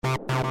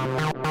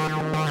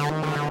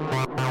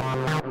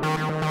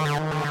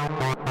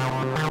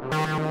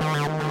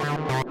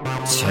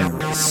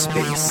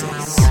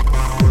TerraSpaces.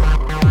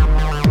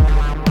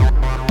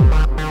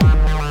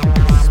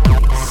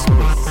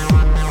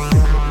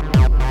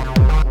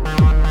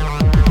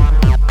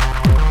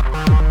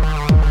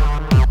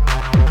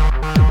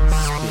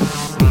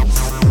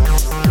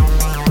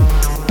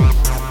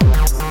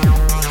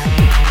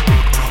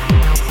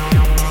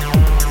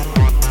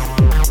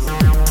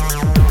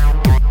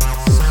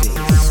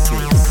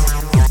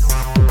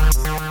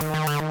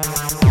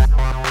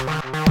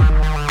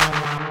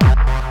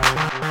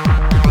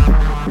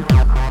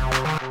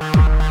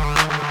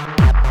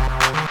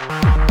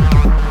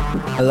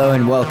 Hello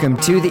and welcome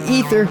to The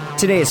Ether.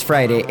 Today is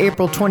Friday,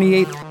 April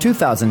 28th,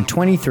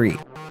 2023.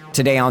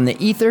 Today on The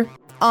Ether,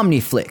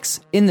 OmniFlix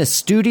In the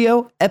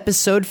Studio,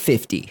 episode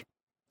 50.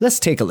 Let's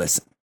take a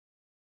listen.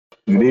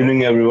 Good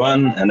evening,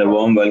 everyone, and a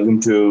warm welcome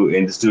to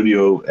In the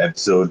Studio,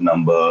 episode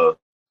number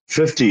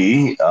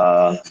 50.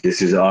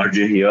 This is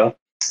RJ here.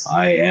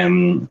 I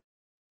am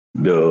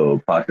the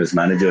partners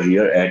manager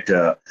here at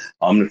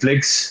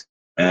OmniFlix.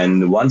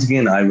 And once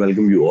again, I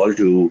welcome you all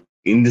to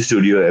In the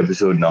Studio,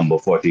 episode number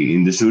 40.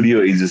 In the Studio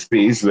is a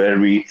space where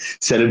we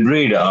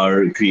celebrate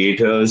our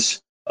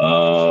creators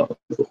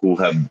who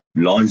have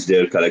launched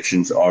their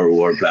collections or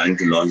who are planning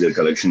to launch their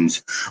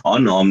collections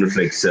on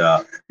OmniFlix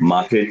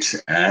market.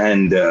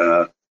 And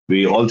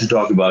we also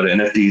talk about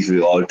NFTs. We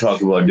all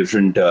talk about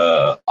different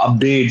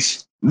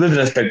updates with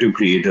respect to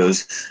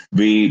creators.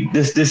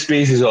 This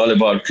space is all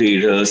about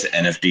creators,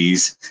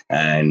 NFTs,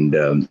 and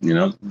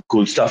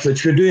cool stuff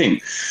which we're doing.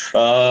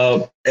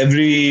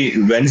 Every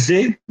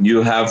Wednesday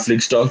you have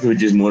Flix Talk,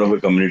 which is more of a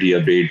community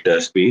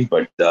update space,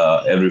 but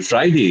every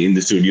Friday in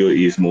the studio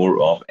is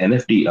more of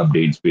NFT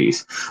update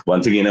space.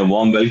 Once again, a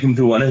warm welcome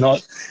to one and all.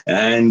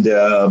 And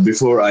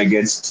before I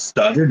get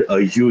started,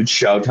 a huge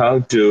shout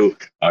out to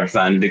our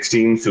Fanatics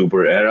team,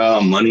 Super Era,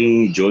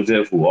 Money,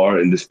 Joseph, who are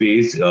in the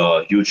space.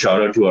 Huge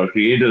shout out to our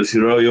creators,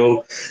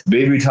 Hiroyo,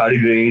 Baby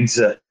Tardigrades,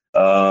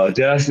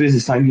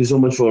 TerraSpaces. Thank you so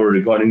much for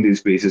recording these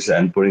spaces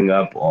and putting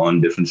up on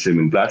different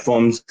streaming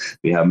platforms.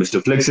 We have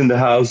Mr. Flix in the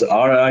house,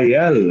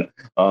 RIL,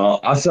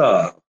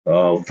 Asa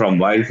from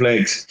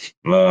Wildflex,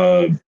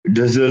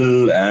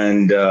 Dizzle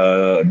and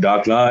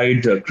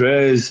Darklight,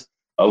 Chris.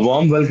 A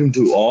warm welcome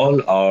to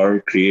all our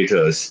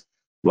creators.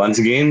 Once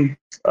again,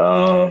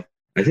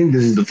 I think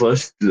this is the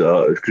first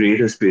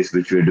creator space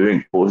which we're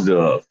doing post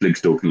the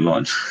Flix token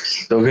launch.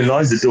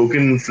 The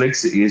token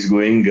Flix is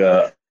going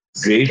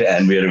great,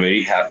 and we are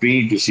very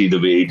happy to see the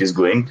way it is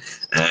going.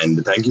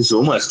 And thank you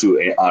so much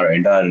to our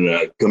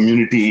entire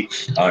community,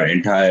 our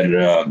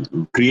entire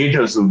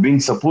creators who've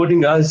been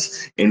supporting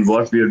us in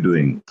what we are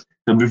doing.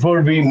 So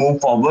before we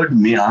move forward,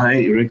 may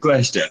I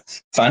request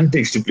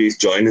Fanatics to please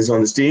join us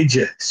on the stage.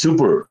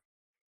 Super.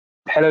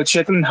 Hello,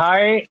 Chetan.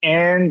 Hi,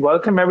 and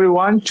welcome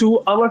everyone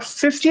to our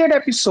 50th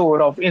episode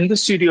of In the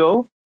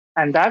Studio.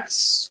 And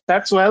that's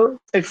well,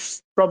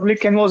 if probably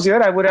Ken was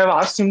here, I would have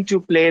asked him to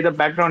play the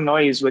background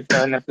noise with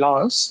an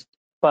applause.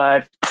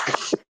 But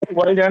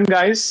well done,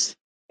 guys.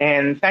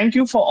 And thank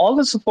you for all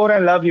the support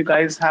and love you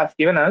guys have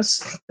given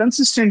us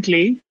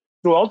consistently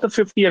throughout the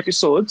 50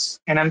 episodes.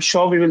 And I'm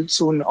sure we will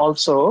soon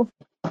also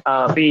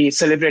be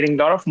celebrating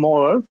a lot of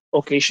more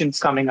occasions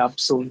coming up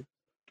soon.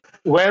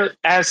 Well,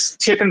 as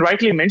Chetan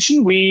rightly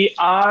mentioned, we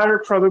are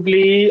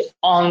probably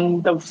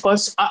on the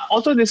first,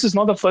 although this is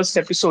not the first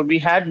episode, we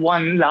had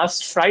one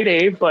last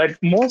Friday, but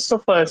most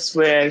of us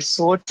were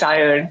so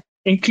tired,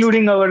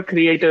 including our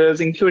creators,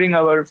 including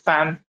our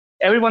fam.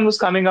 Everyone was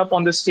coming up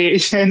on the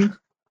stage and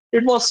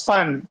it was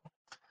fun.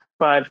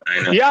 But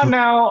we are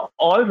now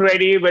all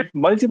ready with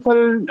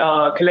multiple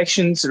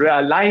collections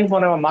live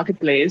on our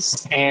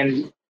marketplace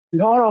and a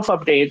lot of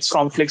updates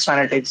from Flix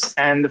Fanatics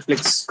and the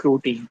Flix crew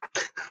team.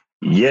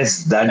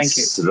 Yes,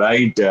 that's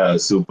right.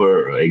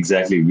 Super.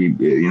 Exactly.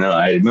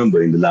 I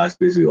remember in the last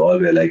place we all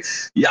were like,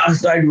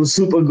 last night was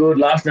super good.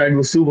 Last night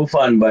was super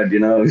fun. But,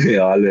 we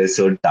always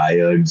so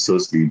tired, so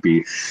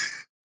sleepy.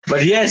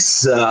 But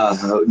yes,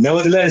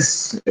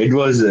 nevertheless, it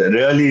was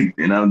really,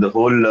 the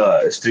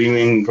whole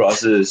streaming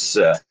process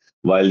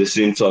while the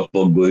streams were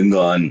going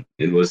on.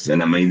 It was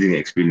an amazing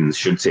experience,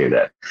 should say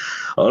that.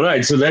 All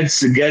right. So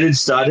let's get it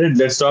started.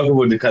 Let's talk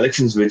about the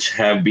collections which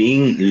have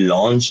been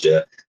launched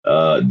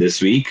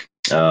this week.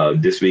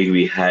 This week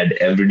we had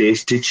Everyday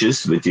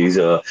Stitches, which is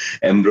a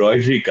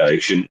embroidery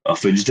collection, a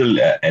digital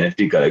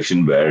NFT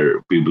collection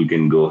where people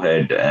can go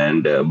ahead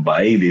and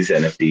buy these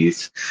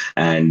NFTs,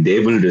 and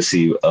they will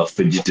receive a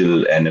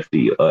digital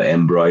NFT,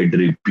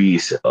 embroidery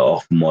piece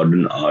of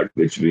modern art,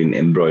 which been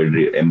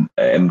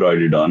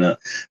embroidered on a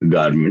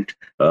garment.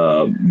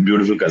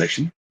 Beautiful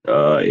collection.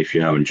 If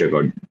you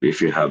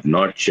have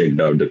not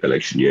checked out the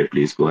collection yet,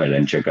 please go ahead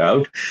and check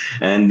out.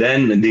 And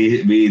then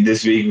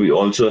this week we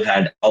also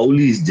had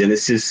Owlie's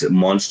Genesis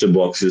monster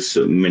boxes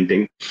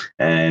minting,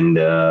 and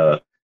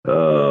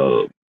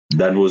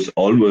that was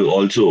always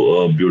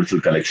also a beautiful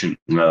collection.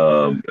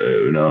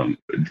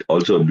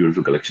 Also a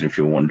beautiful collection. If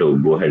you want to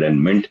go ahead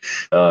and mint,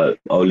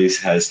 Aulis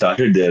has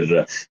started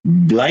their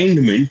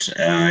blind mint,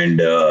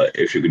 and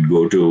if you could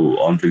go to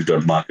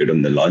onflix.market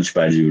on the launch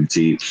page, you would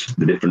see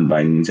the different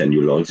bindings, and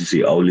you'll also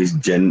see Aulis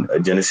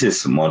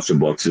Genesis monster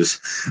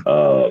boxes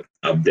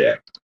up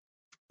there.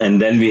 And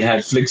then we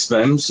had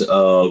FlixFems,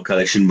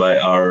 collection by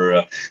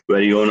our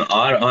very own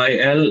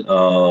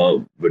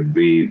RIL. Would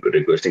be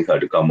requesting her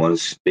to come on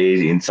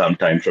stage in some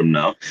time from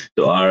now.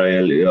 So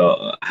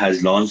RIL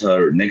has launched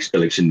her next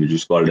collection, which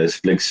is called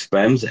as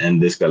FlixFems, and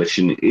this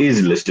collection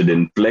is listed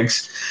in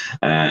Flex,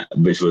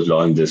 which was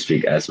launched this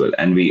week as well.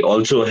 And we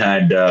also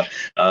had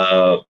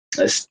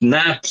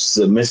Snaps,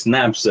 Miss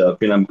Snaps,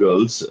 Pinup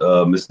Girls.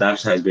 Miss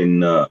Snaps has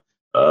been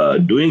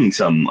doing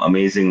some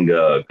amazing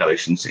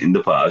collections in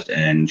the past,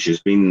 and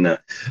she's been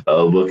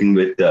working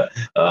with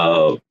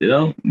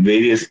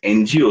various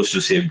NGOs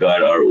to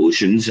safeguard our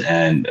oceans.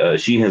 And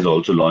she has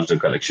also launched a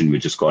collection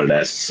which is called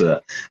as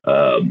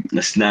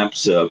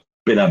Snaps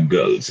Pinup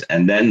Girls.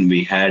 And then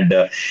we had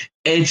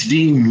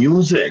HD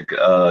Music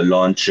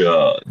launch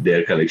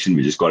their collection,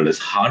 which is called as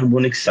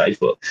Harmonic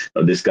Cipher.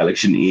 This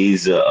collection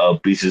is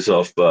pieces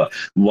of 1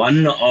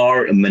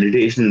 hour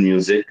meditational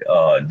music.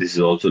 This is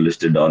also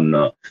listed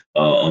on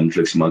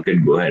Flix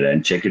Market. Go ahead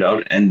and check it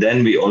out. And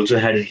then we also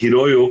had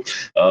Hiroyo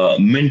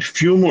mint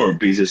few more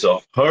pieces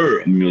of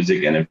her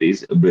music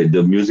NFTs, with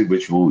the music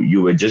which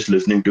you were just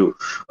listening to,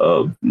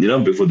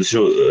 before the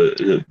show,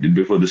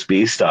 before the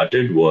space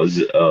started,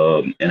 was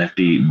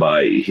NFT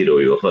by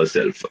Hiroyo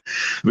herself.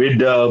 We'd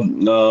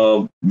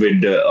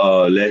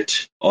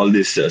let all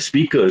these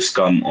speakers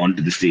come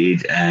onto the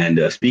stage and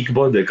speak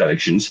about their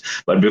collections.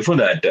 But before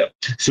that,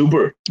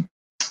 Super,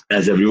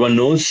 as everyone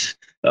knows,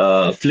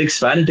 Flix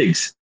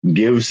Fanatics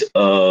gives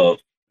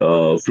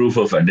proof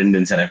of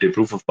attendance NFT,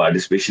 proof of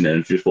participation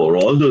NFT for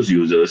all those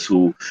users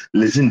who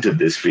listen to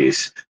this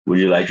space. Would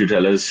you like to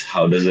tell us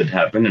how does it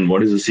happen and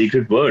what is the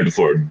secret word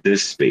for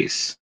this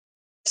space?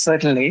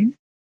 Certainly.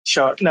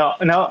 Sure.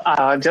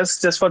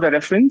 Just for the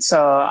reference,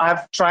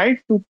 I've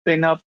tried to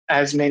pin up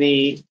as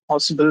many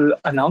possible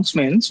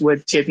announcements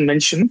which Chetan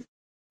mentioned,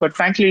 but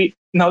frankly,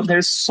 now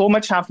there's so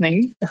much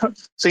happening.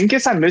 So in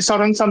case I miss out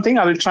on something,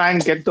 I will try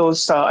and get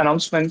those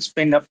announcements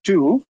pinned up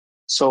too.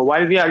 So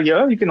while we are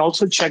here, you can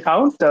also check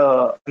out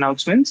the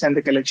announcements and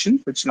the collection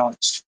which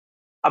launched.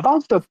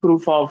 About the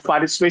proof of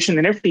participation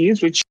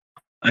NFTs, which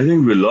I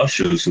think we lost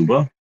you,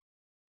 Super.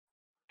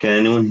 Can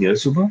anyone hear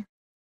Super?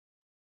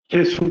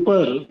 Hey,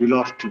 Super, we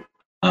lost you.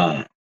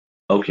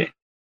 Okay.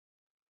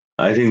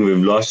 I think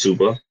we've lost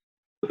Super.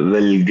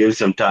 We'll give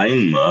some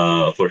time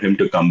for him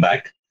to come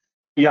back.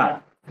 Yeah.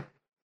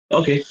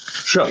 Okay,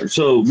 sure.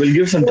 So we'll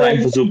give some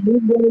time for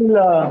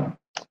Super.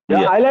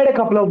 I'll add a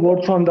couple of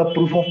words on the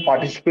proof of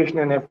participation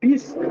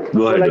NFTs.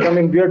 Go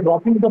ahead. We are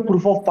dropping the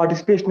proof of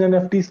participation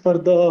NFTs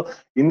for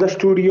in the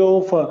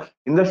studio for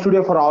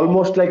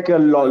almost like a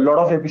lot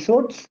of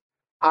episodes,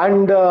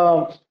 and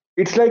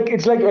it's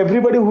like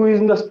everybody who is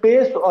in the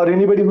space or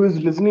anybody who is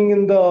listening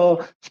in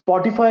the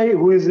Spotify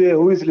who is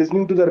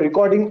listening to the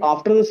recording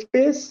after the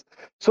space,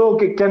 so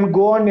can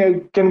go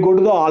to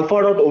the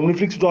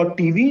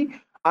alpha.omniflix.tv,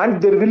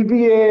 and there will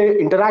be a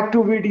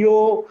interactive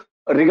video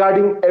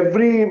regarding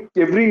every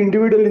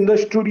individual in the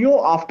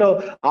studio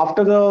after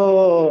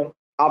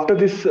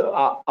this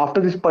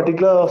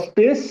particular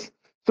space.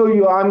 So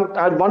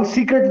and one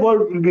secret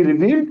word will be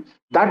revealed.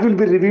 That will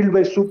be revealed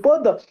by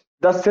Super.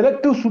 The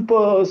selective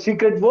super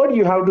secret word,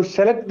 you have to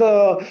select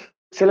the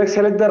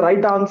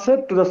right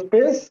answer to the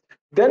space.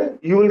 Then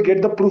you will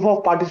get the proof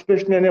of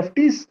participation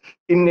NFTs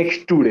in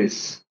next 2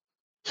 days.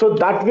 So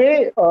that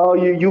way,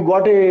 you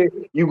got a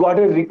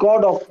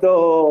record of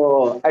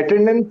the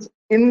attendance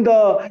in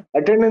the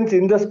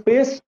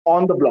space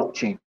on the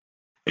blockchain.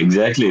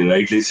 Exactly,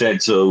 rightly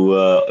said.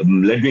 So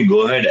let me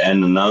go ahead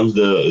and announce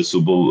the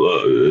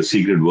super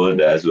secret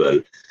word as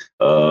well.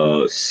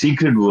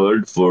 Secret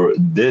word for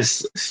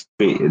this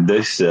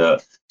space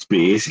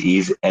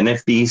is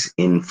NFTs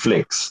in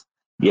Flix.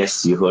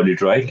 Yes, you heard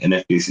it right.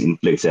 NFTs in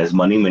Flix. As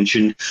Mani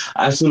mentioned,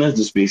 as soon as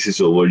the space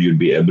is over, you'll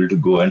be able to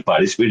go and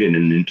participate in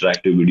an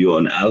interactive video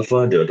on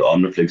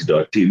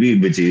alpha.omniflix.tv,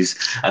 which is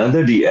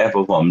another D app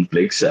of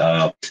OmniFlix,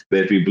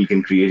 where people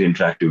can create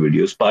interactive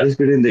videos.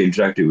 Participate in the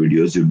interactive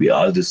videos. You'll be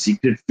asked the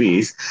secret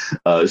phrase.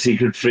 The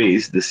secret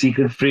phrase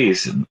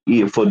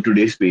for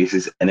today's space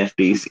is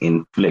NFTs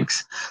in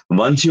Flix.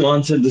 Once you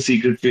answer the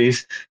secret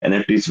phrase,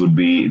 NFTs would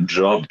be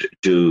dropped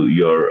to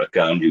your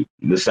account.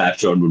 The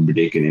snapshot would be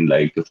taken in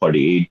like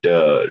 48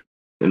 to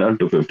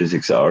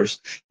 56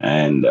 hours,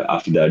 and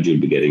after that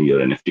you'll be getting your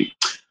NFT.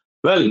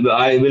 Well,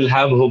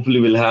 hopefully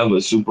we'll have a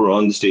Super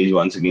on the stage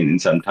once again in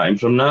some time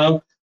from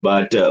now.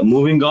 But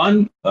moving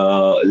on,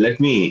 let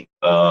me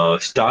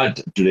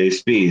start today's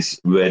space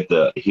with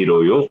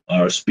Hiroyo,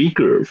 our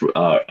speaker,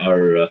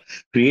 our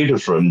creator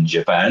from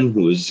Japan,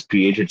 who's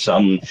created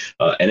some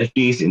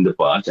NFTs in the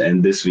past.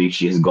 And this week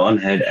she has gone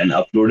ahead and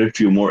uploaded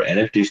few more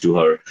NFTs to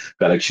her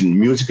collection,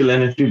 musical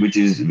NFT, which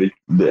the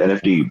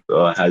NFT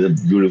has a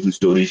beautiful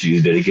story.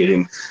 She's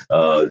dedicating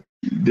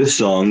this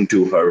song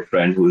to her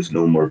friend who is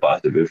no more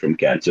passed away from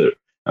cancer.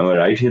 Am I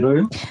right,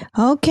 Hiroyo?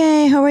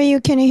 Okay, how are you?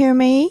 Can you hear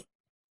me?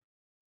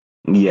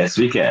 Yes,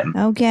 we can.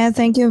 Okay,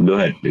 thank you. Go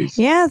ahead, please.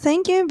 Yeah,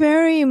 thank you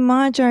very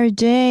much,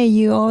 RJ.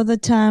 You all the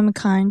time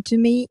kind to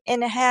me.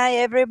 And hi,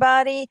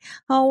 everybody.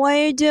 How are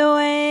you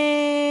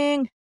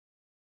doing?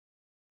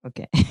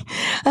 Okay.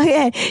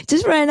 Okay,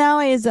 just right now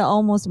it's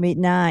almost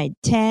midnight,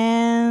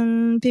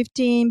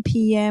 10:15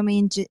 p.m.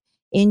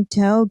 in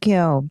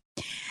Tokyo.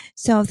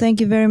 So thank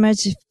you very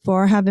much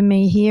for having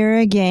me here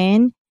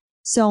again.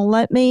 So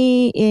let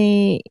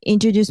me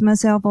introduce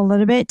myself a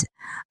little bit.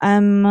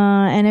 I'm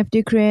an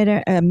NFT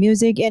creator, a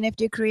music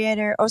NFT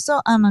creator.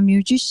 Also, I'm a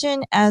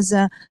musician as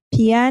a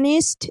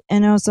pianist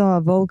and also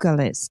a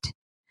vocalist.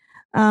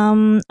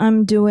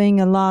 I'm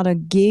doing a lot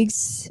of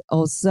gigs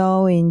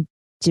also in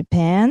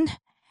Japan.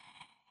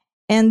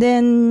 And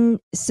then,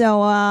 so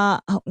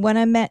when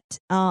I met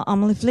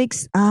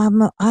OmniFlix,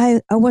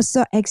 I was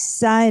so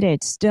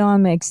excited. Still,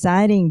 I'm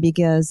exciting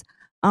because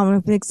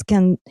OmniFlix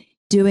can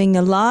doing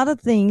a lot of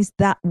things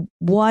that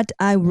what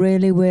I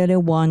really, really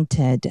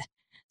wanted.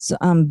 So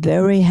I'm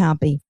very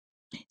happy.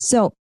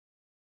 So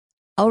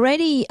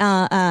already,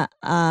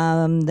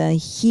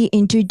 he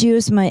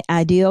introduced my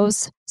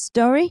ideals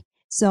story.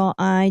 So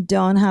I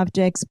don't have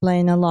to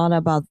explain a lot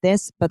about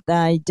this, but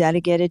I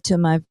dedicated to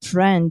my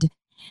friend.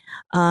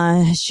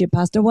 She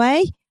passed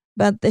away,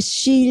 but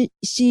she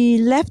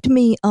left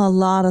me a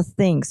lot of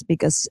things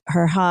because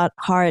her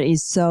heart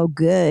is so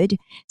good.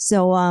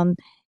 So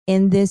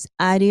in this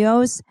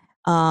adios,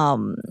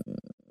 her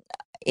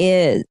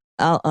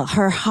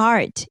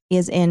heart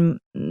is in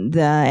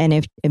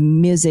the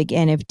music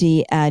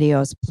NFT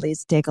adios.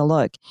 Please take a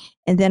look,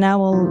 and then I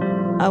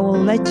will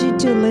let you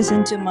to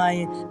listen to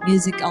my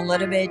music a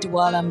little bit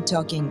while I'm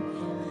talking.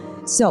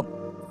 So,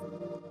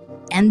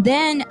 and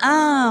then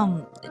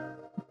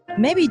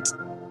maybe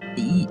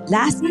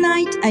last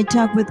night I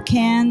talked with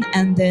Ken,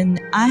 and then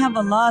I have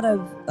a lot of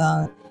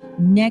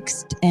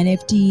next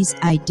NFTs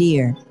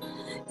idea.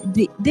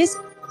 This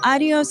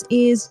Adios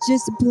is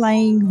just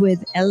playing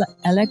with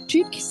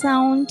electric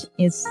sound.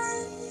 It's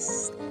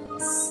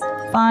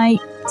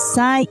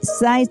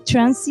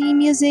trancey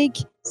music.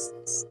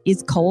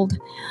 It's called,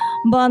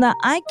 but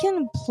I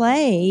can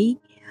play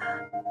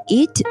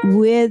it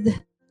with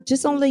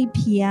just only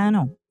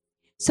piano.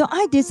 So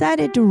I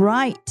decided to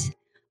write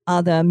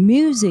the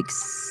music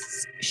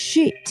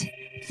sheet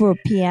for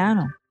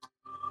piano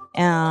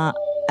to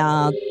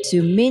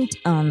mint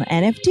on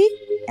NFT,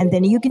 and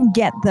then you can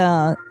get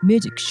the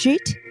music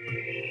sheet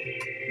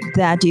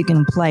that you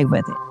can play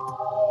with it.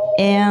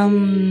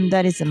 And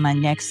that is my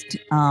next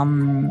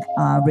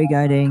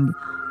regarding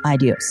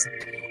ideas.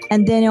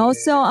 And then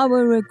also I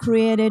will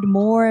created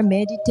more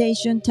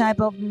meditation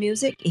type of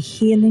music,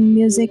 healing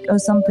music or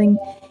something.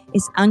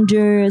 It's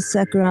under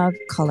Sakura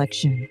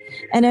collection.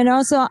 And then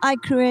also I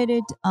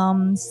created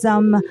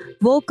some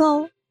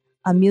vocal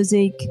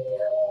music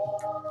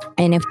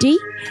NFT.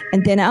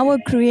 And then I will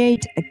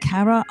create a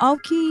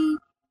karaoke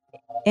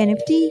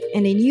NFT.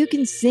 And then you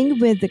can sing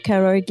with the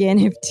karaoke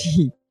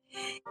NFT.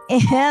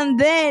 And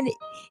then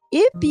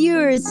if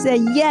you say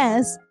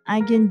yes,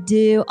 I can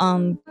do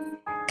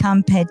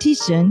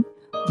competition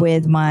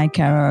with my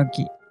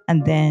karaoke.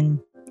 And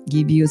then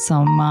give you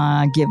some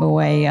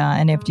giveaway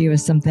NFT or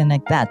something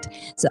like that.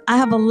 So I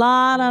have a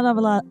lot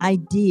of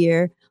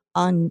idea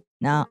on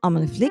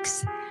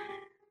OmniFlix.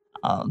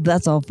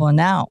 That's all for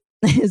now.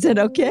 Is it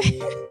okay?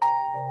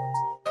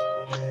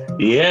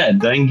 Yeah,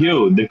 thank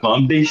you. The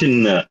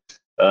competition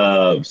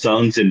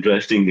sounds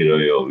interesting,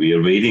 Hiroyo. We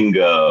are waiting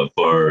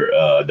for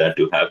that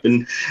to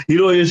happen.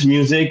 Hiroyo's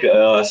music,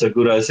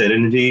 Sakura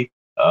Serenity,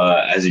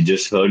 as you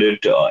just heard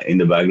it in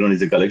the background,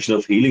 is a collection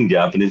of healing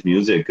Japanese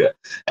music.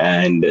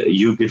 And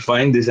you can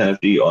find this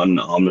NFT on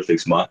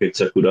OmniFlix Market.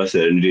 Sakura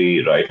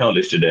Serenity right now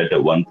listed at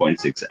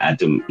 1.6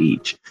 atom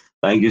each.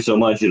 Thank you so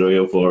much,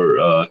 Hiroyo,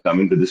 for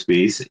coming to the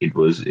space.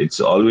 It's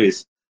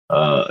always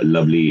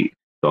lovely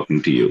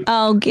talking to you.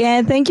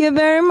 Okay, thank you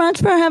very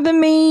much for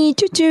having me.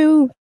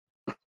 Choo-choo.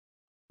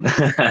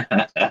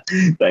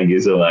 Thank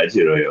you so much,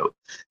 Hiroyo.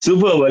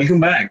 Super, welcome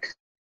back.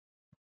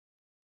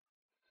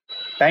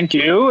 Thank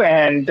you.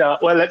 And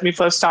well, let me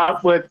first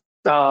start with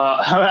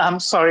I'm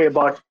sorry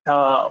about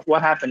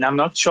what happened. I'm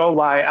not sure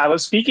why I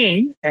was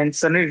speaking and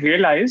suddenly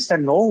realized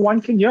that no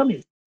one can hear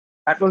me.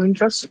 That was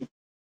interesting.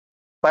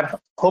 But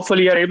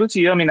hopefully you're able to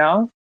hear me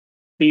now.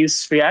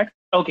 Please react.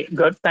 Okay,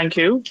 good. Thank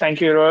you.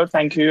 Thank you, Hiro.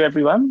 Thank you,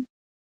 everyone.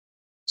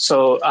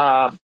 So,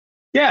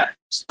 yeah.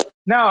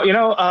 Now,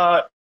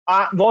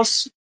 I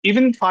was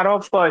even part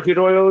of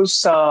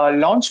Hiroyo's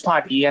launch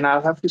party, and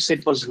I have to say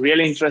it was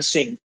really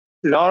interesting.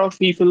 A lot of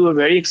people were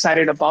very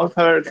excited about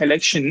her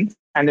collection.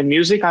 And the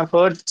music I've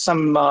heard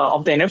some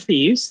of the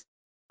NFTs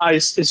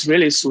is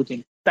really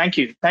soothing. Thank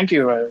you. Thank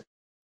you, Royal.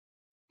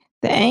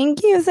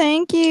 Thank you.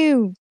 Thank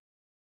you.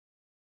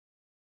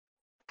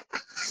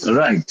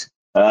 Right.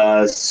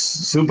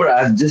 Super.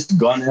 I've just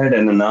gone ahead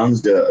and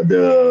announced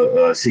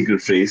the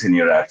secret phrase in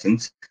your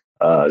absence.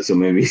 So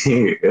maybe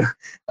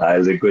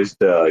I'll request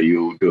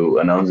you to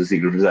announce the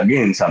secret phrase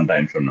again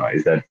sometime from now.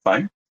 Is that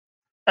fine?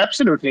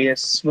 Absolutely,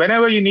 yes.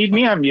 Whenever you need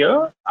me, I'm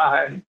here.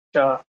 And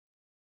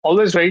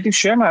always ready to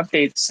share my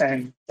updates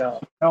and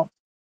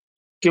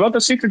give out the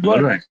secret All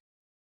word. right.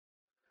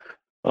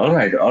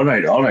 All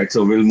right.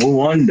 So we'll move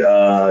on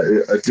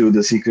to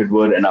the secret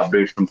word and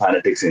updates from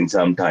Fanatics in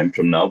some time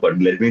from now. But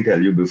let me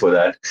tell you before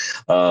that,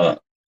 uh,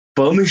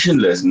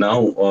 permissionless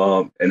now.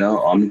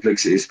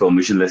 OmniFlix is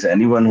permissionless.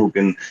 Anyone who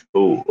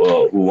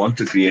wants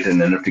to create an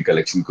NFT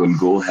collection can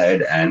go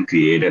ahead and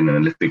create an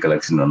NFT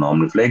collection on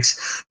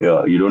OmniFlix.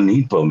 You don't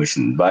need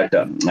permission, but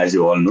as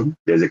you all know,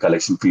 there's a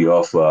collection fee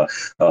of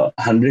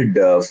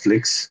 100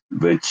 flicks,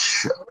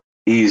 which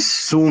is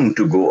soon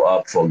to go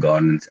up for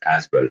governance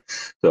as well.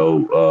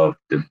 So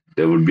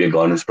there would be a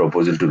governance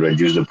proposal to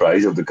reduce the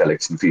price of the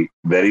collection fee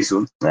very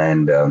soon,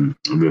 and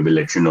we will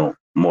let you know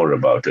more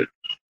about it.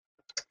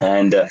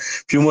 And a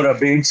few more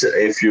updates.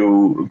 If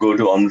you go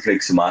to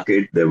OmniFlix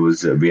Market,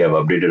 we have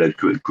updated a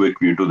quick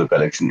view to the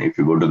collection. If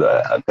you go to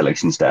the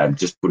collections tab,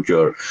 just put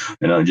your,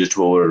 just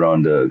hover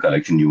around the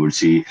collection, you will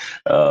see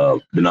the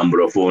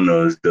number of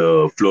owners,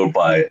 the floor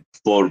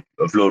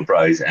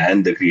price,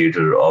 and the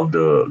creator of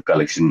the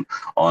collection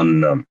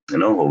on,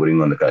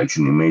 hovering on the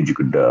collection image. You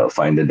could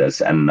find it as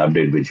an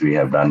update which we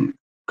have done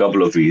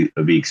couple of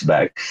weeks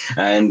back.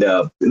 And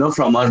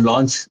from our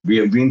launch, we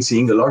have been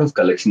seeing a lot of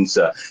collections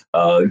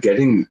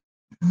getting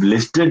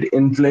listed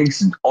in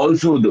Flex.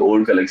 Also, the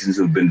old collections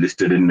have been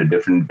listed in the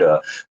different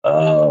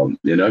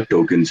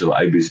tokens, so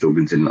IBS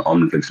tokens in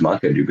OmniFlix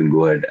Market. You can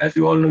go ahead, as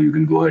you all know, you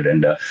can go ahead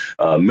and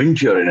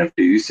mint your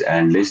NFTs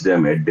and list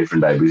them at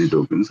different IBC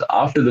tokens.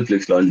 After the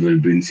Flex launch,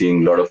 we've been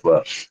seeing a lot of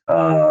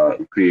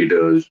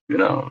creators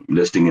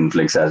listing in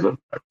Flex as well.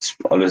 It's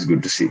always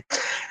good to see.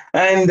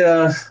 And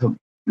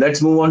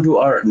let's move on to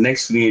our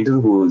next creator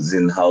who's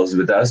in house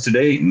with us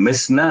today,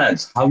 Miss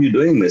Snaps. How are you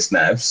doing, Miss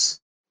Snaps?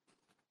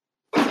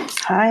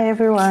 Hi,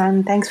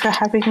 everyone. Thanks for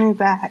having me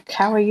back.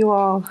 How are you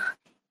all?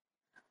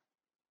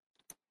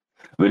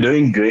 We're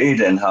doing great.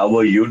 And how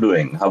are you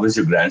doing? How is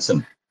your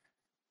grandson?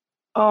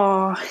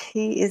 Oh,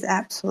 he is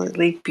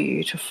absolutely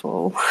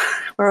beautiful.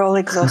 We're all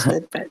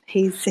exhausted, but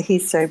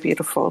he's so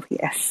beautiful.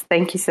 Yes,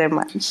 thank you so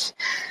much.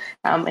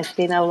 It's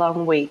been a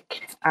long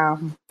week.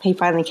 He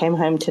finally came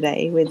home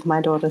today with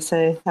my daughter,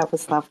 so that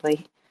was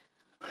lovely.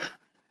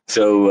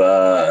 So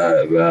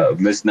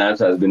Miss Snaps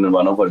has been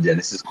one of our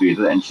Genesis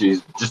creators, and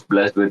she's just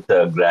blessed with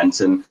a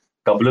grandson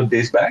a couple of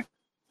days back.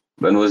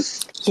 When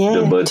was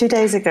the birth? 2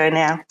 days ago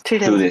now. 2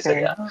 days, 2 days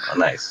ago. ago. Oh,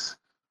 nice.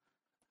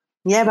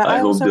 Yeah, but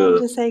I also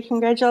want to say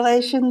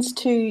congratulations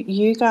to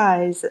you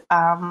guys.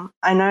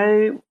 I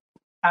know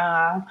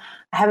I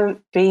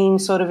haven't been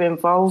sort of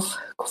involved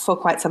for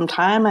quite some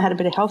time. I had a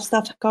bit of health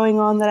stuff going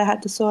on that I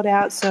had to sort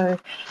out, so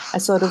I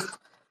sort of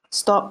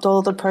stopped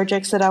all the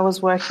projects that I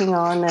was working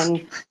on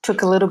and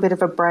took a little bit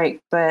of a break.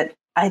 But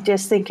I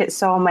just think it's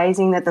so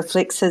amazing that the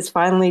Flix has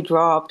finally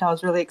dropped. I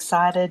was really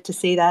excited to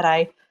see that.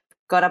 I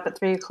got up at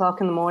 3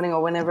 o'clock in the morning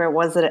or whenever it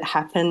was that it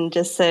happened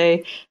just so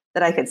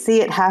that I could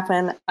see it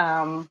happen.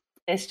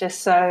 It's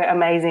just so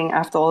amazing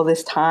after all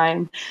this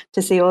time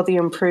to see all the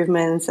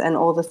improvements and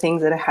all the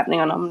things that are happening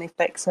on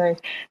OmniFlix. So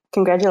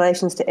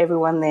congratulations to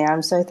everyone there.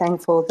 I'm so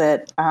thankful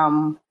that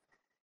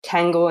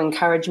Tangle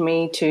encouraged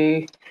me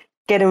to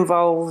get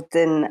involved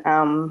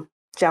and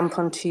jump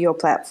onto your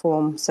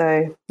platform.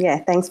 So,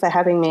 yeah, thanks for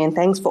having me and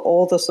thanks for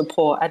all the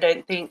support. I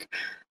don't think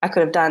I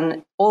could have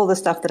done all the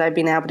stuff that I've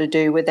been able to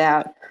do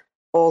without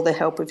all the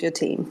help of your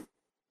team.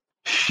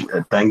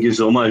 Thank you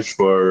so much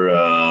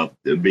for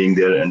being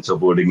there and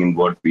supporting in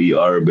what we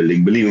are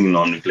building, believing in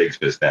OmniFlix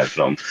business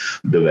from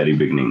the very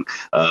beginning.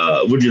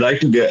 Would you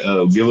like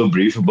to give a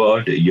brief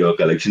about your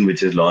collection,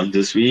 which is launched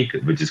this week,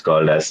 which is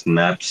called as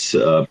Snaps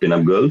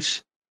Pinup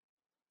Girls?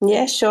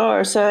 Yeah,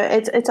 sure. So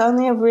it's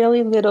only a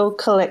really little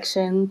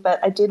collection, but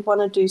I did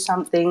want to do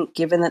something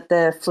given that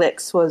the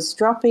Flex was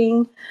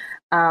dropping.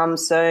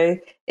 So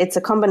it's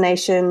a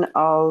combination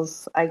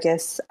of, I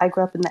guess, I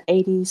grew up in the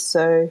 80s,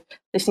 so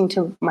listening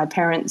to my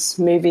parents'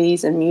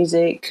 movies and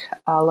music,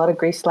 a lot of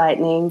Grease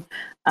Lightning.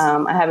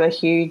 I have a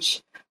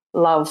huge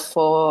love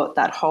for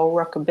that whole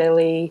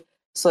rockabilly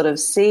sort of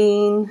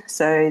scene.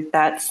 So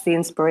that's the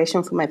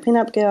inspiration for my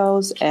pinup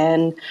girls.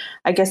 And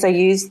I guess I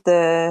used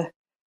the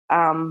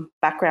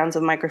backgrounds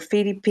of my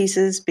graffiti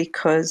pieces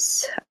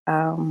because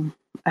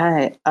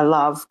I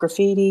love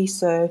graffiti,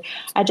 so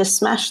I just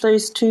smashed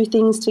those two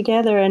things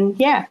together and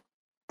yeah,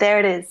 there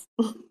it is.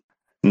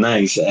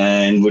 Nice.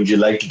 And would you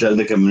like to tell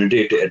the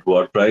community at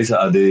what price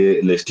are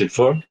they listed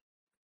for?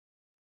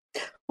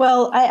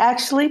 Well, I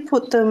actually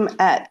put them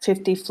at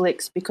 50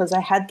 Flicks because I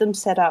had them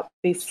set up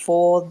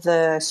before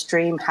the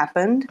stream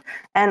happened.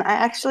 And I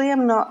actually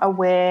am not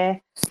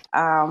aware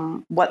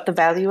what the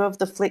value of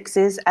the Flicks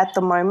is at the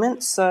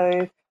moment.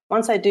 So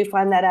once I do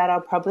find that out,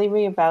 I'll probably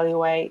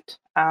reevaluate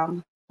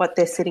what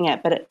they're sitting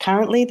at. But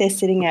currently, they're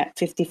sitting at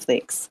 50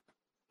 Flicks.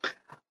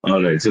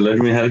 All right, so let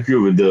me help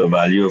you with the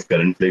value of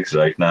current Flix.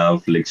 Right now,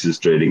 Flix is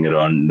trading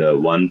around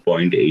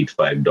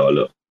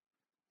 $1.85.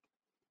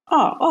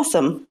 Oh,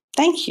 awesome.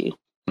 Thank you.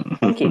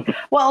 Thank you.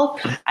 Well,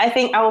 I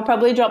think I will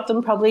probably drop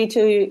them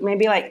to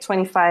maybe like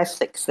 25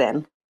 Flicks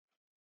then.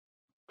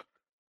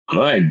 All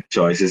right,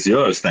 choice is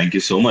yours. Thank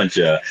you so much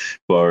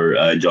for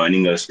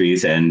joining our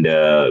space and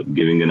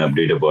giving an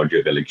update about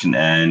your collection.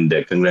 And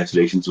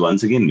congratulations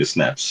once again, Miss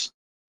Snaps.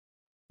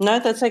 No,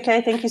 that's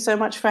okay. Thank you so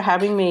much for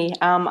having me.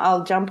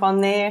 I'll jump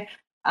on there.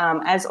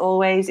 As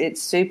always,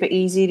 it's super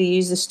easy to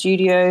use the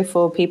studio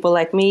for people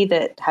like me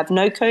that have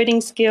no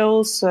coding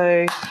skills.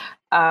 So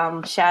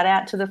shout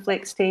out to the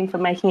Flex team for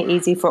making it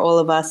easy for all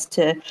of us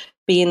to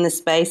be in the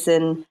space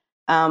and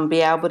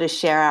be able to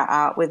share our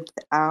art with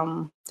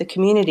the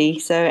community.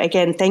 So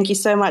again, thank you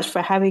so much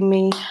for having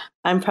me.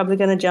 I'm probably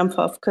going to jump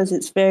off because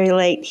it's very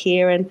late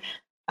here and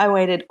I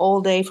waited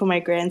all day for my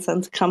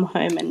grandson to come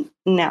home and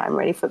now I'm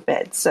ready for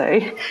bed. So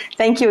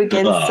thank you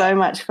again so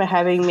much for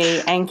having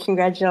me and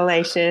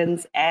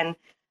congratulations. And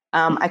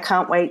I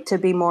can't wait to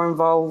be more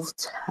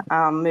involved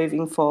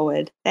moving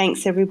forward.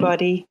 Thanks,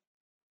 everybody.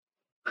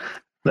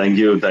 Thank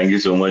you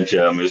so much,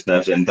 Ms.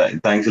 Naps, and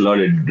thanks a lot.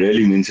 It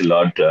really means a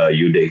lot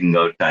you taking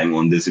out time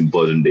on this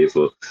important day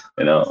for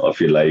of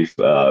your life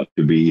to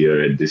be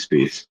here at this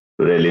space.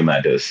 It really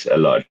matters a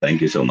lot.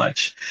 Thank you so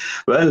much.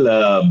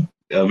 Well,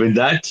 with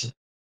that,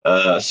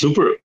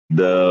 super.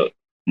 The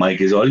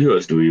mic is all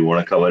yours. Do you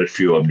want to cover a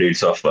few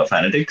updates of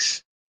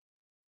Fanatics?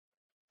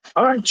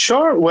 All right,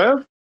 sure.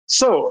 Well,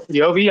 so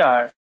here we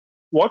are.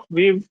 What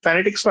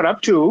Fanatics were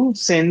up to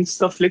since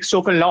the Flix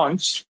token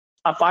launched,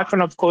 apart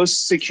from, of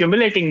course,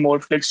 accumulating more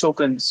Flix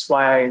tokens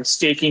while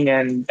staking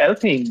and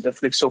LPing the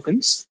Flix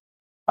tokens.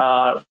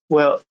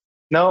 Well,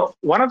 now,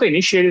 one of the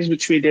initiatives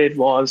which we did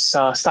was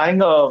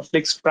starting a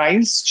Flix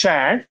prize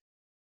chat,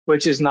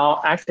 which is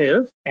now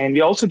active. And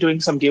we're also doing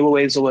some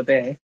giveaways over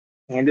there.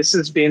 And this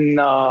has been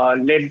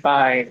led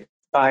by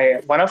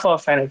one of our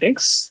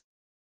Fanatics,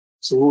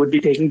 so who would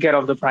be taking care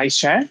of the price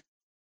chat.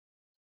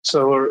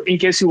 So in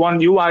case you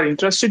are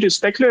interested to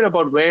speculate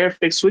about where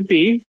Flix would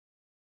be,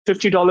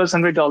 $50,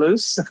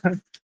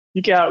 $100,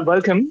 you can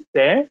welcome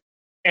there.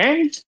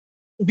 And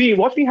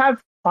what we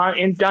have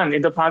done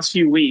in the past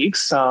few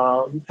weeks,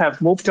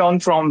 have moved on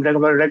from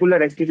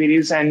regular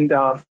activities and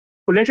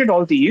collated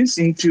all these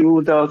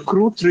into the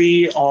Crew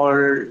 3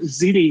 or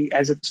ZD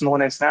as it's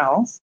known as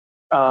now,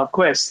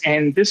 quests.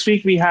 And this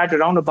week we had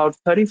around about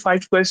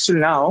 35 quests till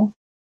now.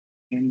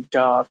 And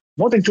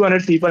more than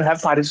 200 people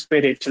have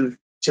participated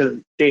till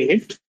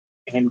date.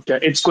 And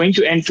it's going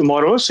to end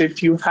tomorrow. So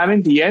if you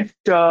haven't yet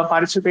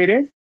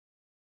participated,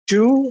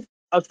 do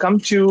come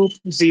to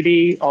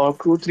ZD or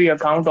Crew 3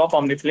 account of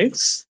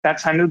OmniFlix.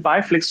 That's handled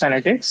by Flix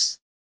Fanatics.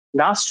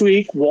 Last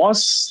week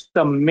was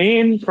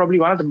probably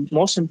one of the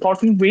most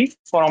important week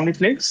for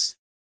OmniFlix.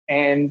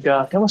 And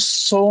there was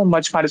so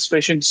much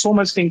participation, so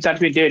much things that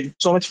we did,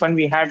 so much fun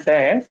we had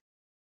there.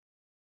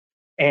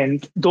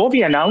 And though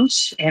we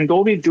announced and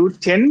though we do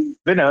 10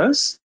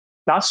 winners,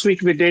 last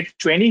week we did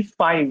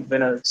 25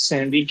 winners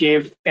and we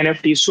gave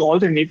NFTs to all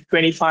the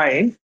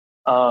 25,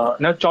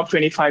 top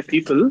 25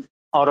 people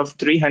out of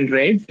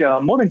 300,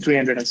 more than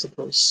 300, I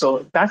suppose.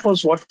 So that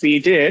was what we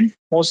did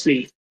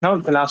mostly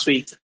the last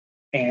week.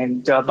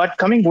 And but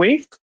coming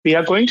week, we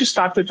are going to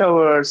start with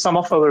some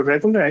of our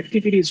regular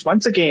activities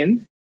once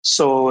again.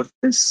 So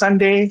this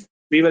Sunday,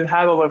 we will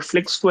have our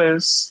Flix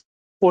quiz,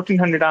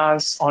 1400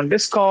 hours on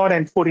Discord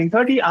and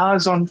 1430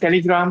 hours on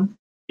Telegram.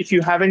 If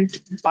you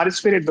haven't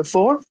participated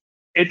before,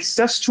 it's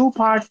just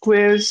 2-part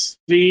quiz.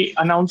 We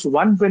announce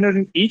one winner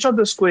in each of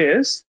those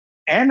quiz,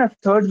 and a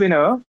third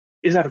winner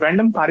is a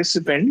random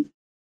participant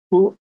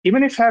who,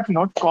 even if have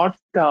not got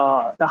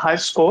the high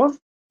score,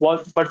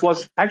 but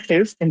was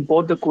active in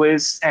both the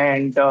quiz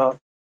and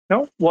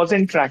was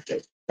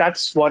interactive.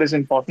 That's what is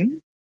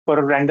important for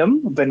a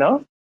random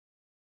winner.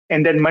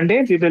 And then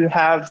Monday, we will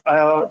have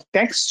a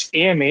text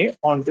AMA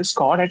on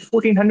Discord at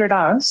 1400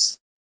 hours.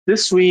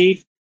 This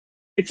week,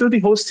 it will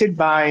be hosted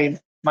by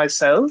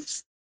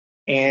myself,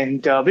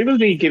 and we will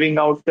be giving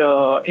out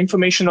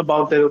information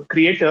about the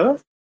creator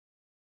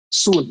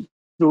soon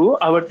through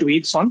our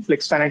tweets on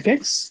Flix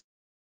Fanatics.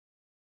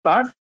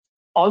 But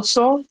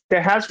also,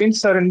 there has been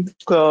certain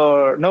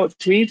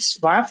tweets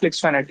via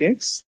Flix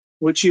Fanatics,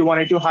 which you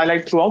wanted to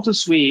highlight throughout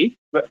this week.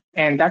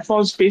 And that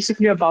was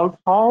basically about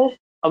how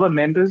our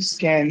members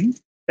can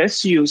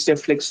best use their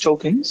Flix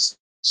tokens.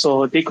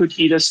 So they could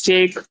either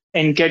stake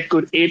and get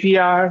good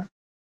APR,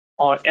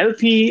 or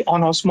LP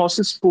on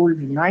Osmosis Pool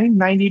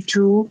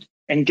 992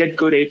 and get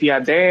good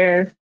APR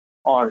there,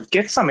 or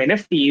get some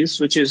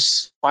NFTs, which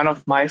is one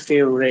of my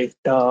favorite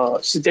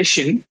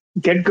suggestion.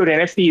 Get good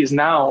NFTs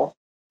now.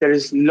 There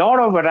is a lot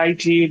of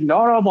variety, a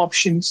lot of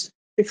options.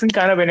 different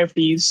kind of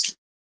NFTs,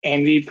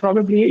 and we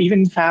probably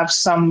even have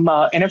some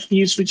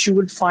NFTs which you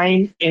would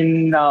find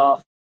in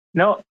Atom,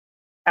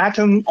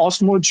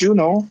 Osmo,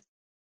 Juno,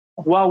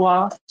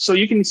 Wawa. So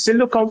you can still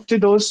look out to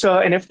those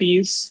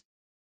NFTs.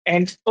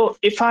 And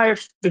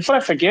before I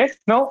forget,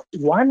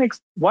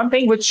 one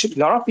thing which a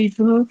lot of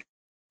people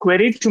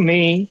queried to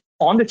me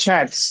on the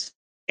chats,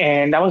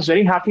 and I was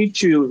very happy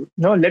to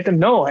let them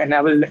know, and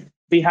I will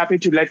be happy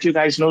to let you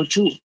guys know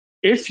too.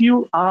 If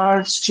you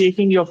are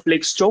staking your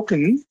Flix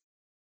token,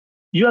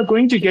 you are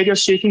going to get your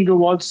staking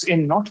rewards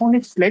in not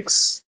only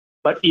Flix,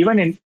 but even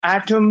in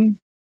Atom,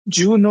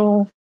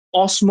 Juno,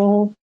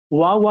 Osmo,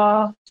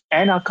 Wawa,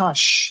 and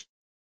Akash,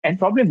 and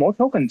probably more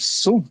tokens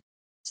soon.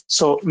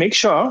 So make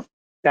sure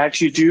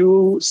that you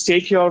do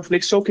stake your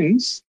Flix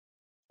tokens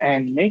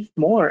and make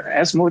more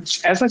as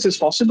much as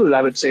possible.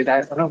 I would say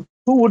that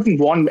who wouldn't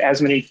want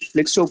as many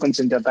Flix tokens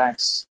in their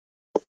bags?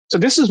 So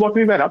this is what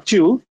we were up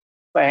to,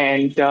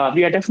 and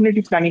we are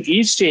definitely planning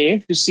each day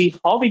to see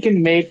how we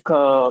can make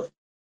the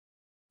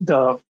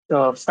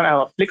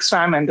Flix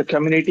fam and the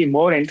community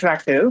more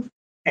interactive,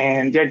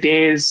 and their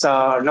days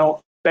are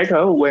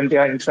better when they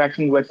are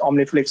interacting with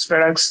OmniFlix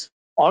products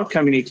or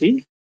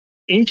community.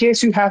 In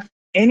case you have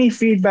any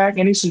feedback,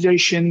 any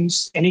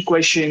suggestions, any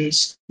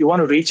questions, you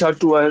want to reach out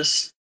to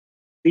us,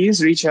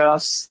 please reach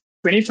us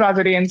 24 hours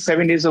a day and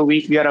 7 days a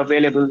week. We are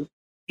available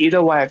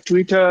either via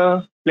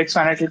Twitter, Flix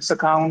Analytics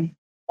account,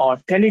 or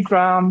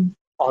Telegram,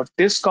 or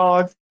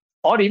Discord,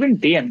 or even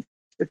DM.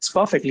 It's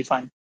perfectly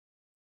fine.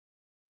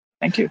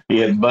 Thank you.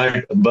 Yeah,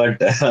 but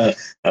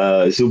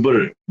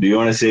Super, do you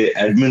want to say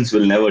admins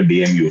will never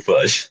DM you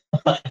first?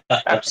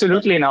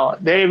 Absolutely no.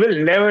 They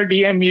will never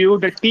DM you.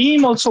 The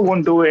team also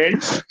won't do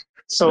it.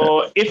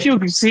 So if you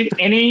receive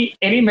any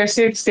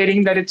message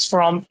stating that it's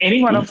from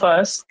any one of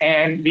us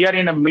and we are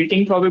in a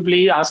meeting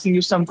probably asking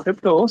you some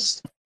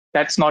cryptos,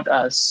 that's not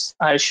us.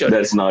 I assure you.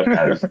 That's not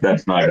us.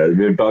 That's not us.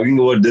 We're talking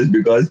about this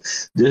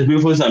because just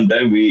before some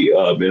time we,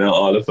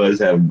 all of us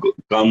have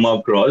come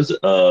across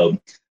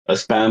a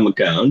spam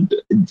account,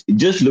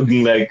 just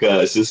looking like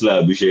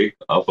Sisla Abhishek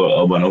of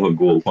one of our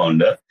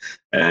co-founder,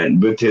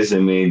 and with his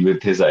image,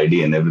 with his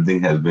ID, and everything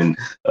has been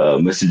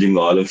messaging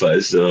all of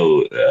us.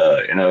 So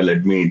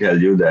let me tell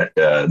you that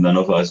none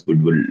of us will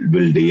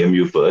DM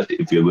you first.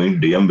 If you're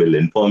going to DM, we'll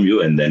inform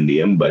you and then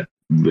DM, but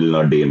will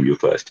not DM you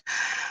first.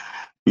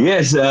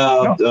 Yes.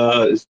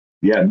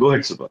 Yeah. Go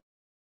ahead, Super.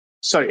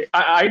 Sorry,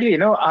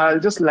 I'll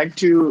just like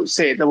to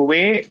say the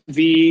way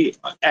we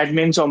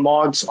admins or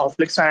mods of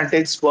Flix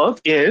Analytics work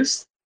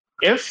is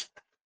if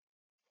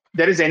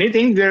there is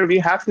anything where we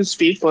have to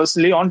speak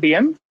personally on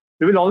DM,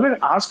 we will always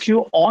ask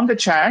you on the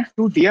chat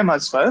to DM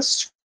us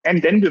first,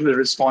 and then we will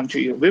respond to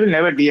you. We will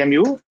never DM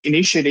you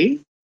initially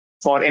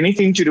for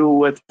anything to do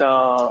with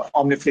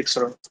OmniFlix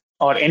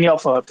or any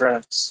of our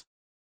products.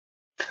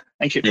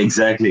 Thank you.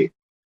 Exactly.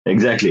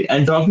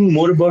 And talking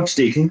more about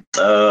staking,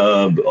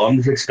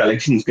 OmniFlix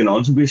collections can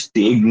also be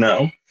staked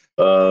now.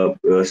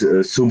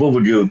 Super,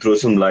 would you throw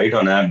some light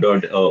on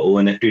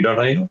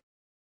app.onft.io?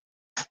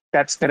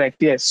 That's correct,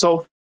 yes.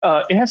 So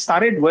it has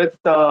started with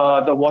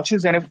the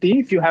Watches NFT.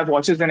 If you have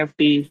Watches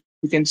NFT,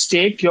 you can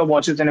stake your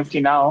Watches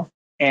NFT now.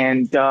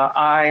 And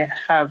I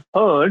have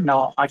heard,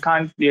 now I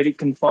can't really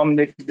confirm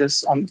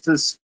this on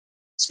this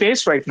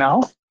space right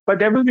now, but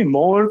there will be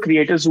more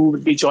creators who will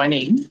be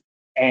joining.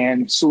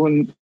 And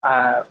soon,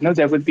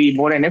 there would be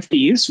more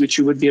NFTs which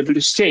you would be able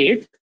to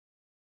stake,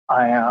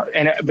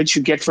 and which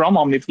you get from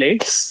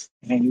OmniFlix,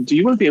 and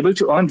you will be able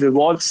to earn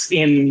rewards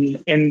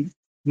in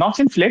not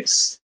in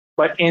Flix,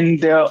 but in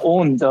their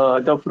own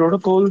the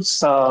protocols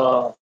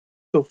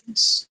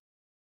tokens.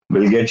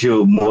 We'll get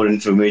you more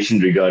information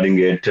regarding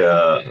it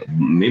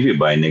maybe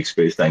by next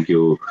space. Thank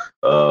you.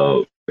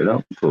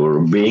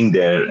 For being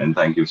there, and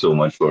thank you so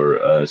much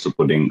for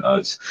supporting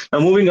us.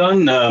 Now, moving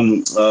on,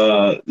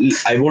 I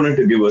wanted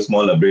to give a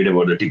small update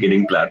about the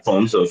ticketing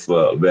platforms of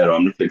where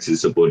OmniFlix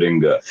is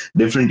supporting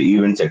different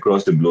events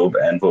across the globe,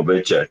 and for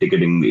which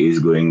ticketing is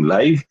going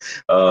live.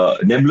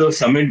 Nebula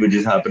Summit, which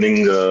is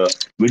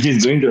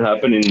going to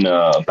happen in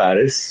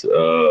Paris,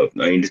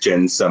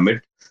 Interchange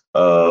Summit.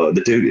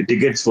 The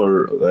tickets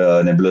for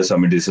Nebula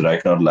Summit is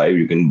right now live.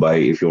 You can buy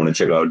if you want to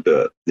check out.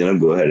 Go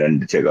ahead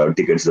and check out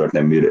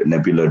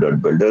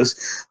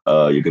tickets.nebula.builders.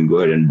 You can go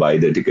ahead and buy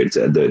the tickets.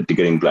 The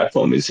ticketing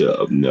platform is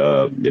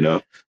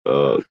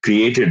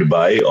created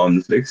by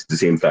OmniFlix, the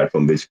same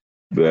platform which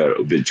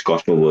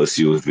Cosmoverse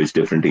used, which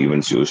different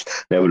events use.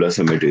 Nebula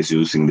Summit is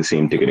using the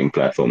same ticketing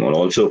platform. And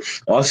also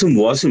Awesome,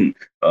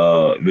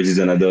 which is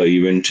another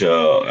event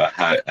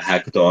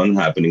hackathon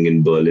happening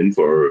in Berlin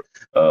for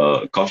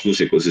Cosmos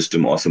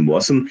ecosystem.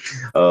 Awesome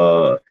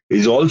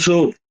is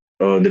also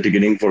the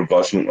ticketing for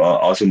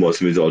Awesome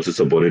is also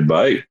supported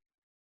by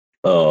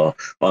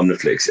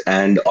OmniFlix.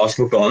 And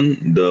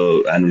OsmoCon,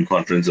 the annual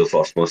conference of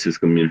Osmosis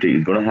community,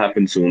 is going to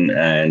happen soon,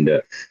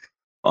 and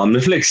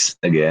OmniFlix,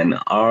 again,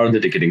 are the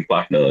ticketing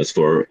partners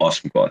for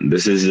OsmoCon.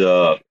 This is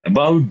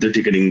about the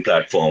ticketing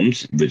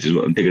platforms, which is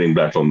one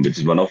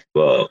of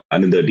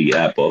another D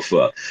app of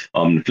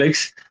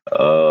OmniFlix.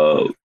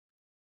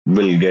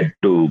 We'll get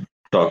to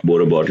talk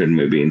more about it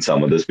maybe in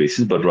some other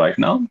spaces. But right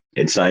now,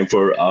 it's time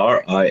for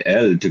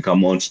RIL to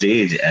come on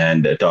stage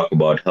and talk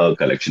about her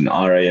collection.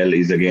 RIL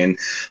is again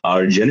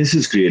our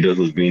Genesis creator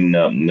who's been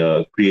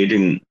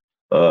creating,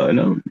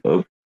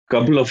 a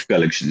couple of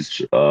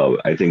collections.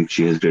 I think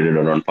she has created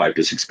around 5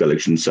 to 6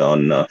 collections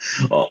on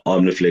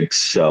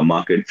OmniFlix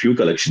market. Few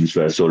collections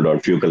were sold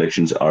out. Few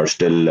collections are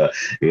still,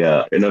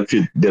 there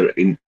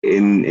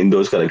in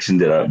those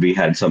collections we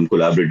had some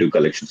collaborative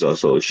collections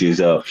also. She's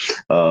a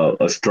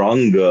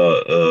strong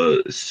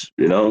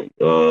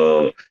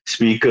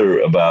speaker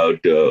about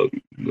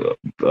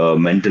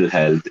mental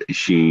health.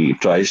 She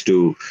tries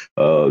to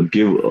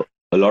give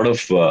a lot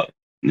of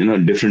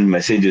different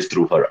messages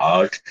through her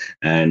art,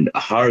 and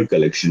her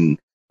collection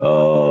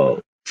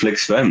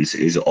Flix Fems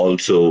is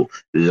also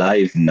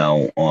live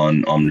now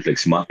on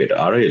OmniFlix Market.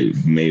 Ariel,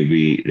 may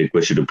we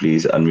request you to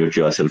please unmute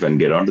yourself and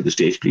get onto the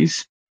stage,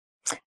 please?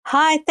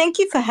 Hi, thank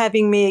you for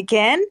having me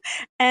again.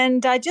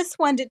 And I just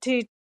wanted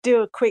to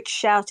do a quick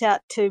shout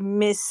out to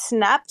Miss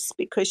Snaps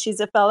because she's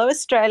a fellow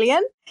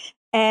Australian.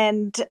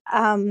 And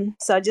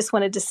so I just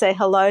wanted to say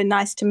hello.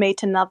 Nice to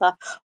meet another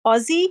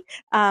Aussie,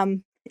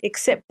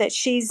 except that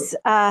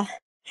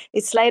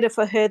it's later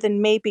for her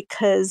than me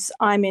because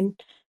I'm in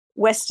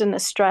Western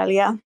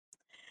Australia.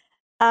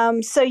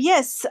 So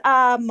yes,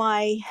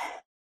 my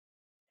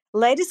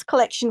latest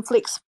collection,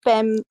 Flix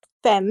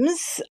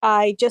Fems,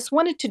 I just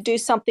wanted to do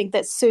something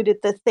that suited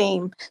the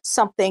theme,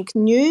 something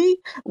new,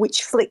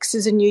 which Flix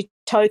is a new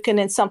token,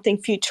 and something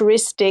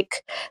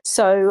futuristic.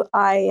 So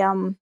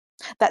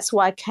that's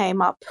why I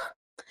came up,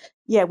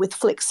 with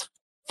Flix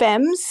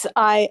Fems.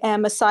 I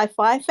am a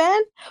sci-fi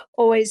fan,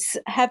 always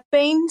have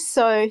been.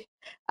 So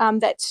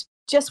that's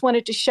just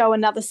wanted to show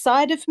another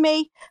side of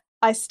me.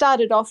 I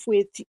started off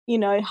with,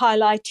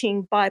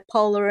 highlighting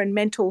bipolar and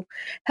mental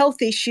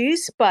health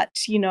issues, but,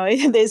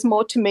 there's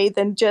more to me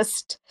than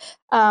just,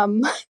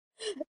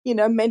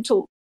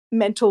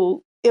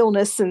 mental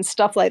illness and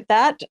stuff like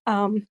that.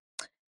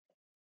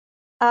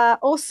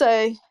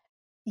 Also,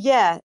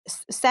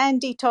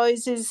 Sandy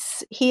Toes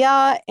is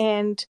here,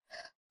 and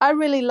I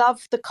really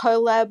love the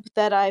collab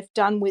that I've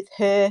done with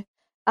her,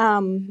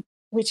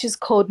 which is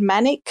called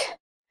Manic.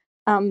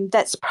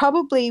 That's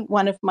probably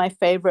one of my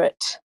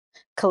favorite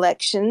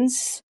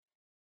collections.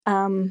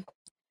 I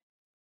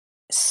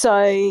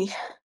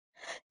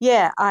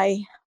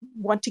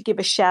want to give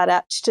a shout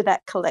out to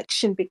that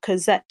collection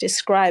because that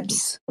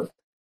describes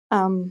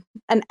an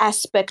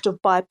aspect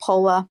of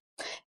bipolar.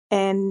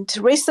 And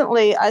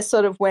recently I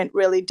sort of went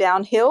really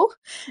downhill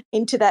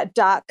into that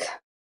dark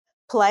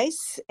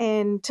place,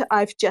 and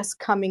I've just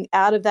coming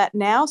out of that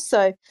now.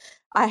 So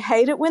I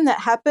hate it when that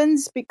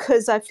happens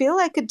because I feel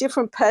like a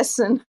different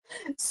person.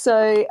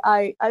 So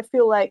I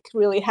feel like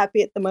really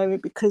happy at the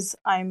moment because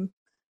I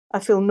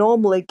feel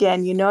normal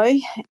again, I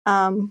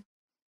don't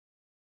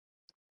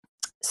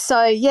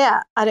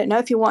know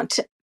if you want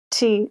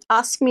to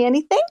ask me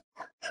anything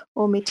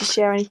or me to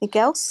share anything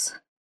else.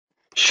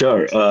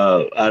 Sure.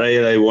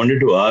 I wanted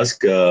to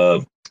ask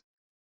at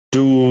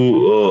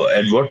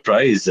what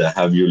price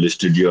have you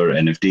listed your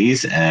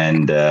NFTs,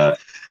 and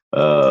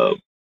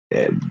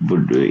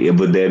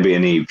would there be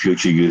any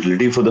future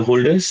utility for the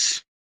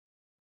holders?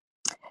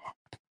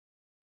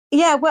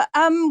 Yeah, well,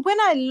 when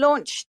I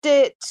launched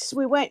it,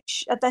 I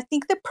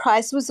think the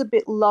price was a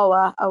bit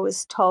lower, I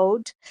was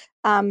told.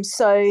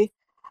 So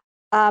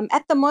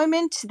at the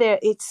moment,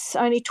 it's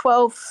only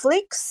 12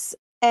 Flix,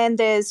 and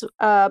there's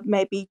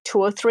maybe 2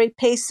 or 3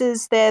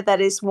 pieces there.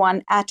 That is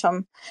one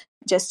atom,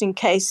 just in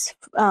case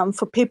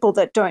for people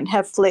that don't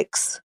have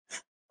Flix,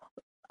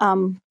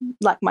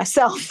 like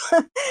myself.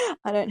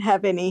 I didn't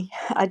have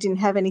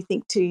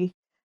anything to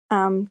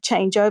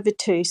change over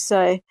to.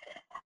 So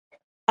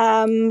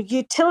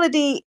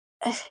utility,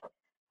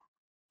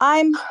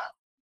 I'm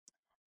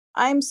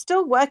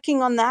still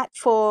working on that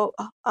for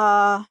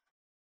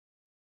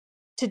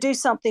to do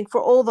something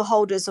for all the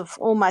holders of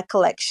all my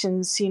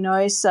collections,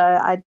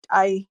 so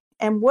I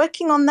am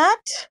working on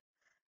that.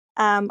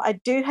 I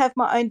do have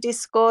my own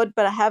Discord,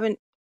 but I haven't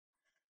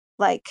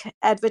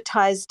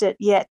advertised it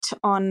yet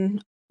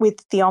with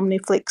the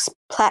OmniFlix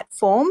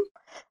platform,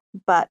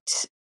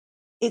 but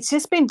it's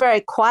just been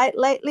very quiet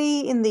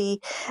lately in the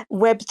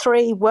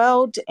Web3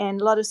 world, and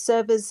a lot of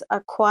servers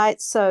are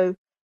quiet, so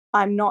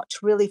I'm not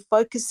really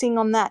focusing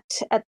on that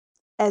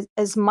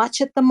as much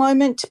at the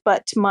moment,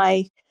 but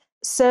my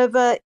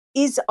server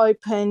is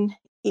open.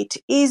 It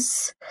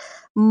is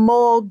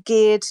more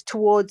geared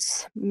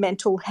towards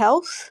mental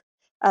health,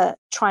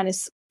 trying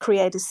to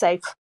create a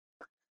safe,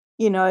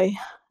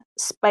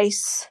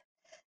 space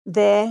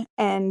there,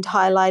 and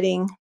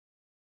highlighting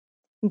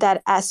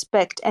that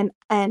aspect and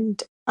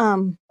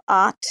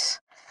art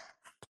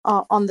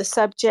on the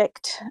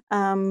subject.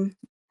 But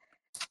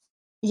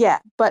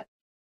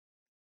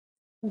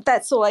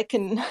that's all I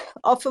can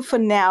offer for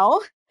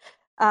now.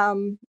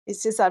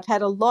 It's just I've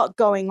had a lot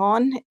going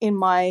on in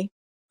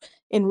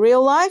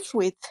real life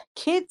with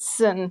kids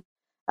and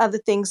other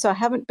things, so I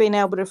haven't been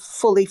able to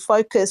fully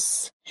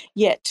focus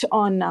yet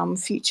on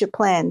future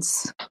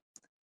plans.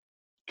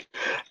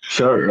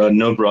 Sure,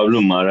 no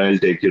problem, Mara. I'll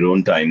take your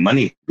own time.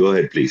 Money, go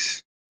ahead,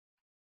 please.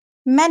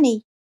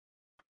 Money.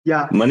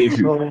 Yeah. Money, if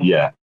you,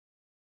 yeah.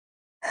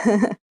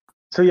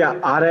 So yeah,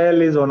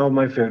 RIL is one of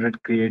my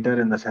favorite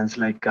creator in the sense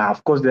like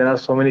of course there are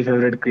so many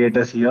favorite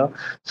creators here.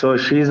 So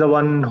she's the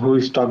one who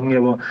is talking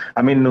about.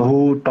 I mean,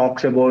 who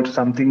talks about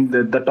something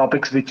the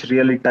topics which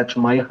really touch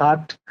my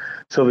heart.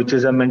 So which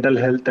is a mental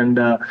health and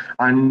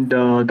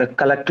the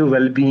collective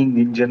well-being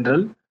in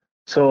general.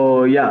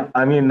 So yeah,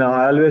 I mean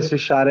I always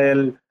wish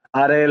RIL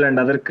and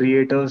other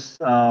creators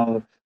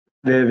the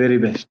very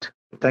best.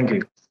 Thank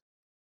you.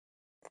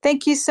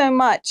 Thank you so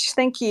much.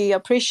 Thank you.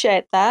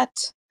 Appreciate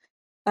that.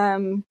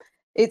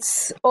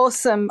 It's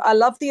awesome. I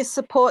love the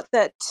support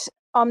that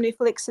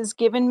OmniFlix has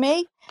given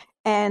me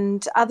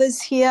and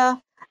others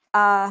here.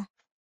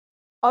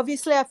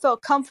 Obviously, I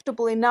felt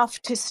comfortable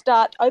enough to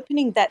start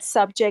opening that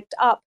subject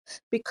up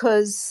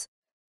because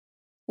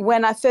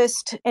when I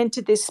first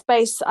entered this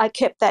space, I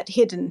kept that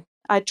hidden.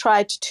 I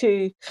tried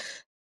to,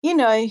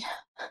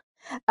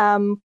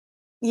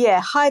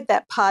 hide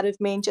that part of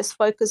me and just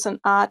focus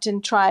on art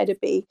and try to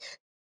be,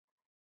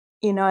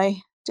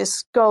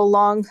 just go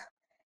along.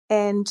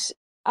 And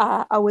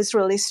I was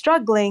really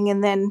struggling.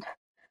 And then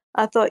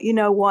I thought, you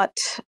know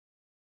what?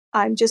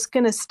 I'm just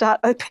going to start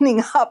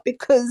opening up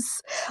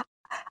because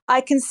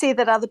I can see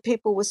that other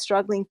people were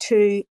struggling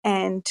too.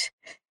 And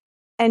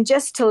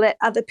just to let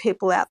other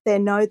people out there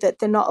know that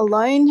they're not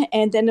alone.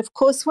 And then, of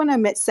course, when I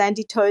met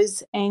Sandy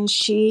Toes and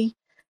she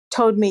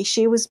told me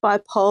she was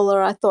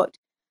bipolar, I thought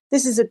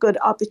this is a good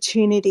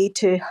opportunity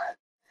to,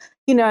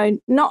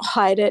 not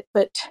hide it,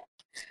 but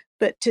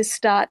to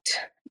start,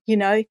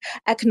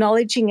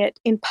 acknowledging it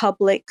in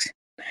public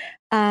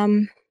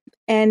and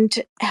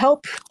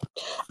help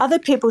other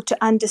people to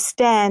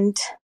understand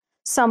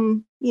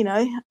some,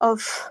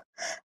 of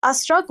our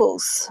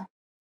struggles.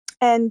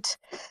 And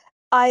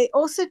I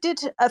also did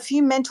a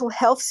few mental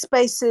health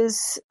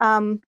spaces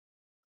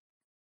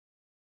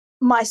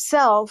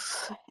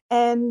myself,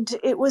 and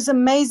it was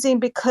amazing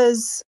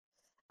because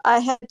I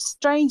had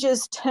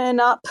strangers turn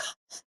up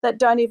that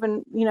don't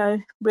even,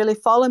 really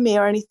follow me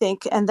or anything,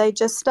 and they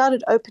just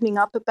started opening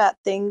up about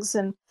things.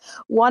 And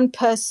one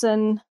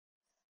person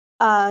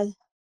said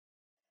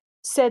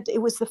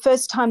it was the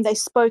first time they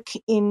spoke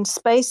in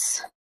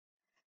spaces.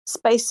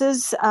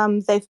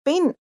 They've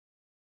been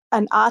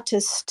an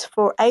artist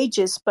for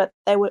ages, but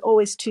they were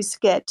always too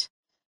scared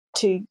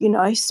to,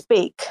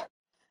 speak.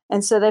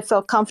 And so they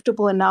felt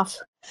comfortable enough.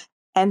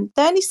 And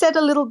they only said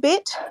a little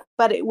bit,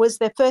 but it was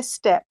their first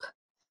step.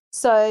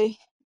 So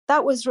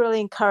that was really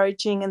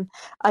encouraging. And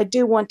I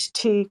do want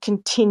to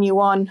continue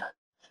on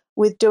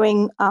with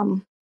doing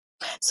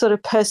sort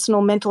of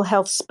personal mental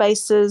health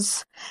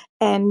spaces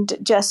and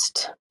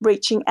just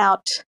reaching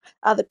out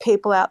other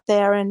people out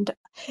there. And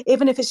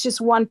even if it's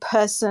just one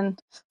person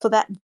for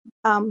that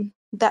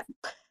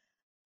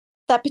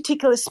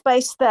particular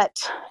space that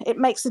it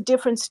makes a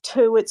difference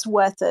to, it's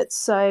worth it.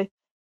 So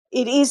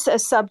it is a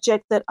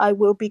subject that I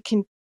will be,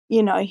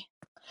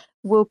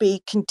 will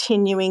be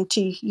continuing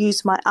to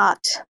use my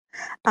art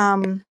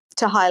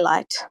to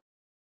highlight.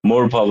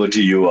 More power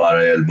to you,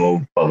 RIL.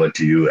 More power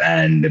to you,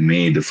 and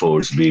may the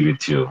force be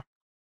with you.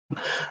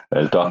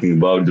 Talking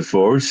about the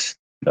force,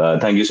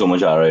 thank you so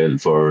much, RIL,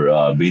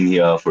 for being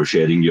here, for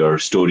sharing your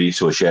stories,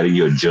 for sharing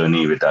your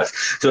journey with us.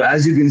 So,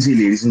 as you can see,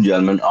 ladies and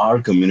gentlemen,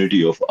 our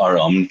community of our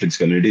OmniFlix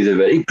community is a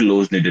very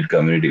close-knitted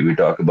community. We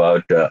talk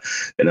about,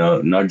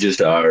 not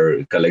just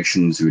our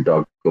collections. We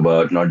talk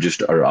about not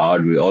just our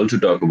art. We also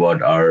talk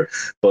about our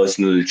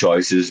personal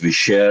choices. We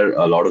share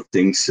a lot of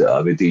things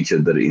with each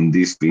other in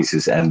these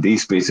spaces, and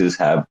these spaces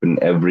happen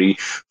every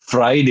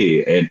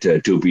Friday at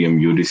 2 p.m.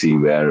 UTC,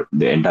 where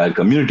the entire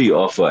community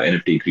of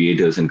NFT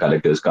creators and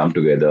collectors come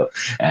together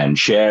and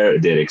share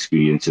their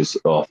experiences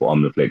of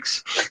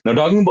OmniFlix. Now,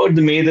 talking about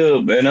the May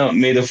the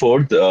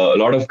 4th, a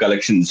lot of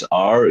collections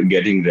are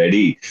getting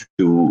ready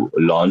to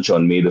launch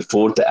on May the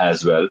 4th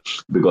as well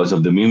because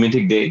of the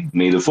Mimetic Day.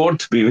 May the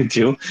 4th be with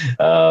you.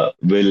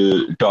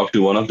 We'll talk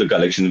to one of the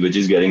collections which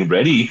is getting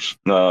ready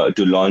to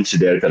launch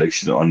their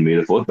collection on May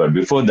the 4th. But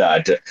before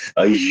that,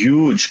 a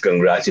huge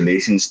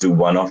congratulations to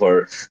one of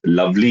our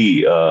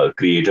lovely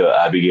creator,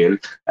 Abigail.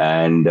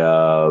 And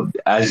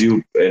as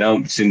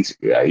since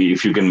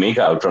if you can make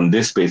out from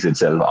this space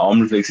itself,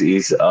 OmniFlix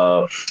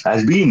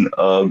has been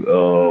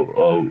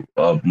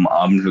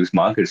OmniFlix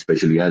market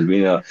especially has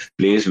been a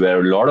place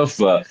where a lot of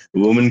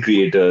women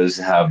creators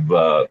have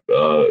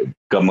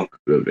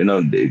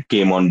they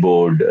came on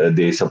board.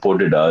 They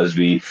supported us.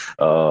 We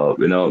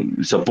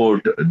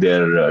support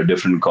their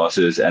different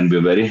causes, and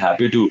we're very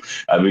happy to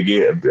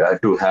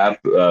have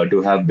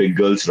Big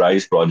Girls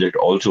Rise project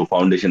also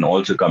foundation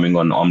also coming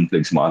on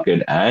OmniFlix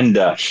market and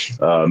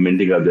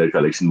minting up their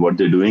collection. What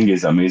they're doing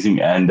is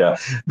amazing, and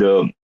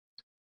the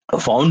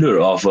founder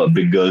of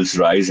Big Girls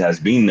Rise, has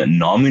been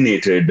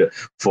nominated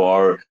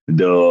for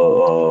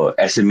the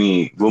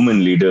SME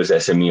Women Leaders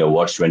SME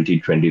Awards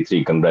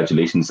 2023.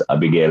 Congratulations,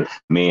 Abigail.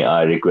 May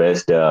I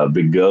request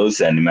Big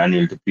Girls and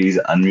Emmanuel to please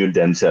unmute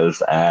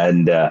themselves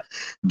and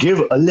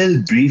give a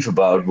little brief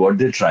about what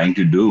they're trying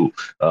to do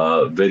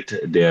with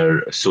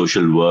their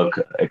social work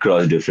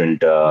across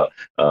different,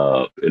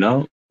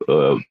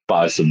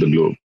 parts of the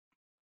globe.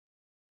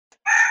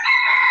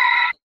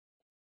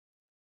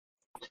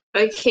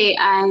 Okay,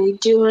 I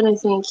do want to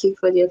thank you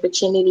for the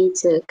opportunity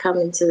to come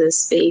into the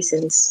space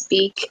and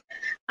speak.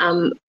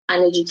 I'm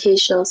an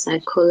educational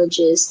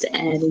psychologist,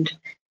 and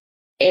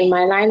in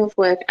my line of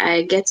work,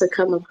 I get to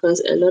come across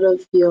a lot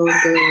of young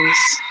girls.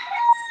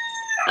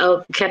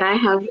 Oh, can I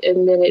have a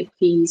minute,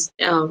 please?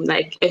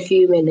 Like a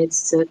few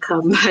minutes to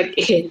come back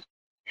in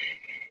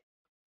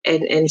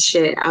and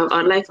share.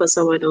 I'd like for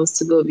someone else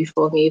to go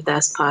before me, if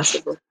that's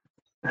possible.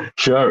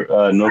 Sure,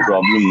 no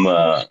problem,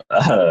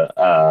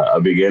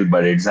 Abigail,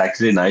 but it's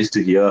actually nice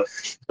to hear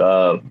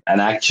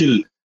an actual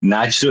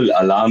natural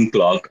alarm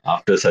clock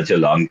after such a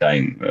long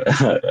time.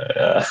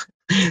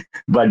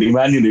 But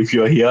Emmanuel, if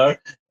you're here,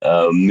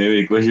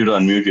 maybe request you to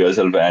unmute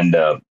yourself and,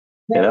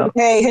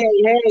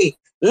 Hey.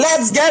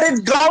 Let's get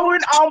it going.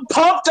 I'm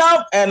pumped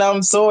up and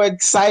I'm so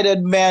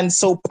excited, man.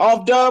 So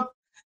pumped up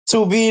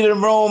to be in the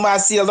room. I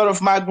see a lot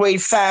of my great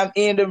fam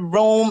in the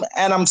room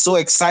and I'm so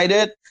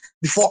excited.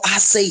 Before I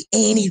say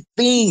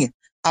anything,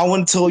 I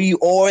want to tell you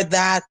all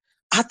that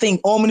I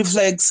think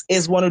OmniFlix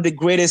is one of the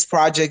greatest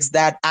projects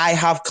that I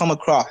have come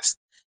across.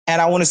 And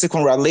I want to say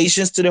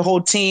congratulations to the whole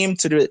team,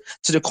 to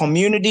the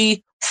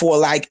community for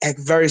like a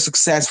very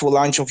successful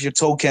launch of your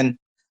token.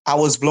 I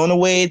was blown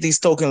away. This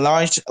token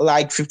launched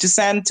like 50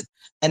 cents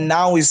and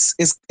now it's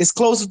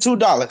close to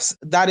 $2.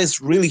 That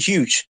is really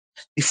huge.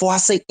 Before I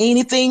say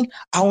anything,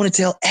 I want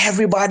to tell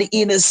everybody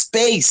in the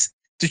space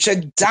to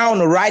check down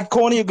the right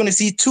corner. You're going to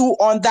see 2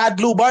 on that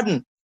blue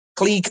button.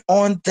 Click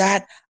on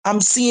that. I'm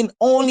seeing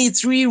only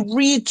 3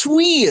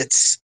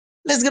 retweets.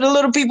 Let's get a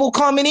lot of people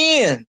coming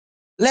in.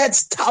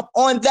 Let's tap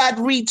on that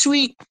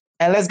retweet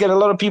and let's get a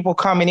lot of people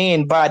coming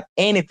in. But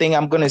anything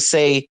I'm going to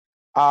say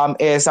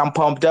is I'm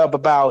pumped up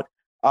about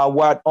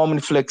what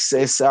OmniFlix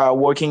is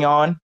working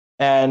on.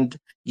 And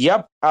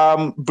yep,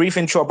 brief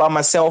intro about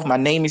myself. My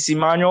name is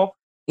Emmanuel.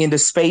 In the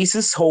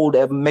spaces, hold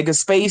mega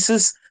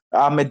spaces.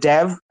 I'm a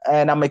dev,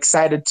 and I'm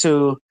excited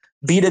to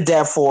be the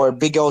dev for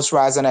Big Girls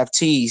Rise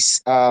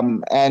NFTs.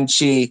 And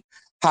she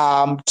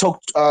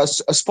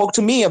spoke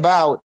to me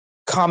about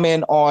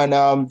coming on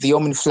the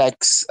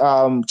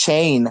OmniFlix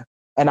chain,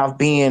 and I've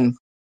been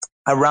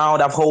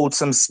around. I've held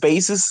some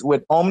spaces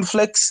with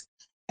OmniFlix,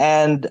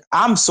 and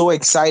I'm so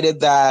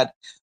excited that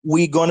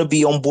we're going to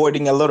be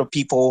onboarding a lot of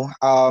people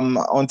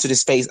onto the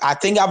space. I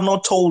think I've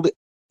not told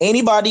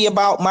anybody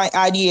about my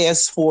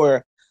ideas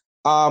for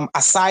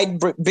aside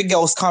Big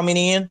Girls coming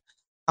in.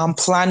 I'm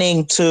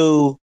planning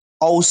to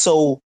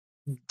also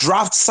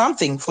draft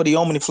something for the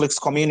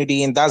OmniFlix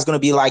community, and that's going to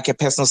be like a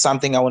personal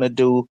something I want to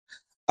do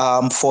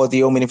for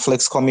the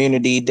OmniFlix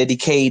community,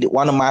 dedicate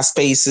one of my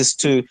spaces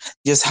to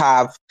just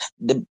have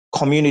the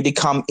community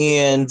come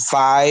in,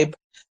 vibe.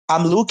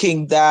 I'm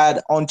looking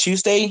that on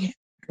Tuesday,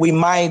 we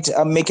might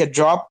make a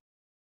drop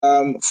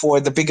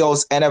for the Big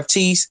Girls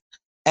NFTs.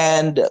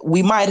 And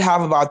we might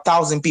have about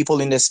 1,000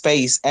 people in the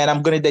space. And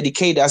I'm going to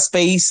dedicate that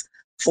space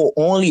for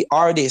only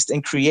artists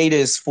and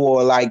creators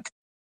for like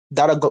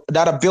that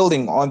are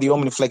building on the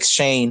OmniFlix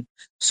chain.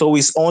 So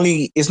it's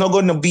not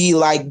going to be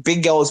like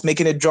Big Girls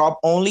making a drop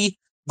only,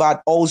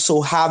 but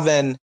also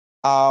having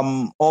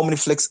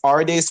OmniFlix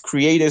artists,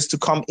 creators to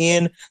come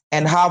in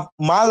and have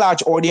my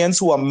large audience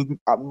who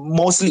are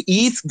mostly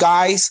ETH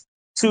guys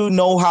to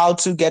know how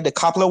to get the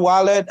Coupler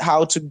wallet,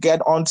 how to get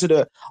onto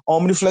the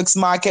OmniFlix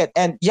market.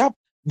 And yep,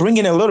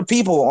 bringing a lot of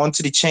people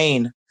onto the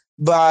chain.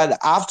 But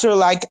after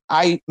like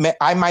I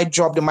might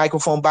drop the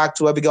microphone back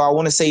to Abigail, I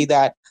want to say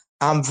that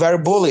I'm very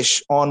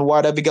bullish on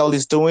what Abigail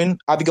is doing.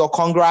 Abigail,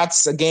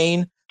 congrats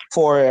again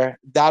for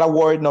that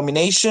award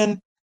nomination.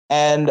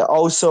 And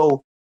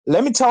also,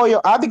 let me tell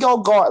you, Abigail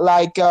got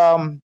like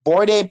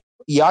Bored Ape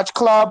Yacht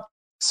Club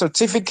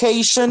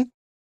certification.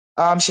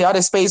 She had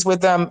a space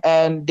with them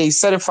and they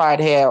certified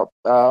her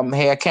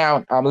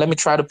account. Let me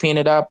try to pin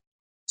it up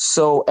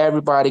so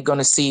everybody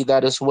gonna see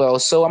that as well.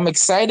 So I'm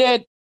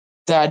excited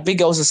that Big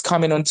Girls is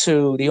coming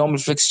onto the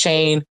OmniFlix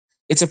chain.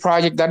 It's a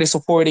project that is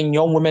supporting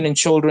young women and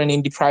children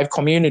in deprived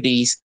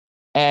communities.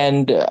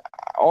 And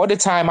all the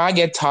time I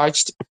get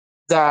touched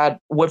that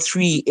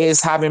Web3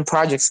 is having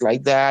projects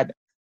like that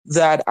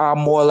are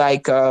more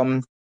like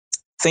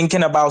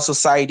thinking about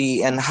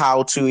society and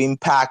how to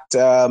impact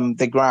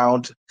the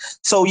ground.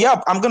 So,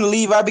 yep, I'm going to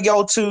leave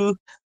Abigail to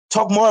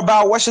talk more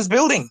about what she's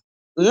building.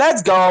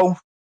 Let's go.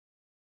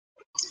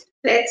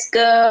 Let's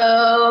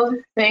go.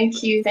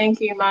 Thank you,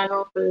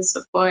 Emmanuel, for the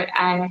support.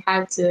 I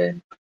had to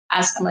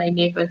ask my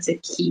neighbor to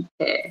keep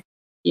it,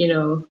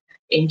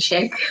 in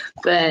check.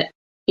 But,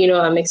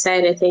 I'm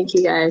excited. Thank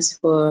you guys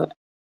for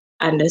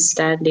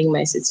understanding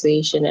my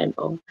situation and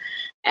all.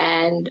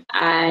 And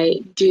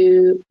I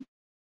do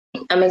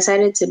I'm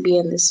excited to be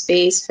in the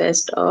space.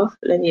 First off,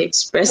 let me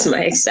express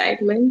my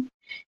excitement.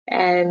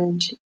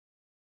 And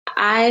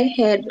I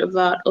heard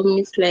about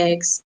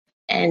OmniFlix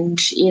and,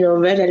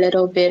 read a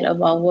little bit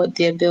about what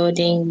they're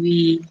building.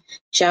 We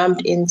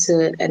jumped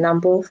into a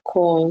number of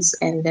calls,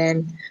 and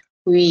then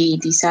we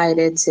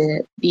decided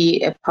to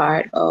be a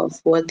part of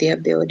what they're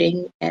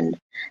building. And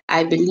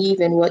I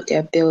believe in what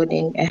they're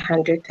building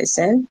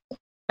 100%.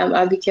 I'm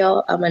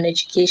Abigail. I'm an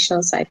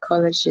educational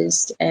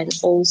psychologist and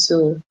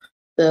also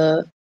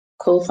the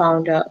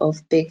co-founder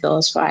of Big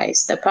Girls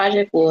Rise. The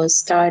project was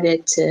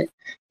started to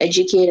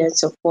educate and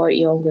support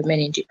young women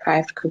in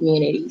deprived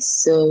communities.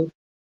 So,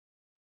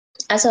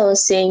 as I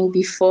was saying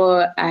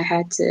before, I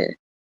had to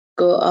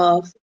go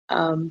off.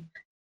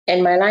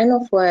 In my line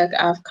of work,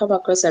 I've come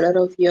across a lot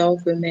of young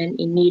women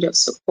in need of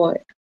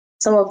support.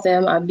 Some of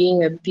them are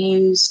being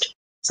abused.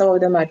 Some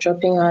of them are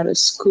dropping out of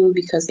school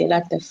because they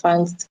lack the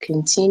funds to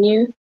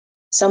continue.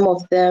 Some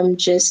of them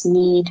just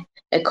need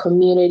a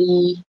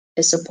community,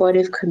 a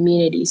supportive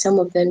community. Some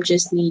of them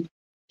just need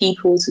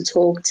people to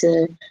talk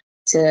to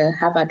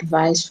have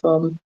advice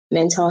from,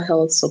 mental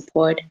health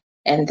support,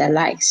 and the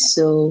likes.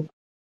 So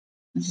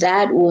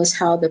that was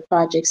how the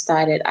project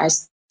started. I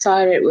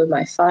started with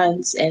my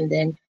funds and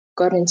then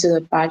got into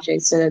the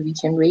project so that we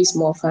can raise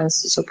more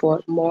funds to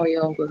support more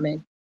young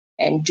women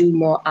and do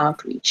more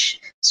outreach.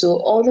 So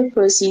all the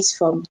proceeds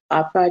from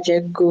our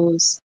project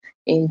goes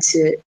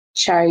into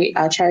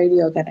our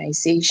charity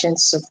organization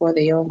to support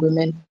the young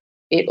women.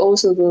 It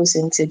also goes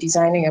into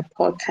designing a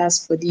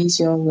podcast for these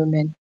young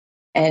women.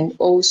 And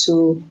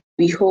also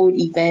we hold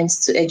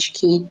events to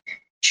educate,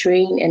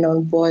 train, and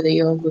onboard the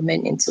young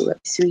women into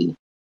Web3.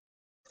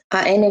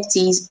 Our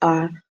NFTs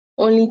are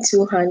only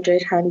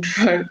 200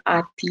 hand-drawn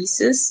art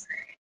pieces,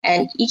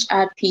 and each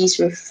art piece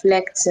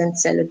reflects and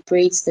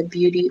celebrates the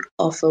beauty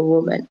of a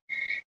woman.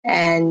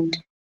 And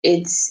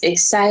it's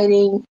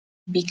exciting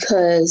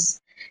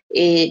because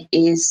it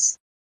is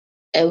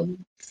a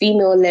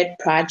female-led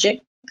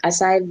project.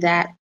 Aside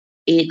that,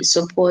 it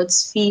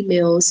supports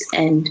females,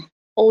 and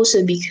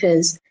also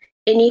because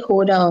any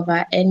holder of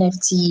our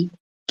NFT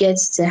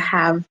gets to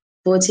have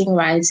voting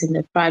rights in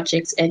the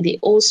project, and they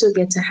also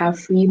get to have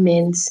free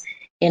mints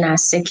in our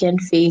second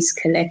phase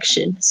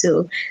collection.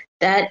 So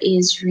that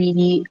is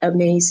really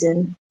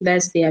amazing.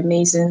 That's the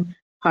amazing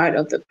part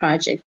of the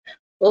project.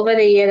 Over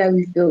the year that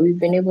we've built, we've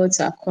been able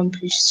to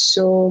accomplish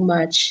so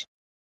much.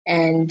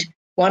 And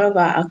one of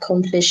our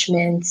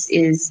accomplishments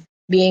is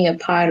being a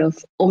part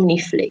of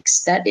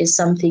OmniFlix. That is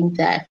something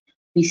that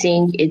we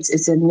think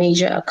it's a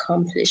major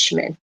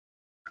accomplishment.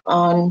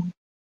 On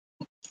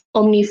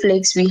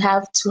OmniFlix, we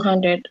have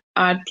 200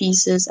 art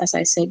pieces, as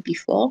I said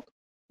before,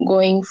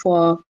 going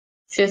for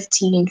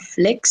 15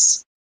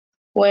 flicks.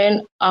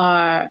 When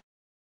our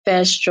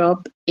first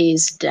drop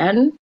is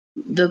done,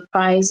 the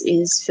price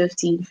is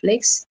 15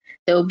 flicks.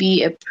 There will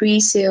be a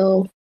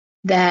pre-sale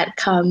that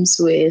comes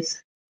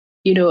with,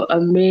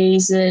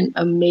 amazing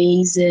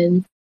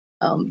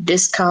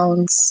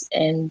discounts,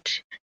 and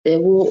there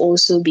will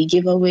also be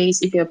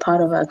giveaways. If you're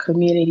part of our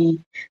community,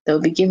 there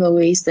will be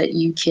giveaways that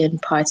you can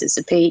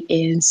participate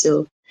in.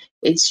 So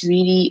it's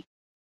really,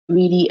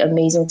 really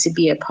amazing to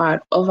be a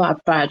part of our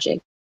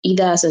project,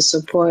 either as a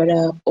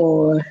supporter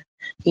or,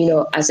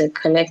 as a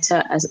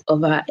collector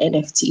of our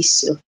NFTs.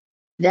 So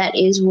that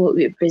is what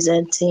we're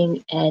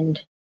presenting. And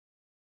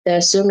there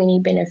are so many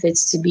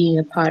benefits to being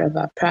a part of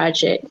our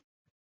project,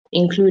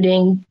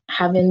 including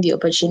having the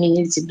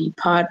opportunity to be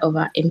part of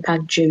our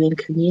impact-driven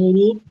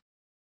community.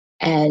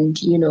 And,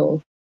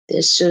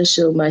 there's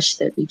so much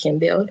that we can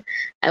build.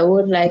 I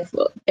would like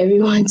for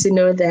everyone to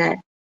know that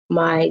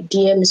my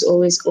DM is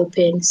always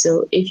open.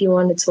 So if you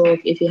want to talk,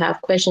 if you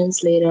have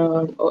questions later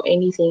on or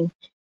anything,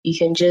 you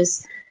can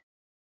just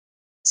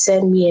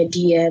send me a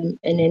DM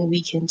and then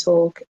we can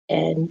talk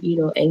and,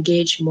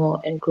 engage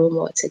more and grow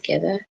more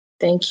together.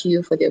 Thank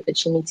you for the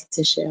opportunity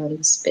to share on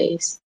the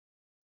space.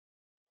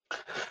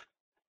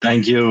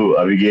 Thank you,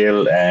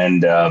 Abigail,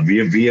 and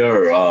we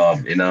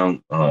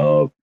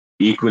are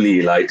equally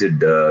elated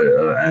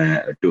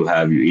to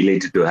have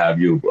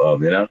you,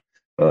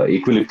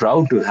 equally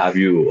proud to have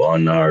you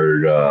on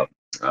our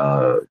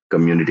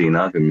community,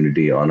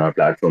 on our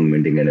platform,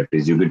 Minting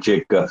NFTs. You could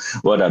check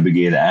what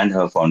Abigail and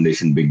her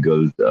foundation, Big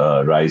Girls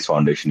Rise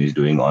Foundation, is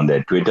doing on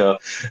their Twitter.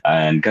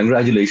 And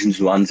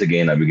congratulations once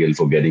again, Abigail,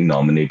 for getting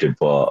nominated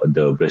for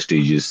the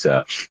prestigious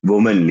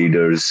Women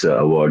Leaders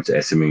Awards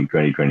SME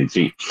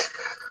 2023.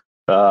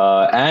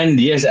 And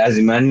yes, as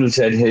Emmanuel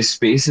said, his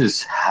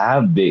spaces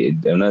have he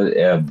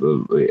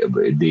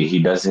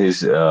does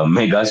his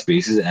mega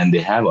spaces, and they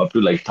have up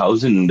to like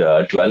 1,000,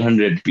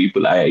 1,200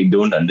 people. I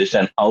don't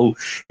understand how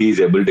he's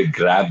able to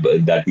grab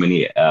that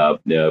many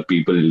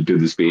people to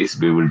the space.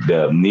 We would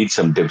need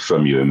some tips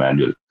from you,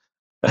 Emmanuel.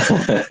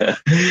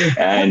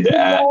 And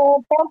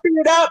pump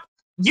it up.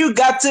 You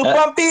got to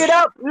pump it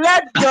up.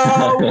 Let's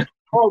go.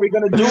 Oh, we're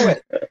gonna do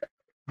it.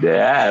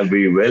 Yeah,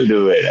 we will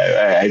do it.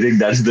 I think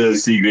that's the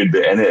secret.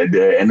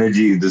 The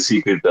energy is the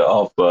secret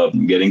of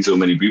getting so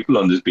many people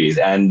on this page.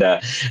 And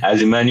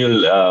as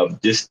Emmanuel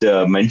just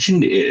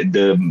mentioned,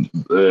 the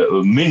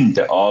mint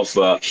of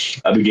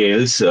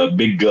Abigail's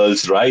Big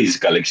Girls Rise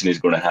collection is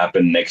going to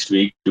happen next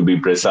week. To be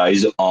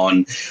precise,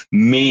 on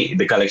May,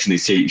 the collection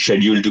is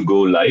scheduled to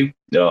go live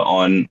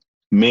on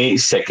May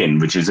 2nd,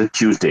 which is a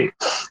Tuesday.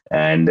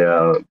 And,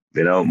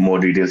 more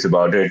details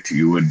about it,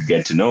 you would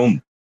get to know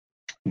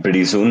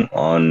pretty soon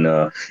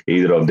on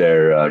either of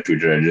their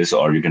Twitter address,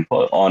 or you can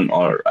follow on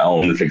our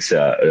OmniFlix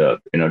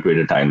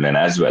Twitter timeline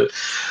as well.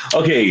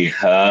 Okay,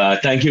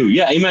 thank you.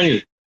 Yeah,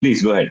 Emmanuel,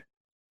 please go ahead.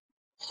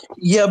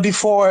 Yeah,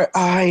 before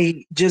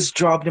I just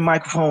drop the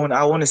microphone,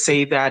 I want to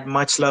say that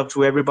much love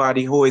to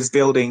everybody who is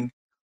building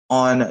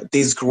on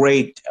this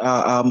great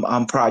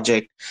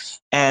project.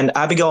 And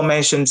Abigail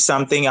mentioned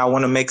something I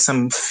want to make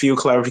some few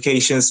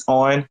clarifications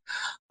on.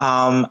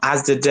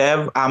 As the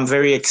dev, I'm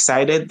very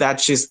excited that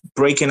she's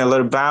breaking a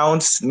little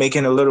bounds,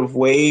 making a little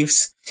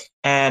waves.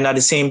 And at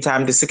the same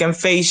time, the second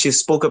phase she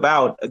spoke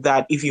about,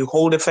 that if you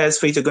hold the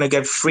first phase, you're going to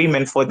get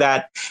Freeman for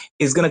that.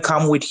 It's going to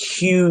come with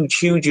huge,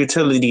 huge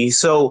utility.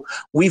 So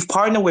we've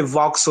partnered with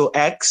Voxel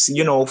X,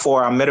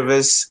 for our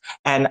metaverse,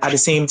 and at the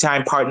same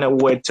time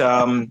partnered with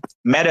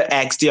Meta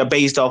X. They are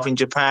based off in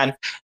Japan.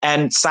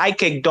 And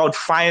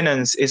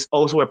Psychic.finance is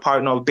also a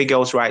partner of Big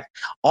Girls Right.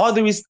 All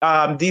these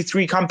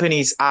three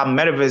companies are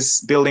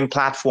metaverse building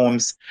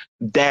platforms,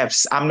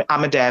 devs. I'm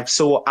a dev,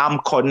 so I'm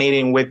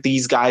coordinating with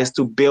these guys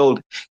to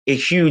build a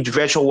huge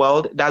virtual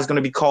world that's going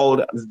to be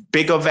called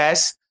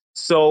Biggerverse.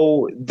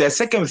 So the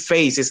second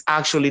phase is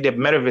actually the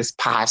Metaverse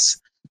Pass.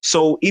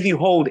 So if you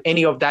hold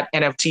any of that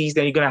NFTs,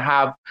 then you're going to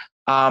have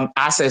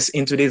access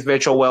into this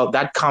virtual world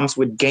that comes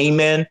with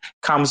gaming,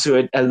 comes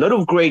with a lot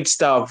of great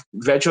stuff,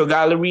 virtual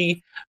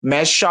gallery,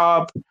 mesh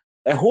shop,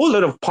 a whole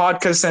lot of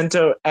podcast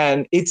center,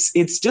 and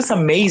it's just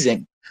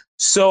amazing.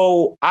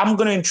 So I'm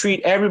going to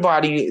entreat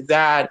everybody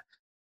that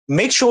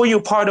make sure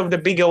you're part of the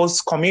Big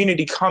Girls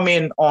community. Come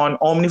in on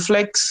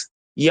OmniFlix.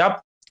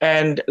 Yep.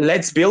 And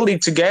let's build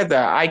it together.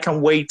 I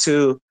can't wait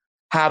to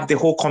have the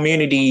whole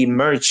community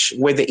merge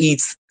with the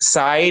ETH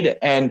side.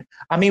 And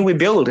we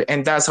build,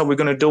 and that's how we're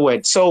going to do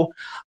it. So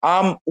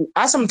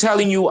as I'm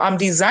telling you, I'm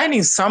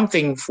designing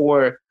something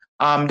for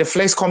the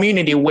Flex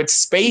community with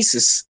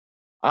spaces,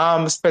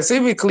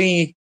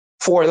 specifically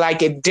for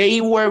like a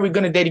day where we're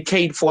going to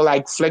dedicate for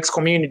like Flex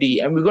community,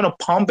 and we're going to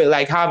pump it,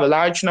 like have a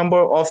large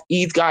number of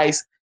ETH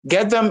guys,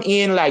 get them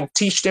in, like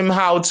teach them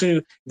how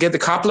to get the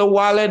Coupler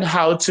wallet,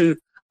 how to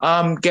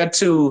get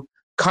to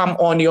come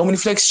on the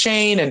OmniFlix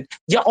chain, and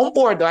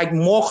onboard like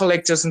more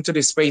collectors into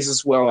this space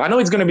as well. I know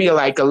it's going to be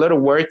like a little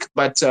work,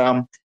 but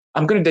I'm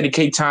going to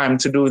dedicate time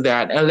to do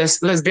that, and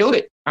let's build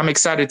it. I'm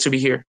excited to be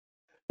here.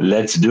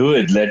 Let's do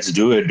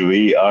it.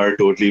 We are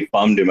totally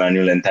pumped,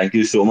 Emmanuel, and thank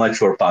you so much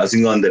for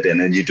passing on that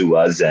energy to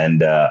us.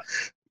 And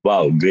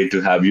wow, great to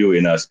have you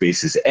in our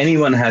spaces.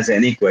 Anyone has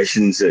any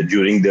questions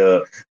during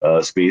the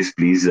space,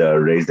 please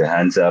raise the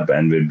hands up,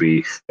 and we'll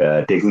be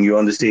taking you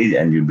on the stage,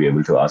 and you'll be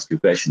able to ask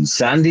your questions.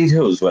 Sandy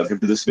Hills, welcome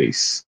to the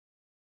space.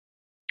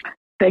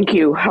 Thank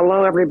you.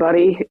 Hello,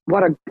 everybody.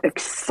 What an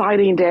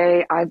exciting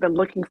day. I've been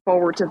looking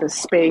forward to this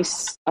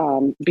space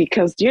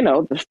because,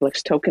 the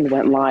Flix token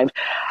went live.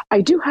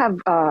 I do have,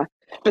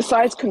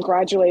 besides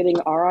congratulating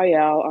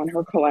RIL on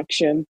her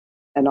collection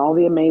and all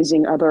the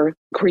amazing other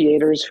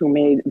creators who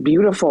made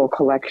beautiful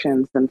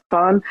collections and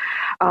fun,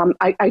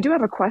 I do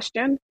have a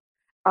question.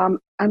 I'm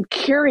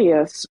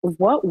curious,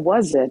 what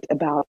was it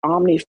about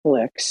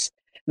OmniFlix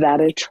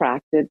that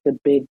attracted the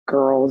Big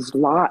Girls,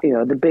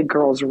 the Big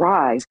Girls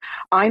Rise?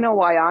 I know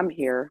why I'm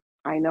here.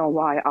 I know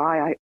why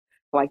I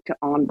like to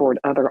onboard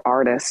other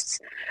artists,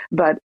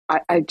 but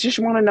I just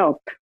want to know,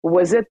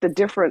 was it the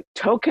different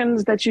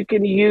tokens that you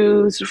can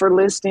use for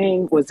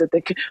listing? Was it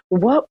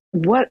what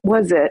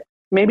was it?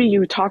 Maybe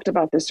you talked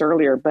about this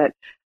earlier, but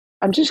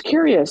I'm just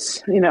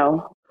curious,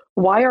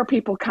 why are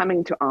people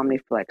coming to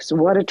OmniFlix?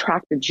 What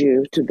attracted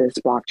you to this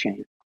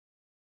blockchain?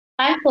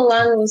 I, for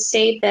one, will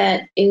say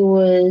that it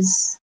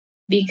was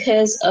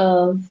because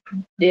of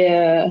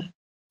their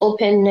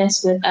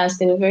openness with us.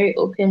 They were very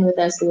open with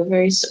us. They were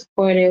very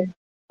supportive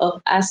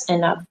of us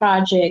and our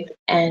project.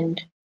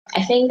 And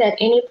I think that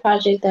any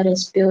project that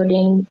is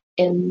building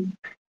in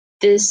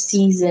this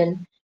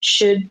season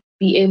should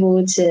be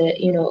able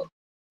to,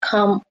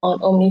 come on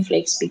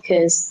OmniFlix,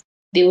 because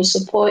they will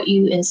support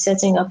you in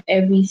setting up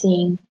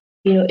everything.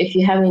 If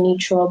you have any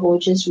trouble,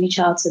 just reach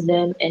out to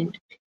them, and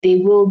they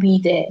will be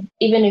there.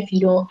 Even if you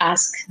don't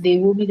ask, they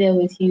will be there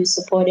with you,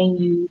 supporting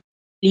you,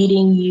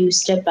 leading you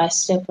step by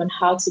step on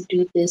how to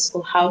do this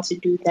or how to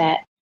do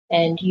that,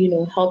 and,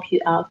 help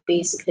you out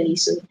basically.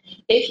 So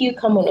if you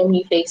come on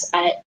OmniFlix,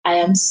 I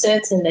am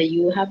certain that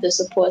you will have the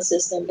support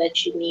system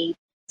that you need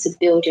to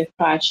build your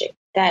project.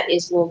 That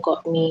is what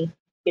got me,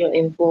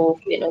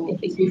 involved in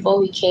OmniFlix. Before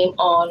we came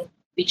on,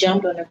 we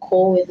jumped on a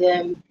call with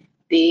them.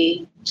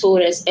 They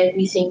told us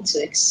everything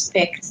to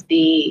expect.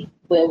 They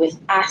were with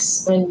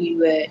us when we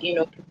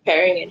were,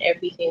 preparing and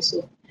everything.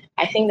 So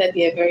I think that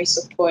they're a very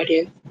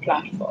supportive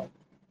platform.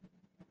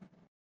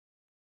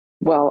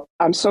 Well,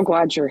 I'm so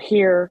glad you're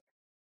here.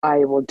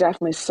 I will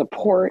definitely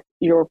support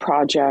your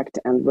project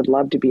and would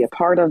love to be a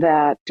part of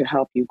that to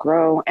help you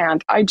grow.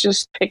 And I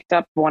just picked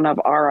up one of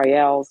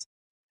RIL's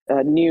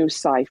new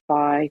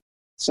sci-fi.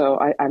 So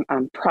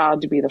I'm proud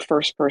to be the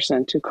first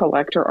person to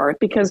collect her art,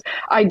 because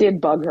I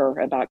did bug her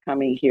about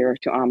coming here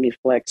to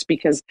OmniFlix,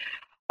 because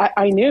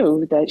I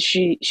knew that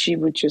she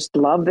would just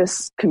love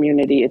this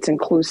community. It's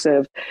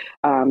inclusive.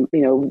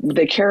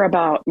 They care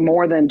about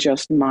more than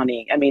just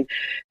money. I mean,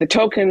 the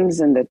tokens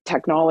and the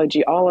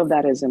technology, all of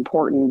that is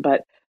important,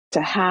 but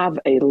to have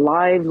a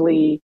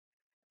lively,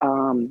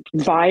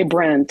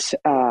 vibrant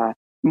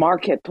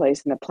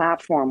marketplace and a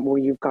platform where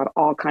you've got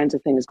all kinds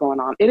of things going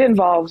on. It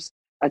involves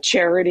a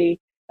charity,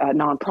 a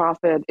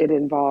nonprofit. It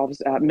involves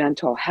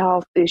mental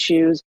health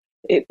issues.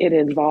 It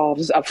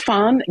involves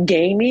fun,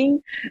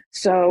 gaming,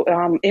 so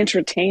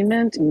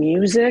entertainment,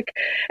 music,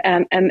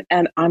 and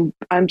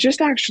I'm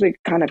just actually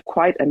kind of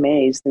quite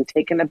amazed and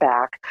taken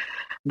aback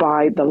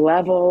by the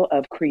level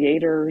of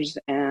creators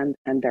and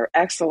their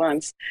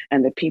excellence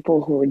and the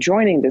people who are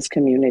joining this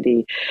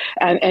community.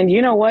 And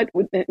you know what?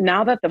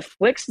 Now that the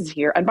Flix is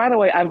here, and by the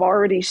way, I've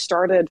already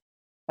started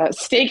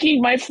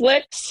staking my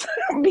Flix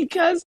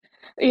because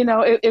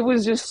it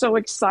was just so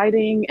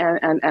exciting,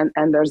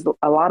 and there's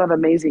a lot of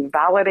amazing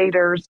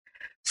validators.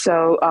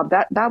 So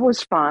that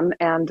was fun,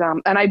 and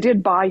I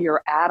did buy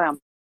your Atom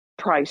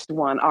priced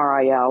one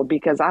RIL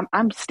because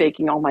I'm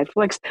staking all my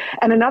Flix.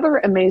 And another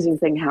amazing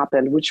thing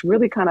happened, which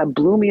really kind of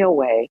blew me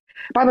away.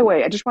 By the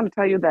way, I just want to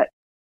tell you that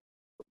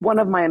one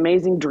of my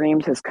amazing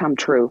dreams has come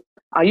true.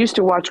 I used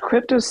to watch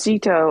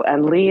Cryptocito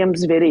and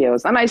Liam's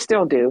videos, and I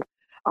still do,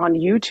 on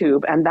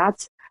YouTube, and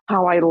that's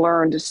how I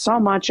learned so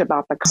much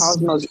about the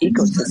Cosmos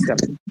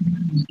ecosystem.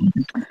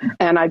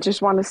 And I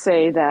just want to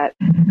say that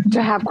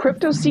to have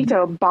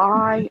Cryptocito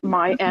buy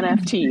my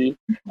NFT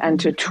and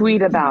to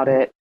tweet about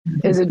it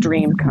is a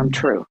dream come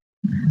true.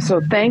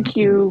 So thank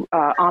you,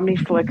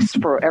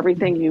 OmniFlix, for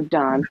everything you've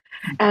done.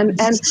 And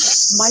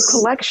my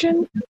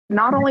collection,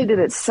 not only did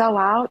it sell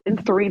out in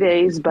 3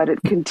 days, but it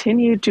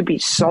continued to be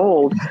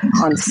sold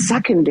on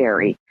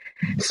secondary.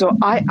 So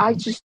I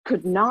just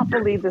could not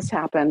believe this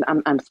happened.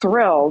 I'm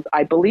thrilled.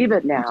 I believe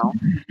it now.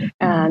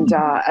 And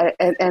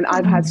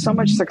I've had so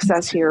much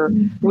success here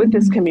with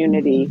this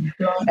community.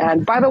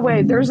 And by the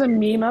way, there's a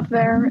meme up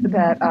there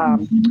that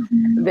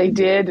they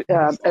did.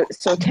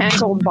 So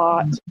Tangled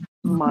bought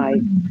my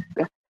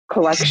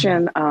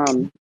collection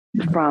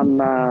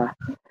from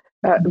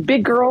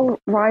Big Girl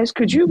Rise.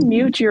 Could you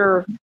mute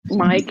your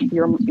mic?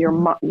 Your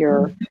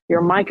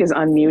mic is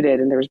unmuted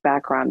and there's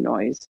background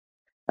noise.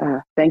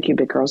 Thank you,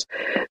 Big Girls.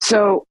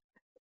 So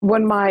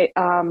when my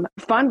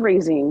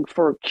fundraising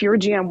for Cure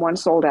GM1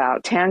 sold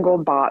out,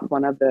 Tangled bought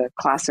one of the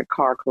classic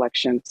car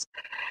collections.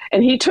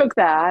 And he took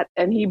that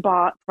and he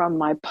bought from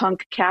my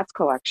Punk Cats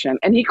collection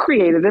and he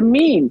created a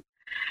meme.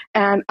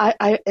 And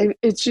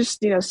it's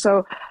just,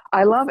 so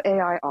I love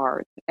AI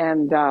art.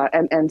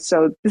 And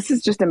so this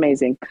is just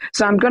amazing.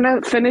 So I'm going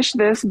to finish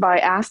this by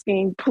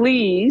asking,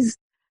 please,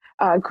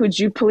 could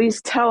you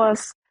please tell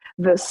us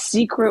the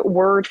secret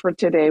word for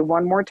today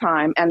one more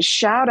time, and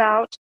shout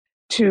out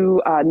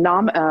to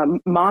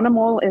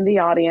Monimal in the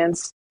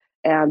audience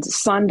and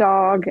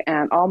Sundog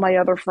and all my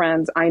other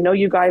friends. I know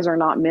you guys are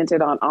not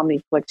minted on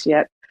OmniFlix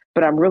yet,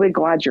 but I'm really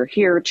glad you're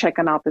here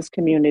checking out this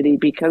community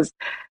because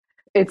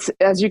it's,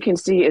 as you can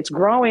see, it's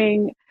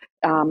growing.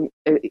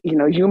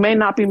 You may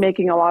not be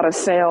making a lot of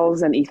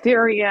sales in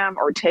Ethereum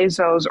or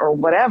Tezos or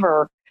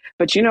whatever,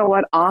 but you know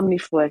what?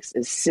 OmniFlix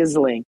is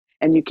sizzling.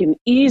 And you can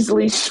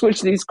easily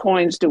switch these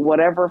coins to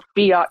whatever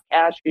fiat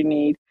cash you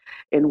need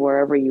in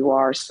wherever you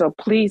are. So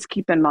please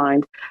keep in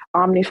mind,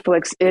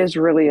 OmniFlix is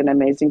really an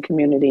amazing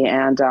community,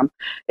 and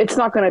it's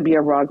not going to be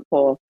a rug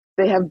pull.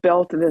 They have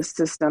built this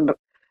system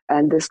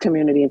and this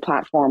community and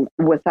platform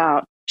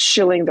without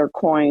shilling their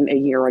coin a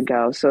year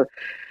ago. So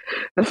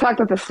the fact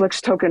that the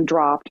Flix token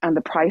dropped and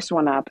the price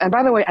went up, and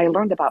by the way, I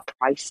learned about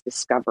price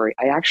discovery.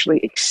 I actually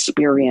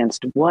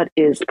experienced what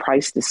is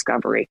price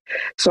discovery.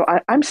 So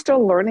I'm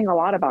still learning a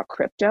lot about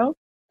crypto.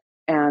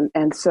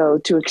 And so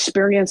to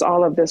experience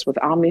all of this with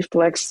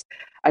OmniFlix,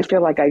 I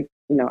feel like I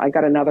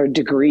got another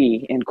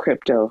degree in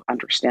crypto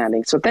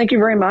understanding. So thank you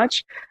very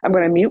much. I'm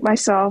going to mute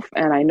myself,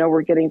 and I know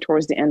we're getting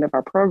towards the end of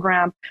our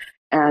program.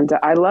 And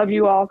I love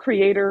you all,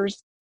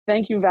 creators.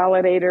 Thank you,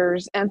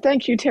 validators. And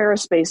thank you,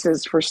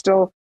 TerraSpaces, for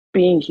still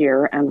being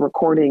here and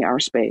recording our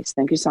space.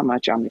 Thank you so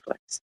much,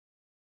 OmniFlix.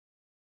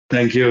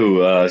 Thank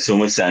you so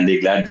much, Sandy.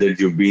 Glad that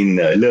you've been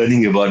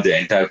learning about the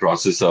entire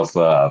process of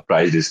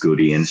price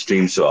discovery and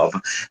stream swap.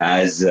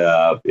 As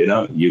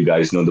you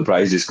guys know, the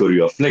price discovery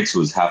of Flix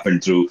was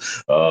happened through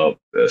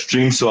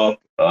stream swap.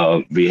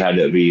 We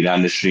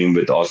ran a stream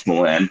with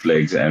Osmo and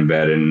Flix, and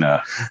wherein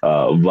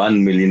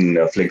 1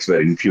 million Flix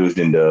were infused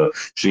in the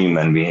stream,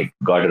 and we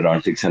got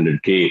around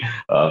 600K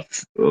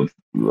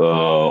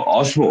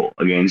Osmo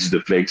against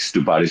the Flix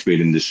to participate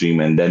in the stream,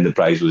 and then the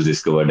price was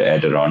discovered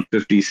at around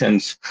 50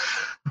 cents.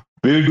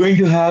 We're going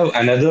to have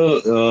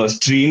another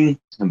stream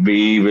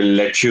we will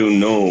let you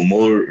know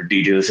more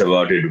details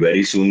about it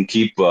very soon.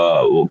 Keep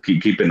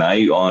an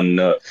eye on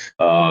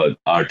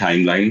our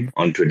timeline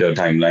on Twitter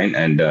timeline,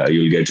 and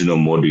you'll get to know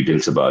more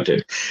details about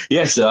it.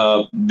 Yes.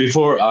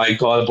 Before I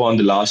call upon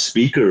the last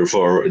speaker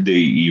for the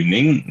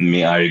evening,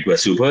 may I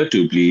request Super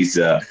to please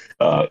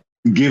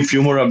give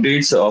few more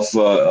updates of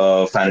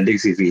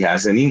Fanatics if he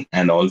has any,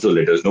 and also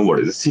let us know what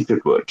is the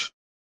secret word.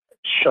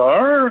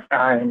 Sure,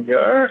 I'm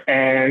here.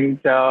 And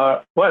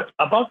well,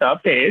 about the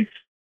updates,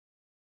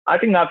 I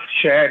think I've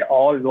shared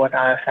all what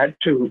I had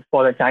to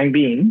for the time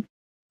being.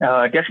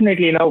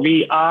 Definitely,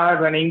 we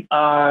are running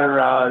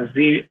our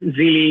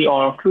Zeely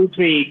or Crew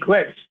 3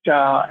 quest,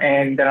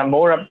 and there are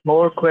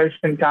more quests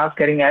and tasks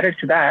getting added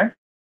to that.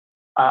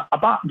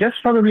 About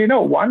just probably,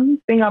 one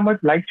thing I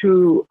would like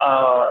to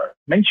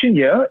mention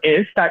here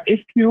is that if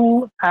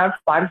you have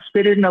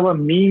participated in our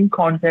meme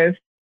contest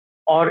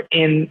or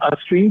in a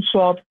stream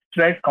swap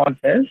thread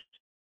contest,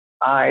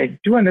 I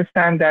do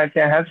understand that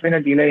there has been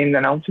a delay in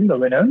announcing the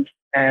winners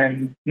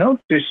and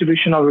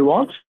distribution of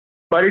rewards,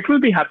 but it will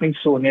be happening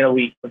soon in a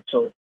week or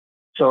so.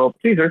 So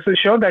please rest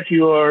assured that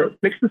your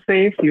Flix is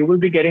safe. You will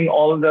be getting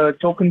all the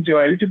tokens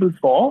you're eligible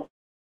for.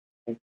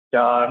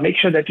 Make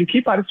sure that you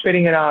keep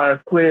participating in our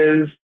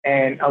quiz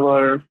and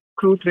our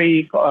Crew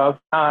 3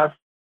 tasks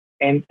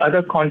and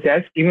other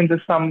contests, even the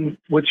some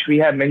which we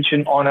have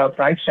mentioned on our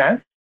prize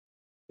chat.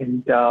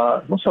 And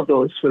most of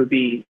those will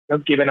be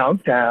given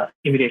out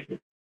immediately.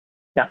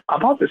 Yeah,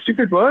 about the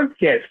secret word,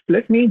 yes,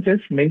 let me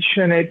just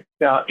mention it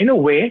in a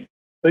way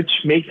which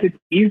makes it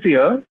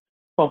easier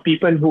for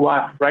people who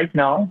are right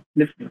now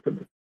listening to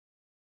me.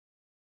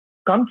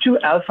 Come to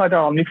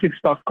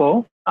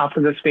alpha.omniflix.co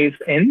after the space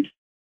ends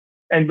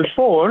and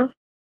before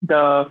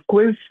the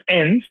quiz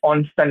ends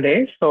on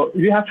Sunday. So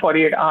you have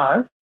 48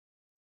 hours.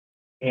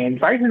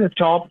 And right at the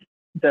top,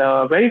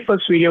 the very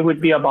first video would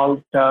be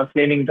about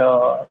claiming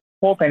the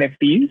Hope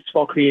NFTs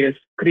for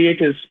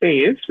creative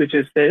space, which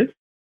is this.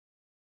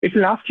 It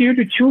will ask you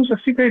to choose a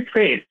secret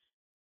phrase,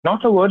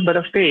 not a word, but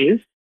a phrase,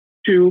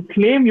 to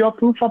claim your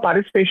proof of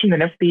participation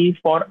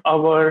NFT for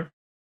our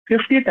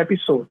 50th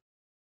episode.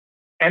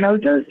 And I'll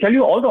just tell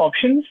you all the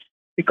options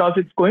because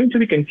it's going to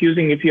be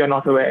confusing if you're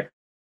not aware.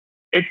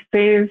 It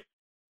says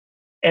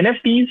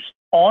NFTs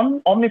on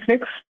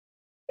OmniFlix,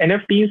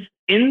 NFTs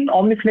in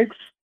OmniFlix,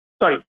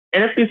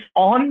 NFTs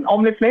on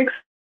OmniFlix,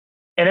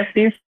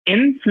 NFTs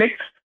in Flix,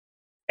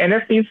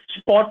 NFTs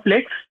for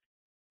Flix,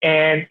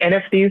 and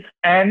NFTs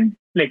and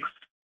Flix.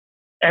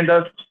 And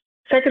the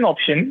second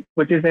option,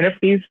 which is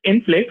NFTs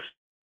in Flix,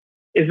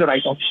 is the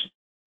right option.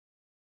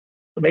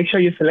 So make sure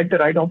you select the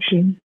right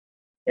option.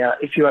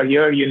 If you are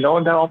here, you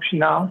know the option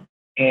now.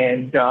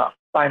 And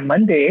by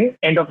Monday,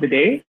 end of the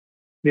day,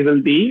 we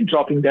will be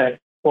dropping the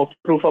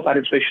proof of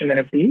participation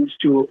NFTs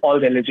to all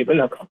the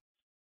eligible accounts.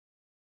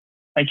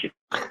 Thank you.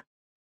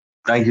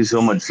 Thank you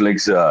so much,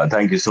 Flix.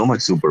 Thank you so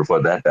much, Super,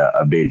 for that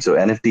update. So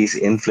NFTs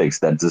in Flix,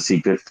 that's the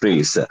secret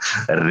phrase.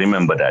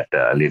 Remember that,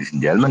 ladies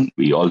and gentlemen.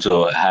 We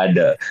also had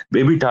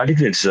Baby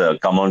Tardigrades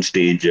come on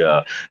stage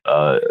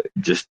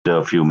just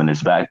a few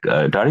minutes back.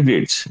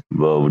 Tardigrades,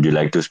 would you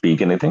like to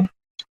speak anything?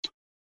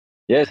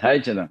 Yes, hi,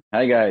 Chetan.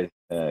 Hi, guys.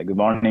 Good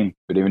morning,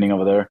 good evening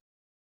over there.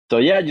 So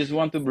yeah, I just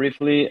want to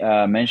briefly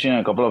mention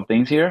a couple of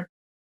things here.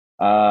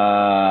 We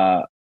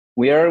are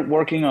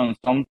working on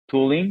some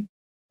tooling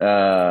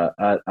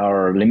at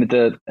our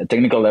limited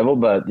technical level,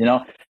 but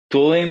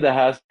tooling that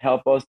has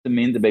helped us to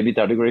mint the Baby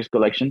Tardigrades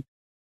collection,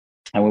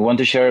 and we want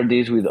to share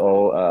this with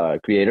all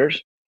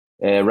creators.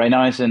 Right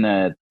now, it's in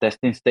a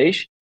testing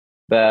stage,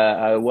 but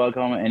I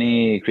welcome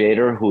any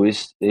creator who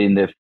is in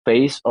the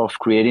phase of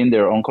creating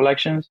their own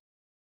collections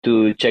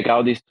to check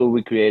out this tool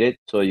we created,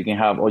 so you can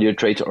have all your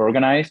traits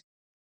organized.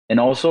 And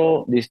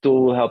also, this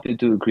tool will help you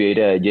to create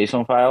a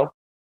JSON file.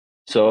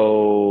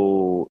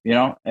 So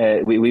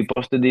we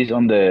posted this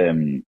on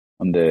the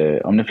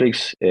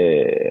OmniFlix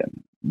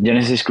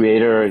Genesis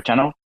Creator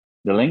channel.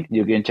 The link,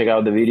 you can check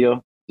out the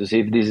video to see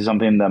if this is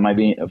something that might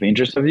be of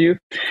interest of you.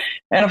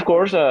 And of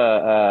course,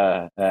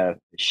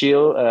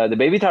 Shield, the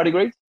Baby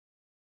Tardigrades.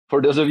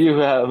 For those of you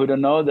who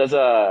don't know, that's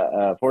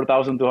a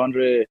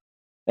 4,200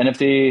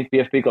 NFT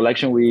PFP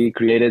collection we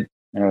created,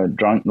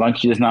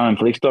 launched just now in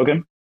Flix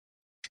Token.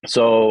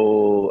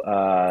 So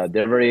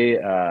they're very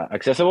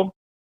accessible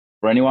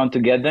for anyone to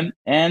get them.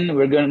 And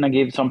we're going to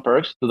give some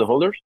perks to the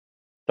holders,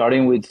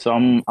 starting with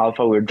some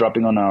alpha we're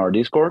dropping on our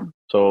Discord.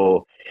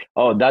 So,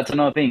 that's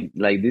another thing.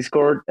 Like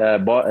Discord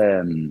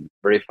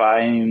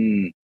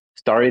verifying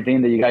story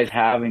thing that you guys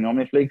have in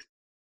OmniFlix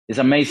is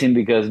amazing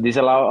because this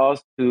allows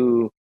us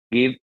to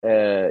give,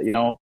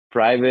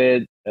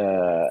 private,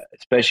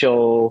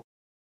 special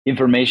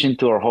information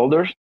to our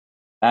holders.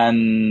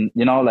 And,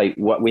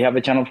 what we have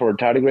a channel for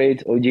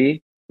tardigrades, OG,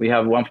 we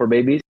have one for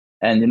babies.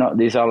 And,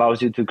 this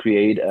allows you to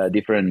create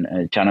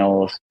different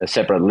channels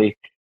separately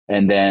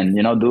and then,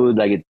 do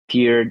like a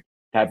tiered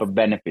type of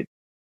benefit.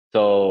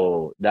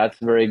 So that's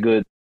very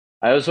good.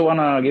 I also want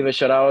to give a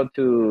shout out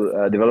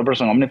to developers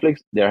on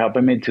OmniFlix. They're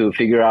helping me to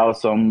figure out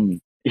some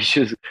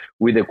issues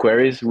with the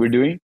queries we're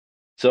doing.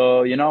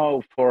 So,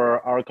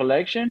 for our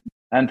collection,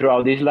 And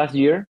throughout this last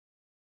year,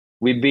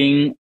 we've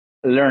been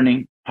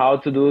learning how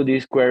to do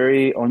this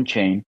query on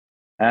chain.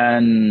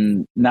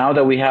 And now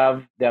that we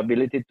have the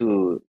ability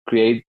to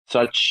create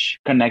such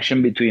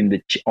connection between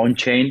the on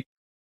chain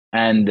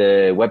and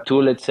the web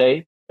tool, let's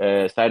say,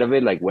 side of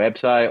it, like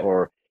website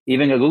or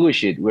even a Google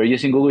Sheet. We're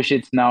using Google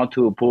Sheets now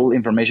to pull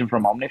information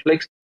from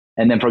OmniFlix.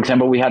 And then, for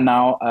example, we have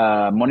now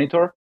a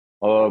monitor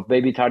of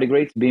baby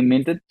tardigrades being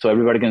minted so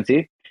everybody can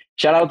see.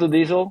 Shout out to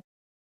Diesel.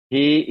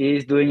 He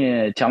is doing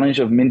a challenge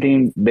of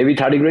minting baby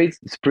tardigrades.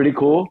 It's pretty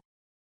cool.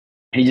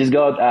 He just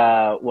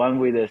got one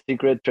with a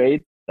secret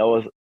trait. That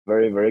was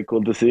very, very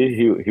cool to see.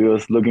 He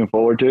was looking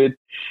forward to it.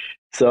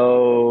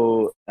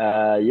 So,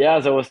 yeah,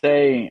 as I was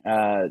saying,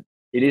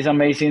 it is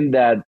amazing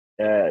that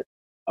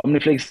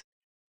OmniFlix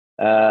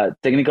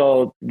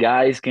technical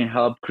guys can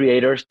help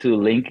creators to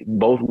link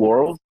both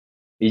worlds.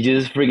 It's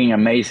just freaking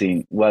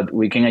amazing what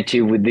we can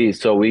achieve with this.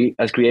 So we,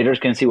 as creators,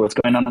 can see what's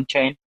going on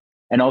chain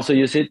and also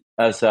use it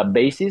as a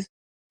basis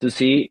to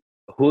see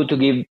who to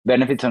give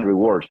benefits and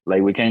rewards.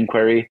 Like we can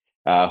query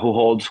who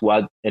holds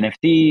what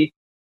NFT.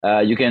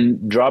 You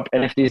can drop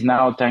NFTs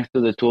now thanks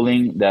to the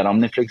tooling that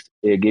OmniFlix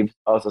gives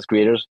us as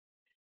creators,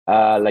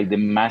 like the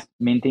mass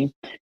minting.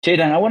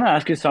 Chetan, I want to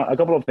ask you a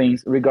couple of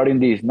things regarding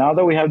this. Now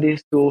that we have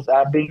these tools,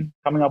 I've been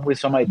coming up with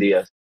some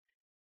ideas.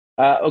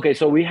 Okay,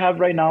 so we have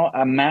right now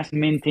a mass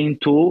minting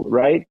tool,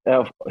 right?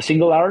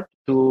 Single art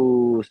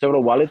to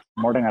several wallets,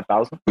 more than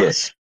 1,000.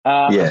 Yes.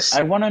 Yes.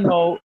 I want to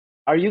know,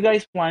 are you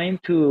guys planning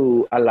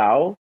to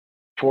allow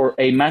for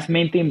a mass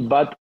minting,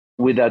 but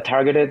with a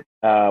targeted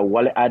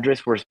wallet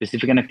address for a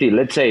specific NFT?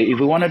 Let's say if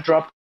we want to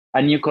drop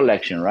a new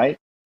collection, right?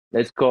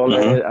 Let's call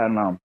it, I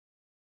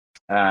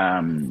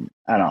don't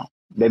know,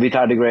 baby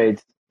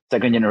tardigrades,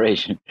 second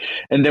generation.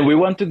 And then we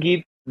want to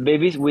give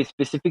babies with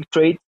specific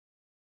traits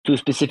to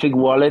specific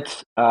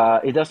wallets.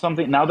 Is that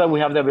something, now that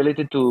we have the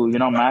ability to,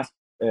 mass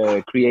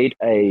create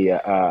a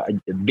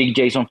big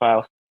JSON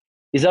file,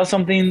 is that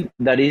something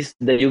that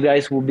you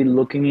guys will be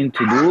looking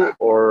into do,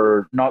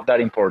 or not that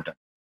important?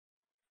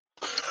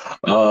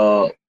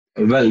 Well,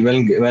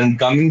 when it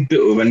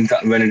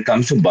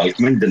comes to bulk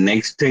mint, the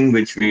next thing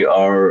which we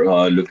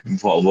are looking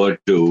forward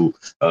to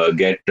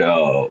get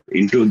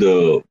into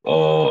the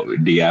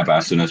app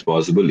as soon as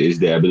possible is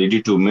the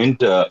ability to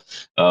mint. Right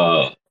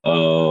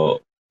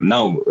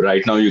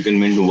now, you can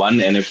mint one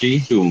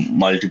NFT to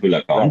multiple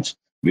accounts.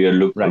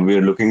 Right. We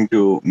are looking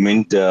to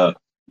mint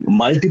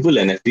multiple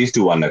NFTs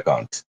to one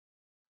account.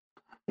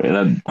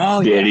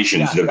 The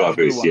additions, the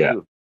copies, Yeah,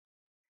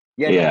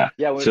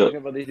 we're talking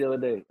about this the other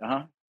day.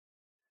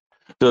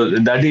 So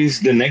that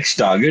is the next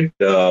target.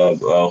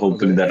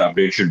 Hopefully, that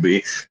update should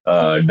be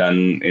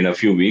done in a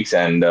few weeks,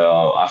 and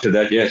after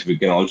that, yes, we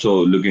can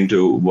also look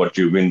into what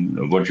you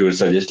were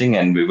suggesting,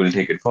 and we will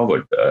take it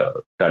forward.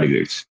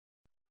 Tardigrades.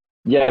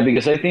 Yeah,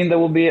 because I think that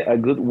will be a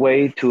good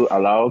way to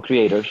allow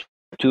creators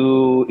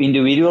to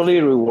individually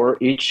reward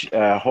each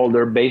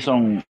holder based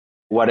on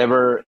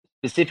whatever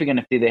specific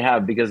NFT they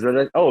have. Because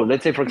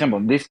let's say, for example,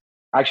 this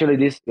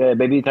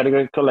baby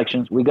tardigrade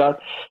collections, we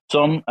got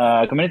some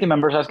community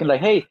members asking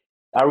like, hey,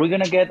 are we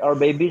gonna get our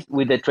babies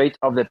with the traits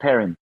of the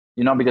parent?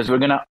 Because we're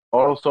gonna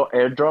also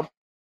airdrop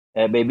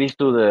babies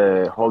to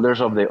the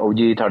holders of the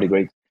OG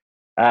tardigrades.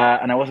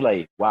 And I was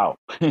like, wow,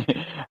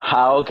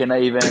 how can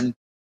I even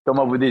come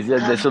up with this?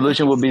 The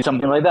solution would be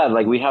something like that.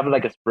 Like we have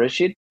like a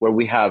spreadsheet where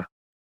we have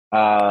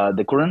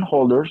the current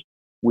holders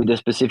with the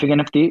specific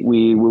NFT.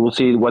 We will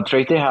see what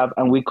traits they have,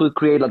 and we could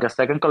create like a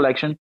second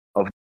collection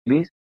of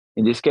babies,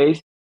 in this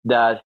case,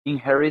 that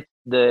inherit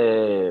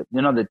the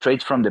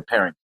traits from the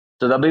parent.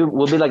 So that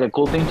will be like a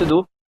cool thing to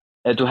do,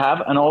 to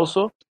have, and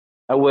also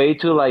a way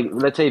to, like,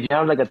 let's say if you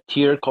have like a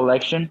tier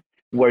collection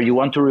where you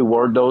want to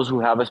reward those who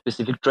have a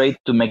specific trait,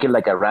 to make it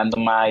like a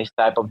randomized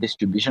type of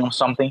distribution of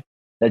something.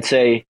 Let's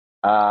say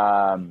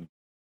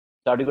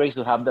tardigrades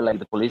who have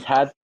the police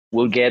hat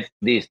will get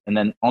this, and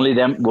then only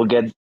them will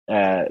get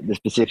the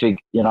specific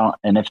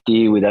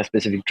NFT with that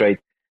specific trait.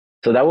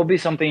 So that would be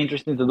something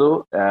interesting to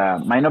do.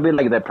 Might not be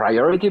like the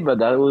priority, but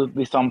that would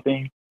be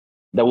something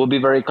that will be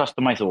very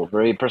customizable,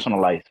 very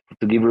personalized,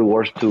 to give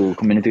rewards to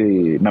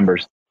community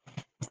members.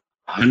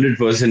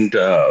 100%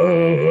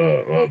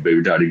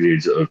 baby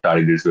tardigrades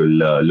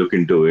will look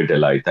into it.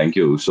 Eli, thank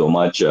you so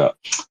much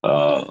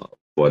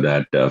for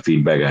that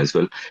feedback as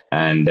well.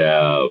 And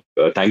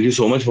thank you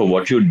so much for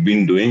what you've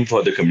been doing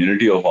for the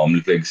community of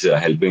OmniFlix,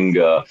 helping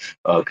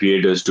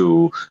creators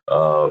to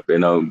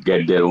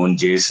get their own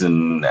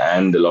JSON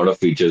and a lot of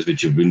features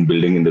which you've been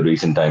building in the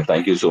recent time.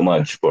 Thank you so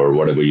much for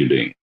whatever you're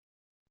doing.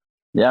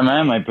 Yeah,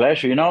 man, my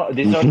pleasure.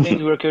 These are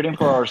things we're creating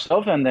for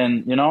ourselves, and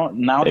then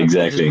now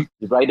exactly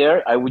right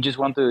there. I would just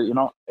want to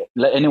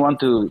let anyone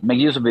to make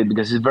use of it,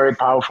 because it's very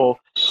powerful,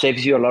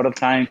 saves you a lot of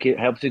time,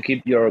 helps you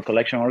keep your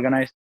collection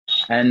organized,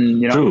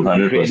 and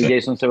create the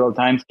JSON several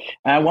times.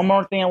 And one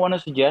more thing I want to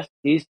suggest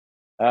is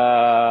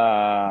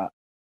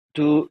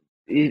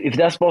if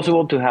that's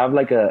possible, to have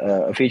like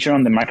a feature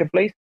on the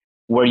marketplace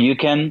where you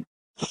can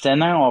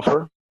send an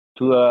offer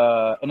to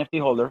a NFT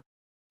holder.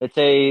 Let's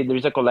say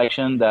there's a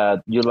collection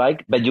that you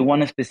like, but you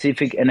want a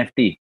specific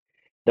NFT.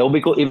 That will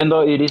be cool. Even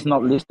though it is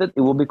not listed,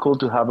 it will be cool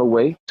to have a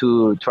way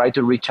to try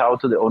to reach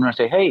out to the owner and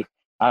say, hey,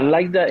 I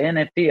like the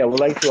NFT. I would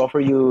like to offer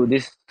you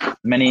this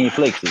many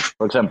flexes,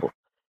 for example.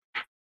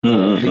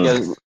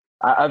 Because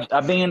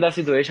I've been in that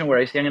situation where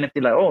I see an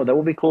NFT like, oh, that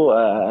would be cool.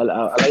 I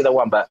like that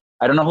one, but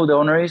I don't know who the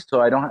owner is,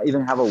 so I don't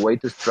even have a way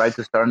to try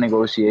to start a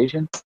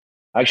negotiation.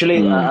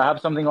 Actually, I have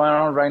something going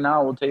on right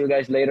now. I will tell you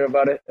guys later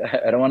about it.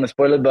 I don't want to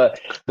spoil it, but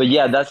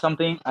yeah, that's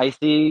something I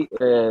see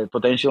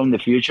potential in the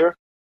future.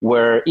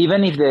 Where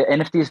even if the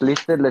NFT is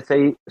listed, let's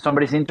say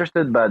somebody's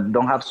interested but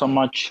don't have so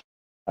much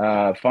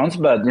funds,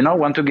 but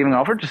want to give an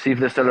offer to see if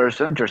the seller is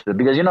interested.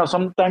 Because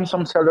sometimes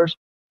some sellers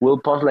will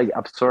post like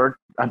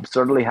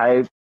absurdly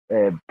high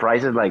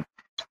prices, like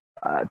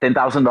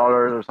 $10,000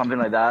 or something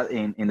like that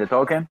in the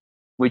token,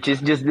 which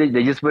is just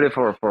they just put it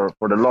for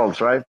the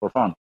lols, right, for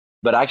fun.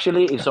 But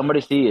actually, if somebody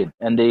see it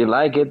and they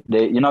like it,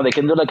 they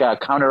can do like a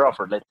counter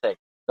offer. Let's say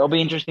that'll be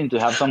interesting to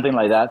have something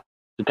like that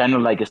to kind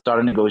of like start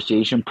a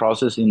negotiation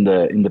process in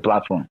the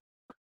platform.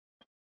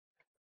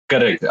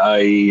 Correct.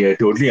 I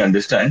totally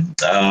understand.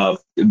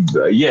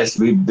 Yes,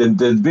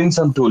 there's been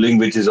some tooling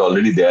which is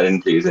already there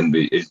in place, and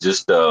it's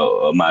just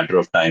a matter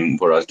of time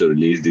for us to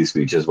release these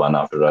features one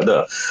after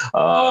other.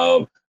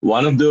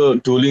 One of the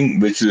tooling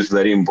which is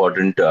very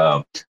important,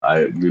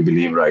 we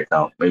believe right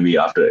now, maybe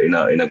after in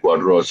a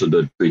quarter or so,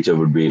 the feature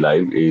would be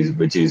live,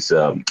 which is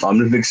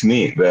OmniFlix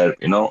Me, where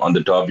on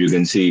the top you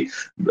can see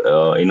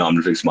in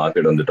OmniFlix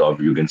Market on the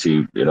top you can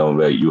see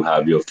where you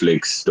have your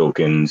Flix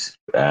tokens,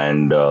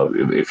 and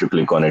if you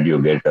click on it, you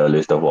get a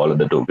list of all of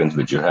the tokens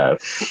which you have.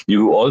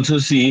 You also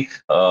see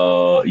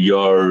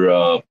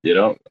your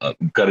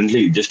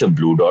currently just a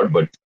blue dot,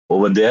 but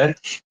over there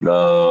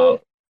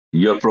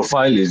your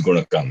profile is going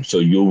to come, so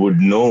you would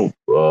know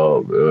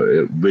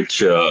which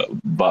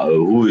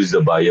who is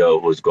the buyer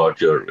who's got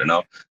your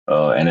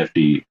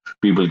NFT.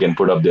 People can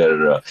put up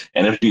their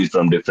NFTs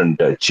from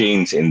different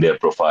chains in their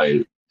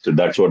profile. So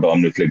that's what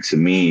OmniFlix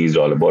Me is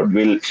all about.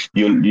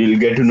 You'll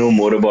get to know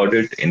more about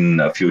it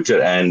in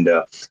future, and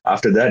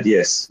after that,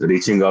 yes,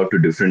 reaching out to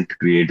different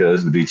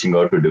creators, reaching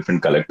out to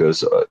different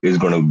collectors is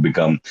going to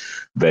become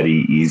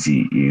very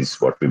easy. Is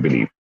what we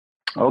believe.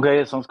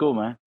 Okay, sounds cool,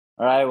 man.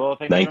 All right, well,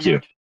 thank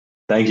you.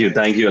 Thank you,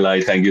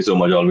 Eli. Thank you so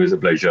much. Always a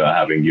pleasure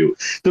having you.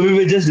 So we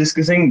were just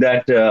discussing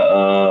that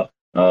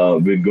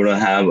we're going to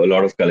have a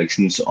lot of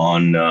collections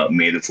on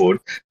May the 4th.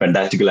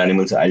 Fantastical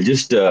Animals. I'll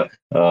just get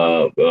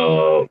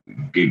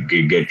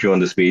you on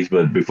the space,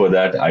 but before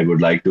that, I would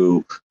like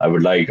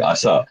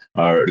Asa,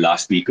 our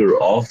last speaker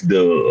of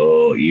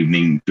the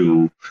evening,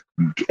 to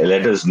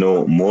let us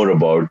know more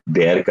about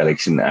their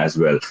collection as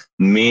well.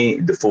 May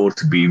the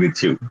 4th be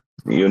with you.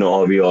 We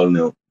all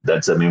know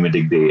that's a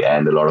mimetic day,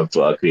 and a lot of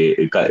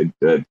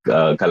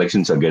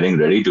collections are getting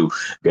ready to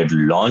get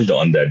launched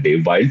on that day.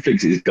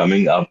 Wildflix is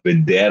coming up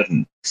with their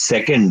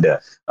second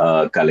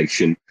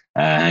collection,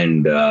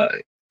 and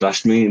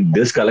trust me,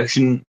 this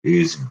collection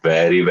is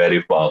very,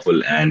 very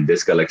powerful, and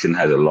this collection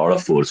has a lot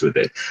of force with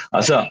it.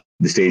 Asa,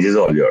 the stage is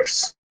all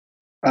yours.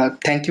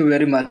 Thank you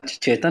very much,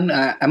 Chetan.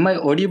 Am I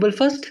audible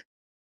first?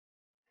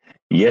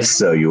 Yes,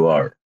 sir, you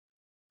are.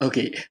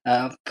 Okay.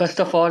 First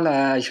of all,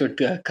 I should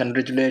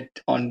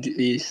congratulate on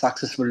the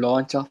successful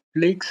launch of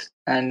Flix,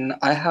 and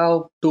I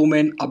have two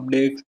main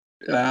updates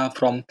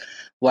from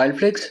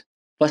Wildflix.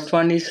 First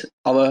one is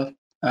our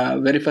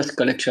very first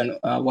collection,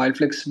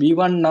 Wildflix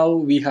V1. Now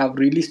we have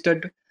released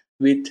it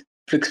with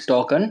Flix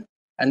token,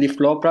 and the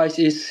floor price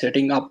is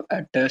setting up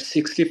at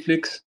 60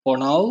 Flix for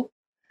now.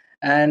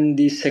 And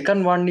the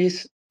second one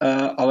is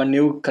our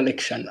new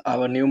collection,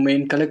 our new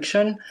main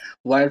collection,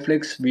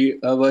 Wildflix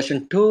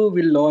version 2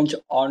 will launch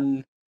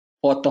on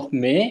 4th of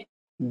May.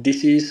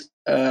 This is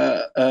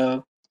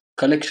a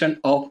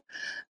collection of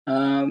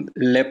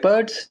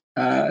leopards,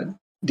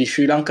 the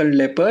Sri Lankan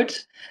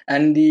leopards,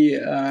 and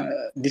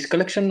this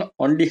collection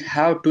only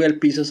have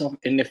 12 pieces of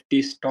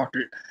NFTs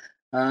total.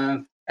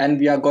 And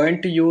we are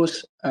going to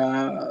use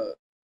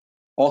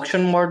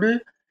auction model,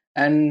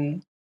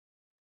 and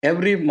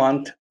every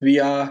month we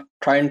are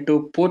trying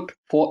to put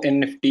 4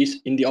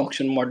 NFTs in the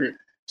auction model.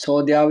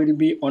 So there will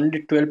be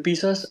only 12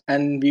 pieces,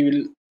 and we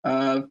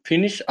will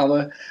finish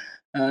our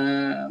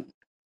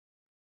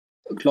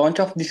launch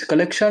of this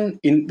collection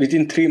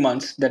within 3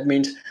 months. That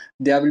means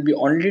there will be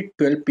only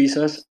 12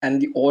 pieces,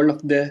 and all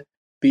of the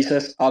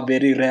pieces are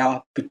very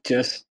rare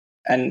pictures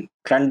and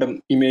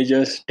random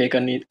images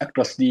taken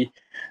across the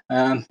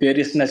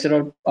various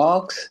natural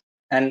parks.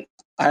 And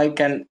I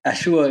can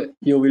assure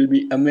you will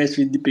be amazed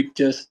with the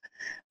pictures,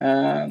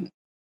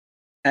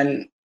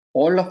 and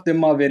all of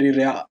them are very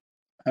rare.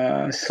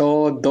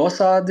 So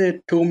those are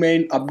the two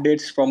main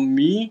updates from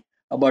me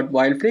about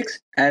Wildflix,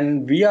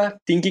 and we are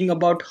thinking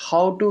about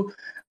how to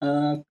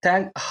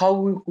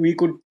how we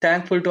could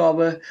thankful to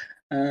our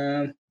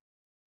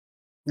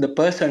the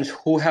persons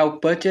who have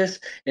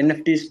purchased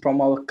NFTs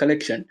from our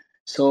collection.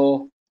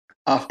 So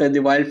after the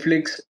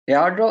Wildflix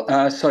airdrop,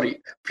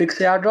 Flix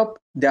airdrop,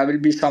 there will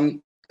be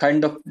some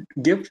kind of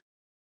gift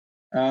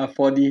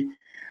for the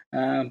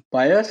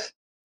buyers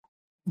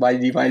by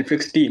the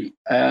Wildflix team.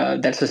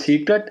 That's a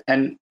secret,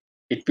 and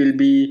it will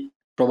be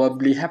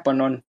probably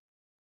happen on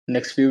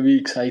next few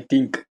weeks, I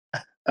think,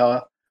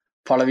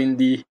 following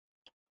the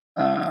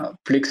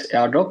Flix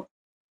airdrop.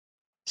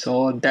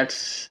 So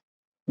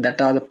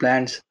that are the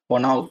plans for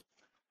now.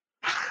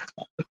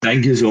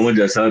 Thank you so much,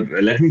 Asa.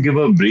 Let me give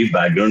a brief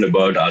background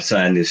about Asa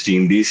and his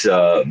team. These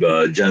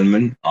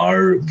gentlemen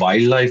are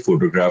wildlife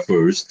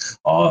photographers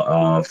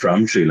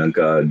from Sri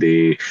Lanka.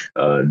 They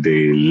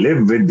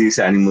live with these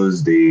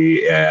animals.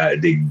 They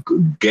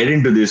get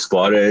into this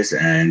forest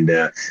and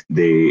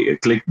they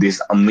click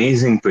these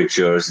amazing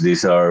pictures.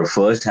 These are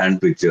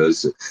first-hand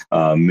pictures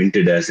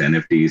minted as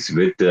NFTs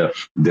with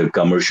the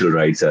commercial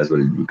rights as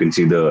well. You can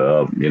see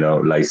the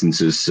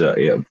licenses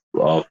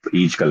of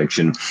each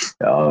collection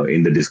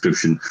in the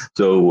description.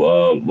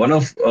 So one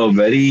of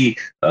very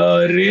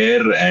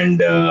rare and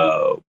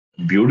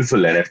beautiful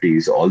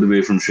NFTs all the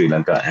way from Sri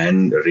Lanka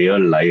and real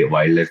live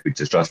wildlife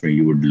pictures. Trust me,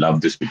 you would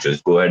love these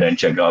pictures. Go ahead and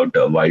check out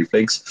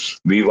Wildflix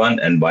V1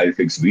 and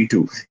Wildflix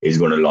V2 is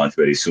going to launch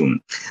very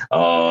soon.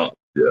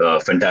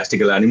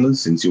 Fantastical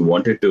Animals, since you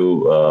wanted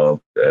to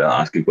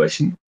ask a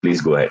question,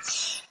 please go ahead.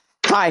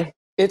 Hi,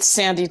 it's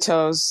Sandy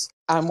Toes.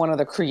 I'm one of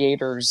the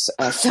creators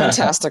of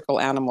Fantastical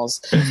Animals.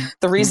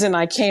 The reason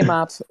I came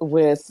up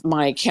with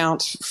my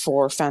account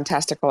for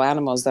Fantastical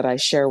Animals that I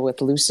share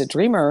with Lucid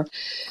Dreamer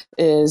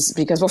is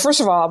because, well, first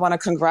of all, I want to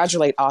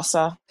congratulate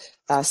Asa.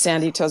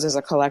 Sandy Toes is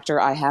a collector.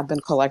 I have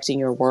been collecting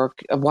your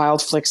work.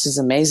 Wildflix is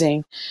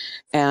amazing.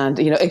 And,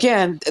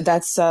 again,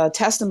 that's a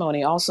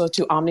testimony also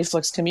to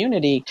OmniFlix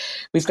community.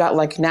 We've got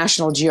like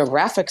National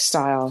Geographic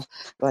style,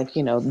 like,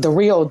 the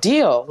real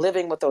deal,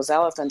 living with those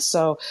elephants.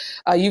 So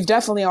you've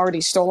definitely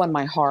already stolen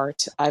my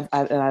heart.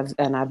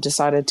 I've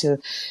decided to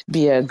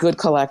be a good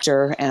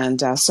collector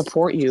and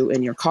support you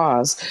in your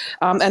cause.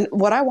 And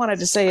what I wanted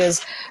to say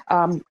is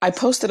I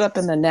posted up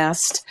in the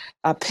nest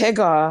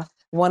Pega,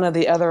 one of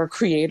the other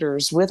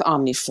creators with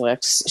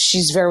OmniFlix.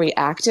 She's very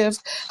active.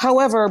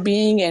 However,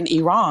 being in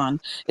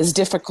Iran is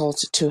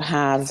difficult to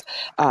have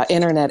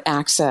internet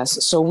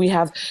access. So we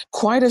have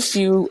quite a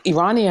few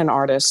Iranian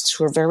artists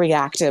who are very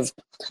active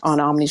on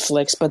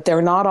OmniFlix, but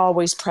they're not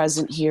always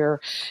present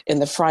here in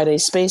the Friday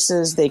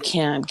spaces. They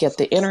can't get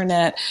the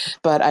internet,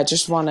 but I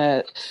just want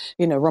to,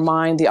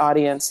 remind the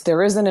audience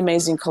there is an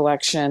amazing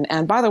collection.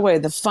 And by the way,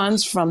 the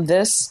funds from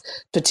this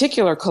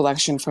particular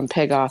collection from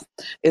Pega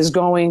is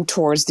going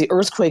towards the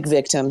earthquake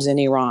victims in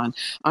Iran.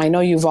 I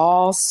know you've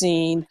all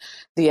seen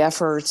the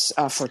efforts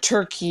for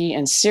Turkey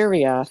and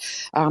Syria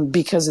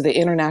because of the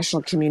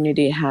international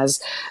community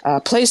has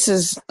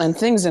places and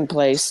things in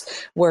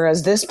place,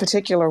 whereas this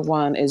particular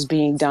one is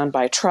being done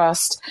by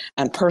trust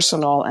and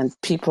personal and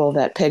people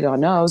that Pega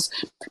knows,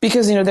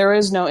 because there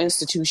is no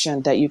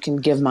institution that you can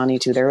give money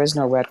to. There is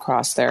no Red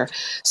Cross there.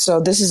 So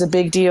this is a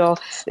big deal.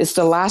 It's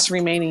the last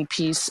remaining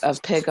piece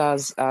of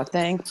Pega's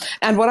thing.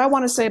 And what I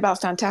want to say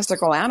about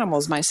Fantastical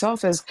Animals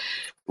myself is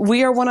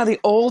we are one of the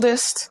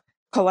oldest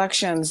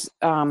collections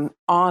on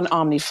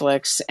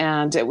OmniFlix,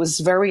 and it was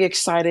very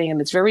exciting and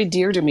it's very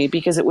dear to me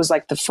because it was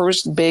like the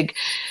first big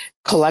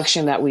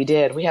collection that we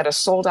did. We had a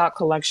sold out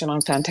collection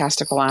on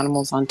Fantastical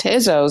Animals on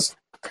Tezos,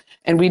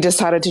 and we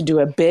decided to do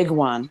a big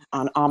one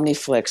on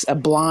OmniFlix, a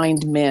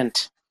blind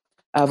mint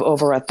of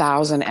over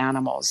 1,000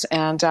 animals.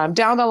 And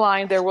down the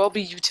line, there will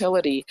be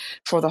utility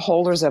for the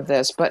holders of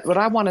this. But what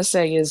I want to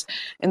say is,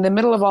 in the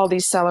middle of all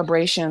these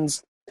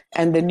celebrations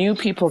and the new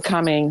people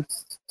coming,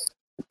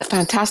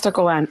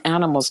 Fantastical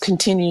Animals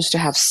continues to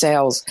have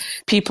sales.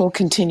 People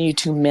continue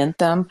to mint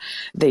them.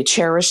 They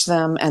cherish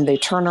them and they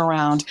turn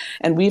around.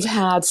 And we've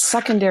had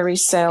secondary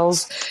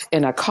sales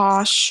in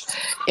Akash,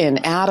 in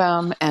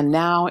Atom, and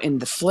now in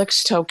the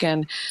Flix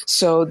token.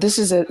 So this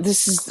is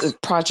a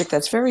project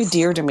that's very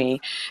dear to me.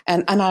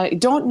 And I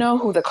don't know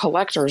who the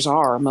collectors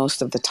are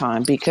most of the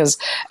time because,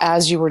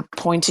 as you were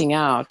pointing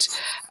out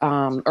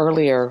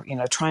earlier,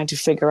 trying to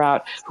figure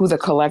out who the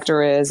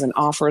collector is and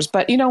offers.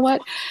 But you know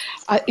what?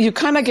 You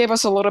kind of gave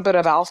us a little bit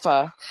of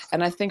alpha,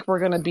 and I think we're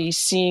going to be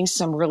seeing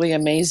some really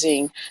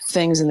amazing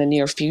things in the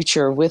near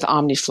future with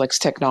OmniFlix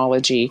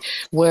technology,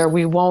 where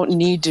we won't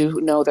need to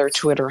know their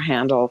Twitter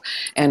handle,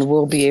 and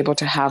we'll be able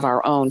to have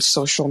our own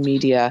social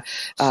media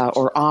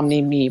or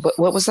OmniMe.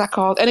 What was that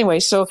called? Anyway,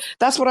 so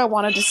that's what I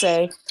wanted to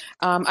say.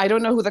 I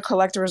don't know who the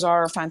collectors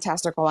are of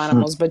Fantastical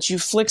Animals, but you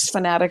Flix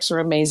fanatics are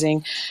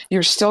amazing.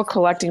 You're still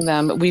collecting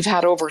them. We've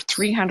had over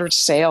 300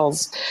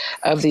 sales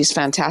of these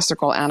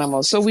Fantastical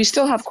Animals, so we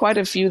still have quite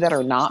a few that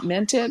are not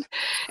minted,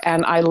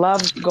 and I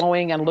love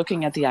going and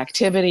looking at the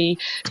activity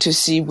to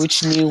see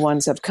which new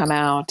ones have come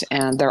out,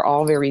 and they're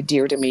all very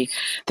dear to me.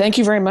 Thank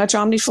you very much,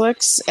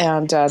 OmniFlix,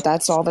 and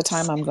that's all the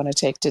time I'm going to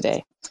take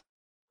today.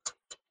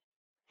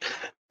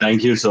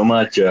 Thank you so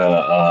much,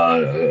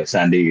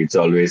 Sandy. It's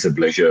always a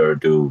pleasure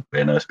to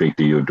speak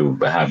to you, to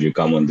have you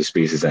come on the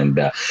spaces and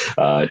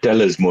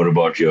tell us more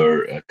about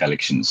your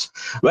collections.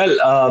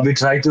 Well, we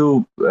try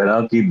to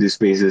keep these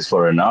spaces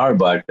for an hour,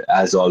 but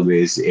as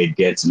always, it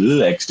gets a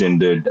little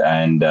extended,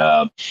 and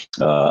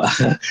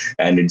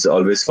and it's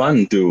always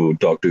fun to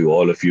talk to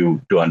all of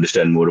you to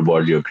understand more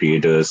about your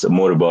creators,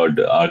 more about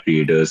our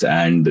creators,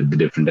 and the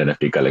different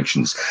NFT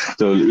collections.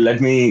 So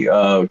let me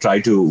try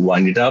to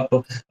wind it up.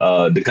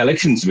 The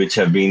collections which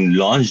have been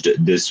launched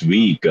this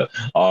week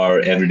are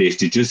Everyday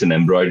Stitches and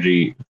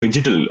Embroidery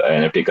Digital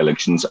NFT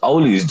collections,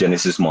 Owlie's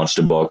Genesis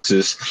Monster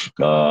Boxes,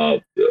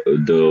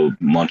 the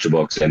Monster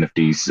Box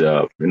NFTs,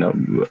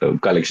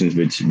 collections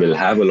which will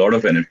have a lot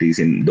of NFTs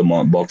in the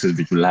boxes,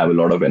 which will have a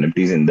lot of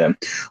NFTs in them,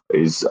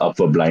 is up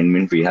for blind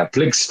mint. We have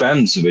Flix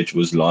Femmes, which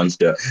was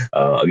launched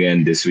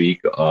again this week.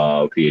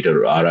 Creator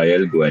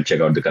RIL, go and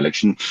check out the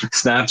collection.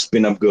 Snaps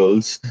Pinup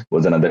Girls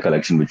was another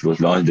collection which was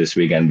launched this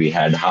week, and we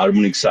had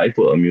Harmonic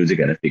Cypher, a music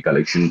NFT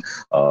collection,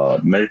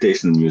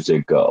 meditation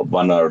music,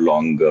 1 hour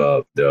long.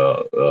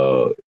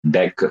 The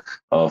deck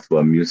of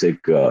music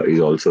is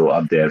also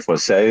up there for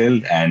sale,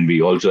 and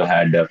we also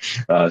had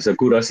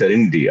Sakura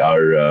Serenity,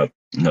 our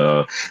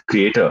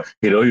creator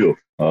Hiroyo,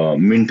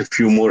 mint a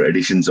few more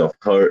editions of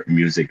her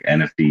music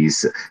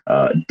NFTs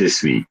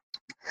this week.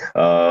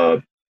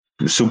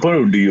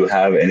 Super, do you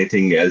have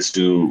anything else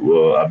to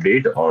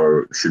update,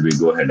 or should we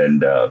go ahead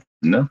and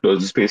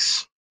close the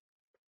space?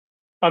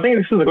 I think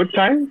this is a good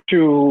time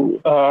to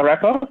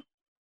wrap up.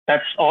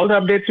 That's all the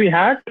updates we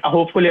had.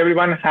 Hopefully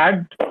everyone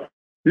had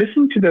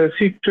listened to the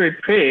secret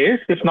phase.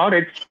 If not,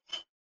 it's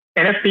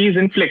NFTs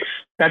in Flix.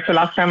 That's the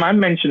last time I'm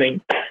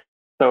mentioning.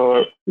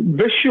 So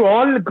wish you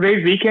all a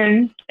great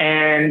weekend.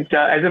 And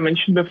as I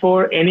mentioned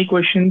before, any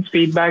questions,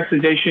 feedback,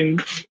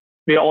 suggestions,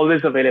 we're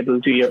always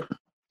available to you.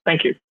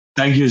 Thank you.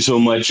 Thank you so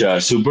much,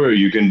 Super.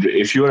 You can,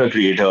 if you're a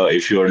creator,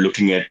 if you're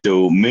looking at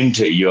to mint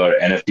your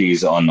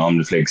NFTs on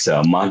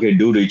OmniFlix market,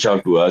 do reach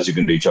out to us. You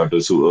can reach out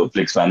to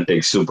Flix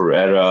Fanatics, Super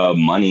Era,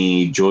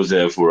 Money,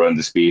 Joseph, who are on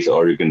the space,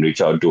 or you can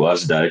reach out to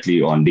us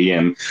directly on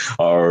DM.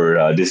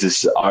 Or this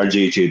is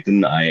RJ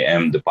Chetan. I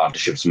am the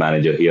partnerships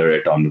manager here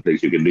at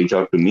OmniFlix. You can reach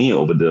out to me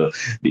over the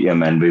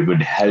DM, and we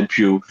would help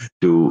you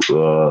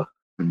to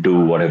do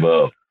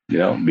whatever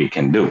we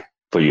can do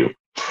for you.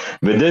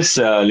 With this,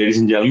 ladies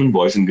and gentlemen,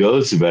 boys and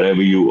girls,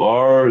 wherever you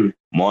are,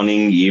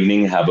 morning,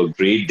 evening, have a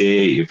great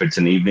day. If it's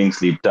an evening,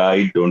 sleep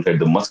tight. Don't let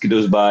the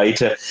mosquitoes bite.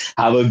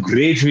 Have a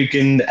great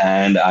weekend,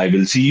 and I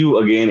will see you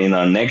again in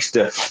our next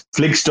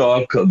Flix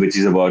Talk, which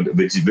is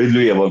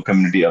really about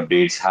community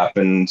updates.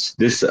 Happens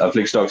this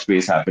Flix Talk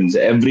space happens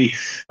every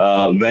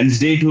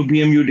Wednesday 2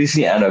 p.m.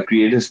 UTC, and our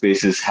creator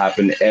spaces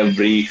happen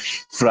every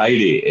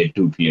Friday at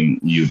 2 p.m.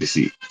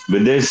 UTC.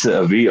 With this,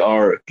 we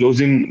are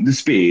closing the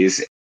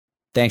space.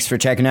 Thanks for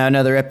checking out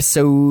another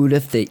episode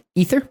of The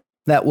Ether.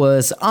 That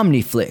was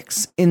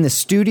OmniFlix In the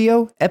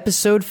Studio,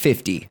 episode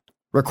 50,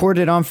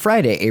 recorded on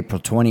Friday,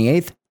 April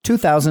 28th,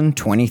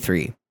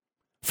 2023.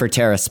 For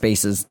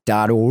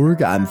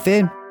TerraSpaces.org, I'm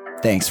Finn.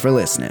 Thanks for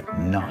listening.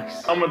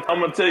 Nice. I'm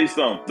gonna tell you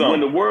something. When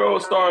the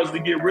world starts to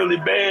get really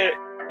bad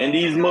and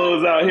these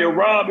mugs out here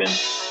robbing,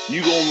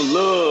 you gonna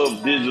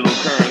love digital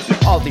currency.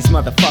 All these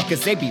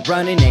motherfuckers, they be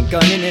running and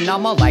gunning, and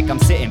I'm all like, I'm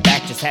sitting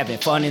back just having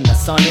fun in the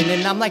sun, and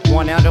then I'm like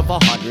 1 out of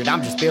 100.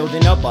 I'm just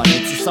building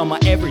abundance. It's some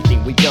of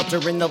everything we built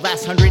during the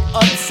last 100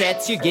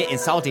 upsets. You're getting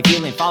salty,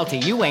 feeling faulty.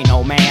 You ain't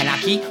no man. I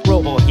keep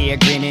Robo here,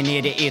 grinning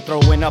ear to ear,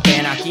 throwing up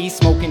anarchy,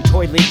 smoking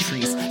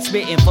toiletries,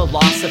 spitting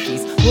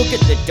philosophies. Look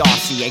at the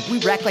dossier. We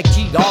rack like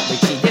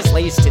geology. There's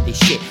layers to this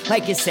shit,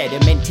 like it's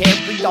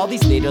sedimentary. All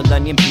these little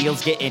onion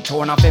peels getting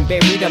torn off and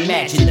buried.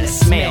 Imagine the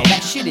smell.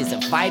 That shit is a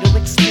vital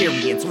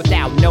experience.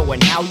 Without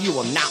knowing how, you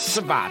will not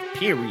survive,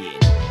 period.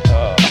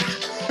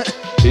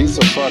 He's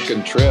a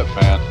fucking trip,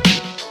 man.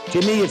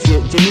 Jimmy, if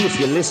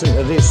you listen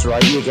to this,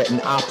 right, you're getting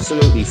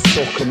absolutely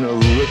fucking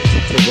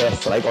ripped to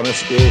death, like on a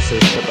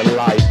spaces fucking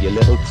live, you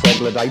little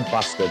troglodyte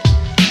bastard.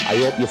 I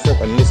hope you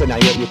fucking listen,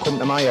 I hope you come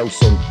to my house,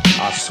 son.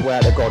 I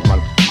swear to God, man,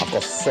 I've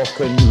got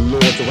fucking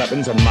loads of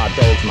weapons and mad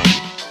dogs, man.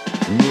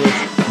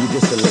 Mate, you're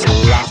just a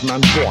little rat,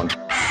 man. Go on,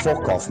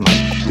 fuck off,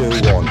 man.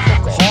 Do one.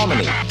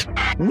 Harmony.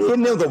 No,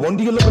 another one.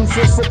 Do you looking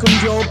for a fucking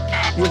job?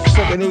 You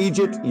fucking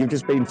idiot. You've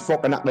just been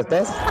fucking at the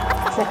death.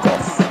 Fuck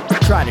off.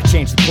 Try to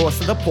change the course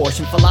of the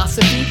portion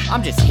philosophy.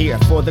 I'm just here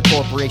for the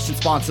corporation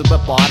sponsored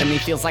lobotomy.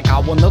 Feels like I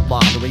won the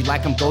lottery,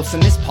 like I'm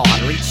ghosting this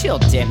pottery. Chill,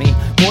 Demi,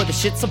 boy, the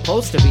shit's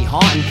supposed to be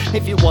haunting.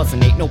 If it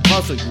wasn't, ain't no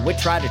puzzle, you would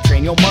try to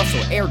train your muscle.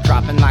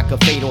 Airdropping like a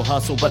fatal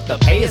hustle, but the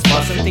pay is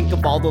bustin'. Think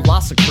of all the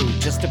loss accrued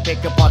just to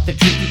pick apart the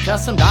tricky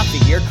custom. I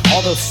figured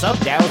all those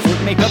sub-downs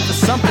would make up for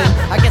something.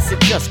 I guess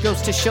it just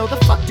goes to show the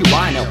fuck do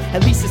I know.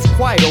 At least it's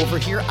quiet over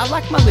here, I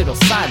like my little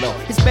silo.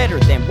 It's better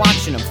than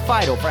watching them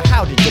fight over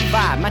how to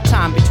divide my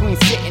time between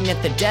sitting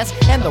at the desk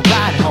and the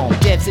ride home.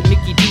 Devs at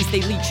Mickey D's,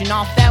 they leeching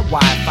off that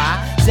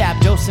Wi-Fi.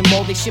 Zapdos and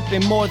more, they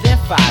shipping more than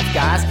 5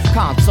 guys.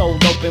 Console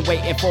open,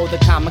 waiting for the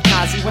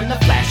kamikaze. When the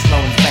flash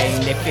loans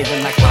bang, they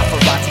feeling like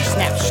paparazzi.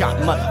 Snapshot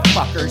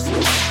motherfuckers.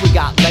 We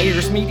got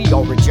layers,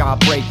 meteor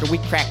jawbreaker. We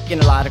cracking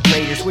a lot of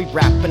craters. We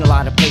rapping a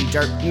lot of pay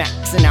dirt,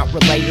 maxing out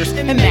relators.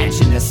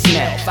 Imagine the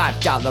smell,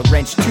 $5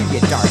 wrench to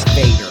your Darth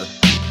Vader.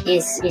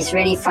 It's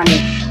really funny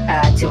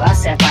to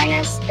us at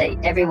Binance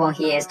that everyone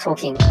here is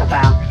talking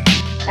about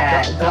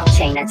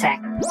blockchain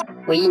attack.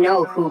 We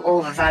know who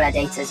all the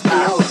validators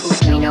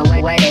are. We know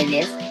where they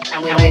live,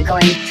 and we're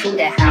going to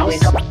their house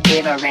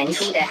with a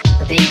wrench,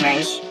 a big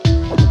wrench,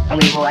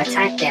 and we will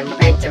attack them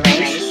with the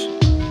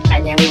wrench,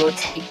 and then we will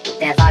take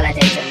their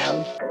validator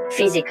node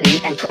physically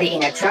and put it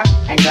in a truck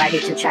and drive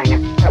it to China.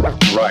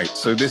 Right,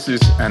 so this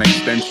is an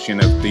extension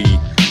of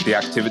the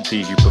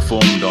activities you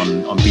performed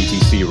on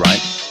BTC,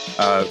 right?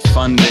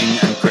 Funding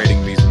and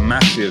creating these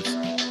massive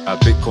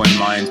Bitcoin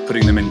mines,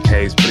 putting them in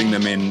caves, putting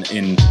them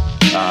in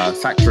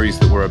factories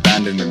that were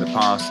abandoned in the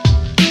past,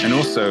 and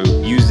also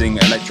using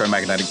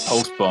electromagnetic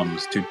pulse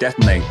bombs to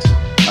detonate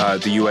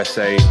the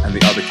USA and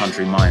the other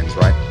country mines,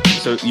 right?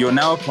 So you're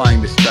now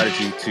applying this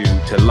strategy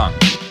to Lung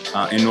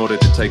in order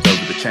to take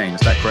over the chain,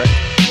 is that correct?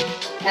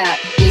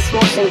 It's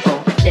more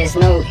simple. There's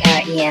no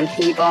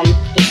EMP bomb.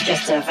 It's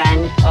just a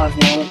van of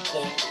men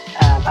in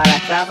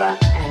balaclava,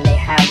 and they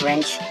have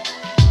wrench,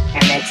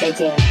 and they're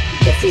taking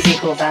the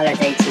physical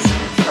validators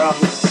from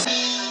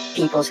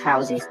people's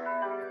houses.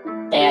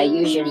 They are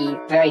usually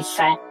very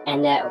fat,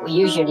 and they're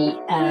usually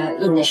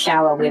in the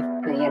shower with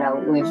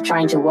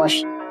trying to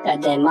wash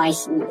their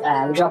mice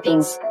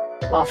droppings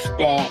off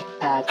their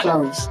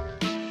clothes.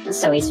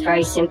 So it's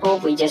very simple.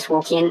 We just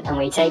walk in and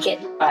we take it.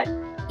 But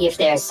if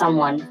there's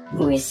someone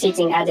who is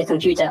sitting at the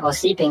computer or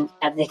sleeping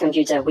at the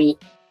computer, we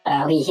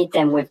hit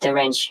them with the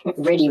wrench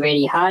really,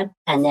 really hard,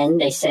 and then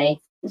they say,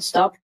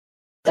 "Stop,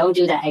 don't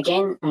do that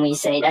again." And we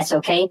say, "That's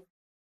okay.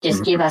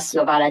 Just give us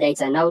your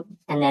validator node,"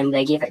 and then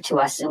they give it to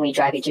us and we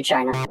drive it to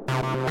China.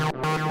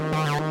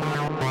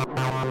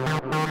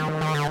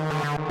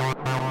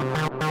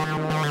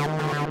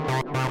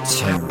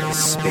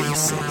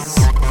 TerraSpaces.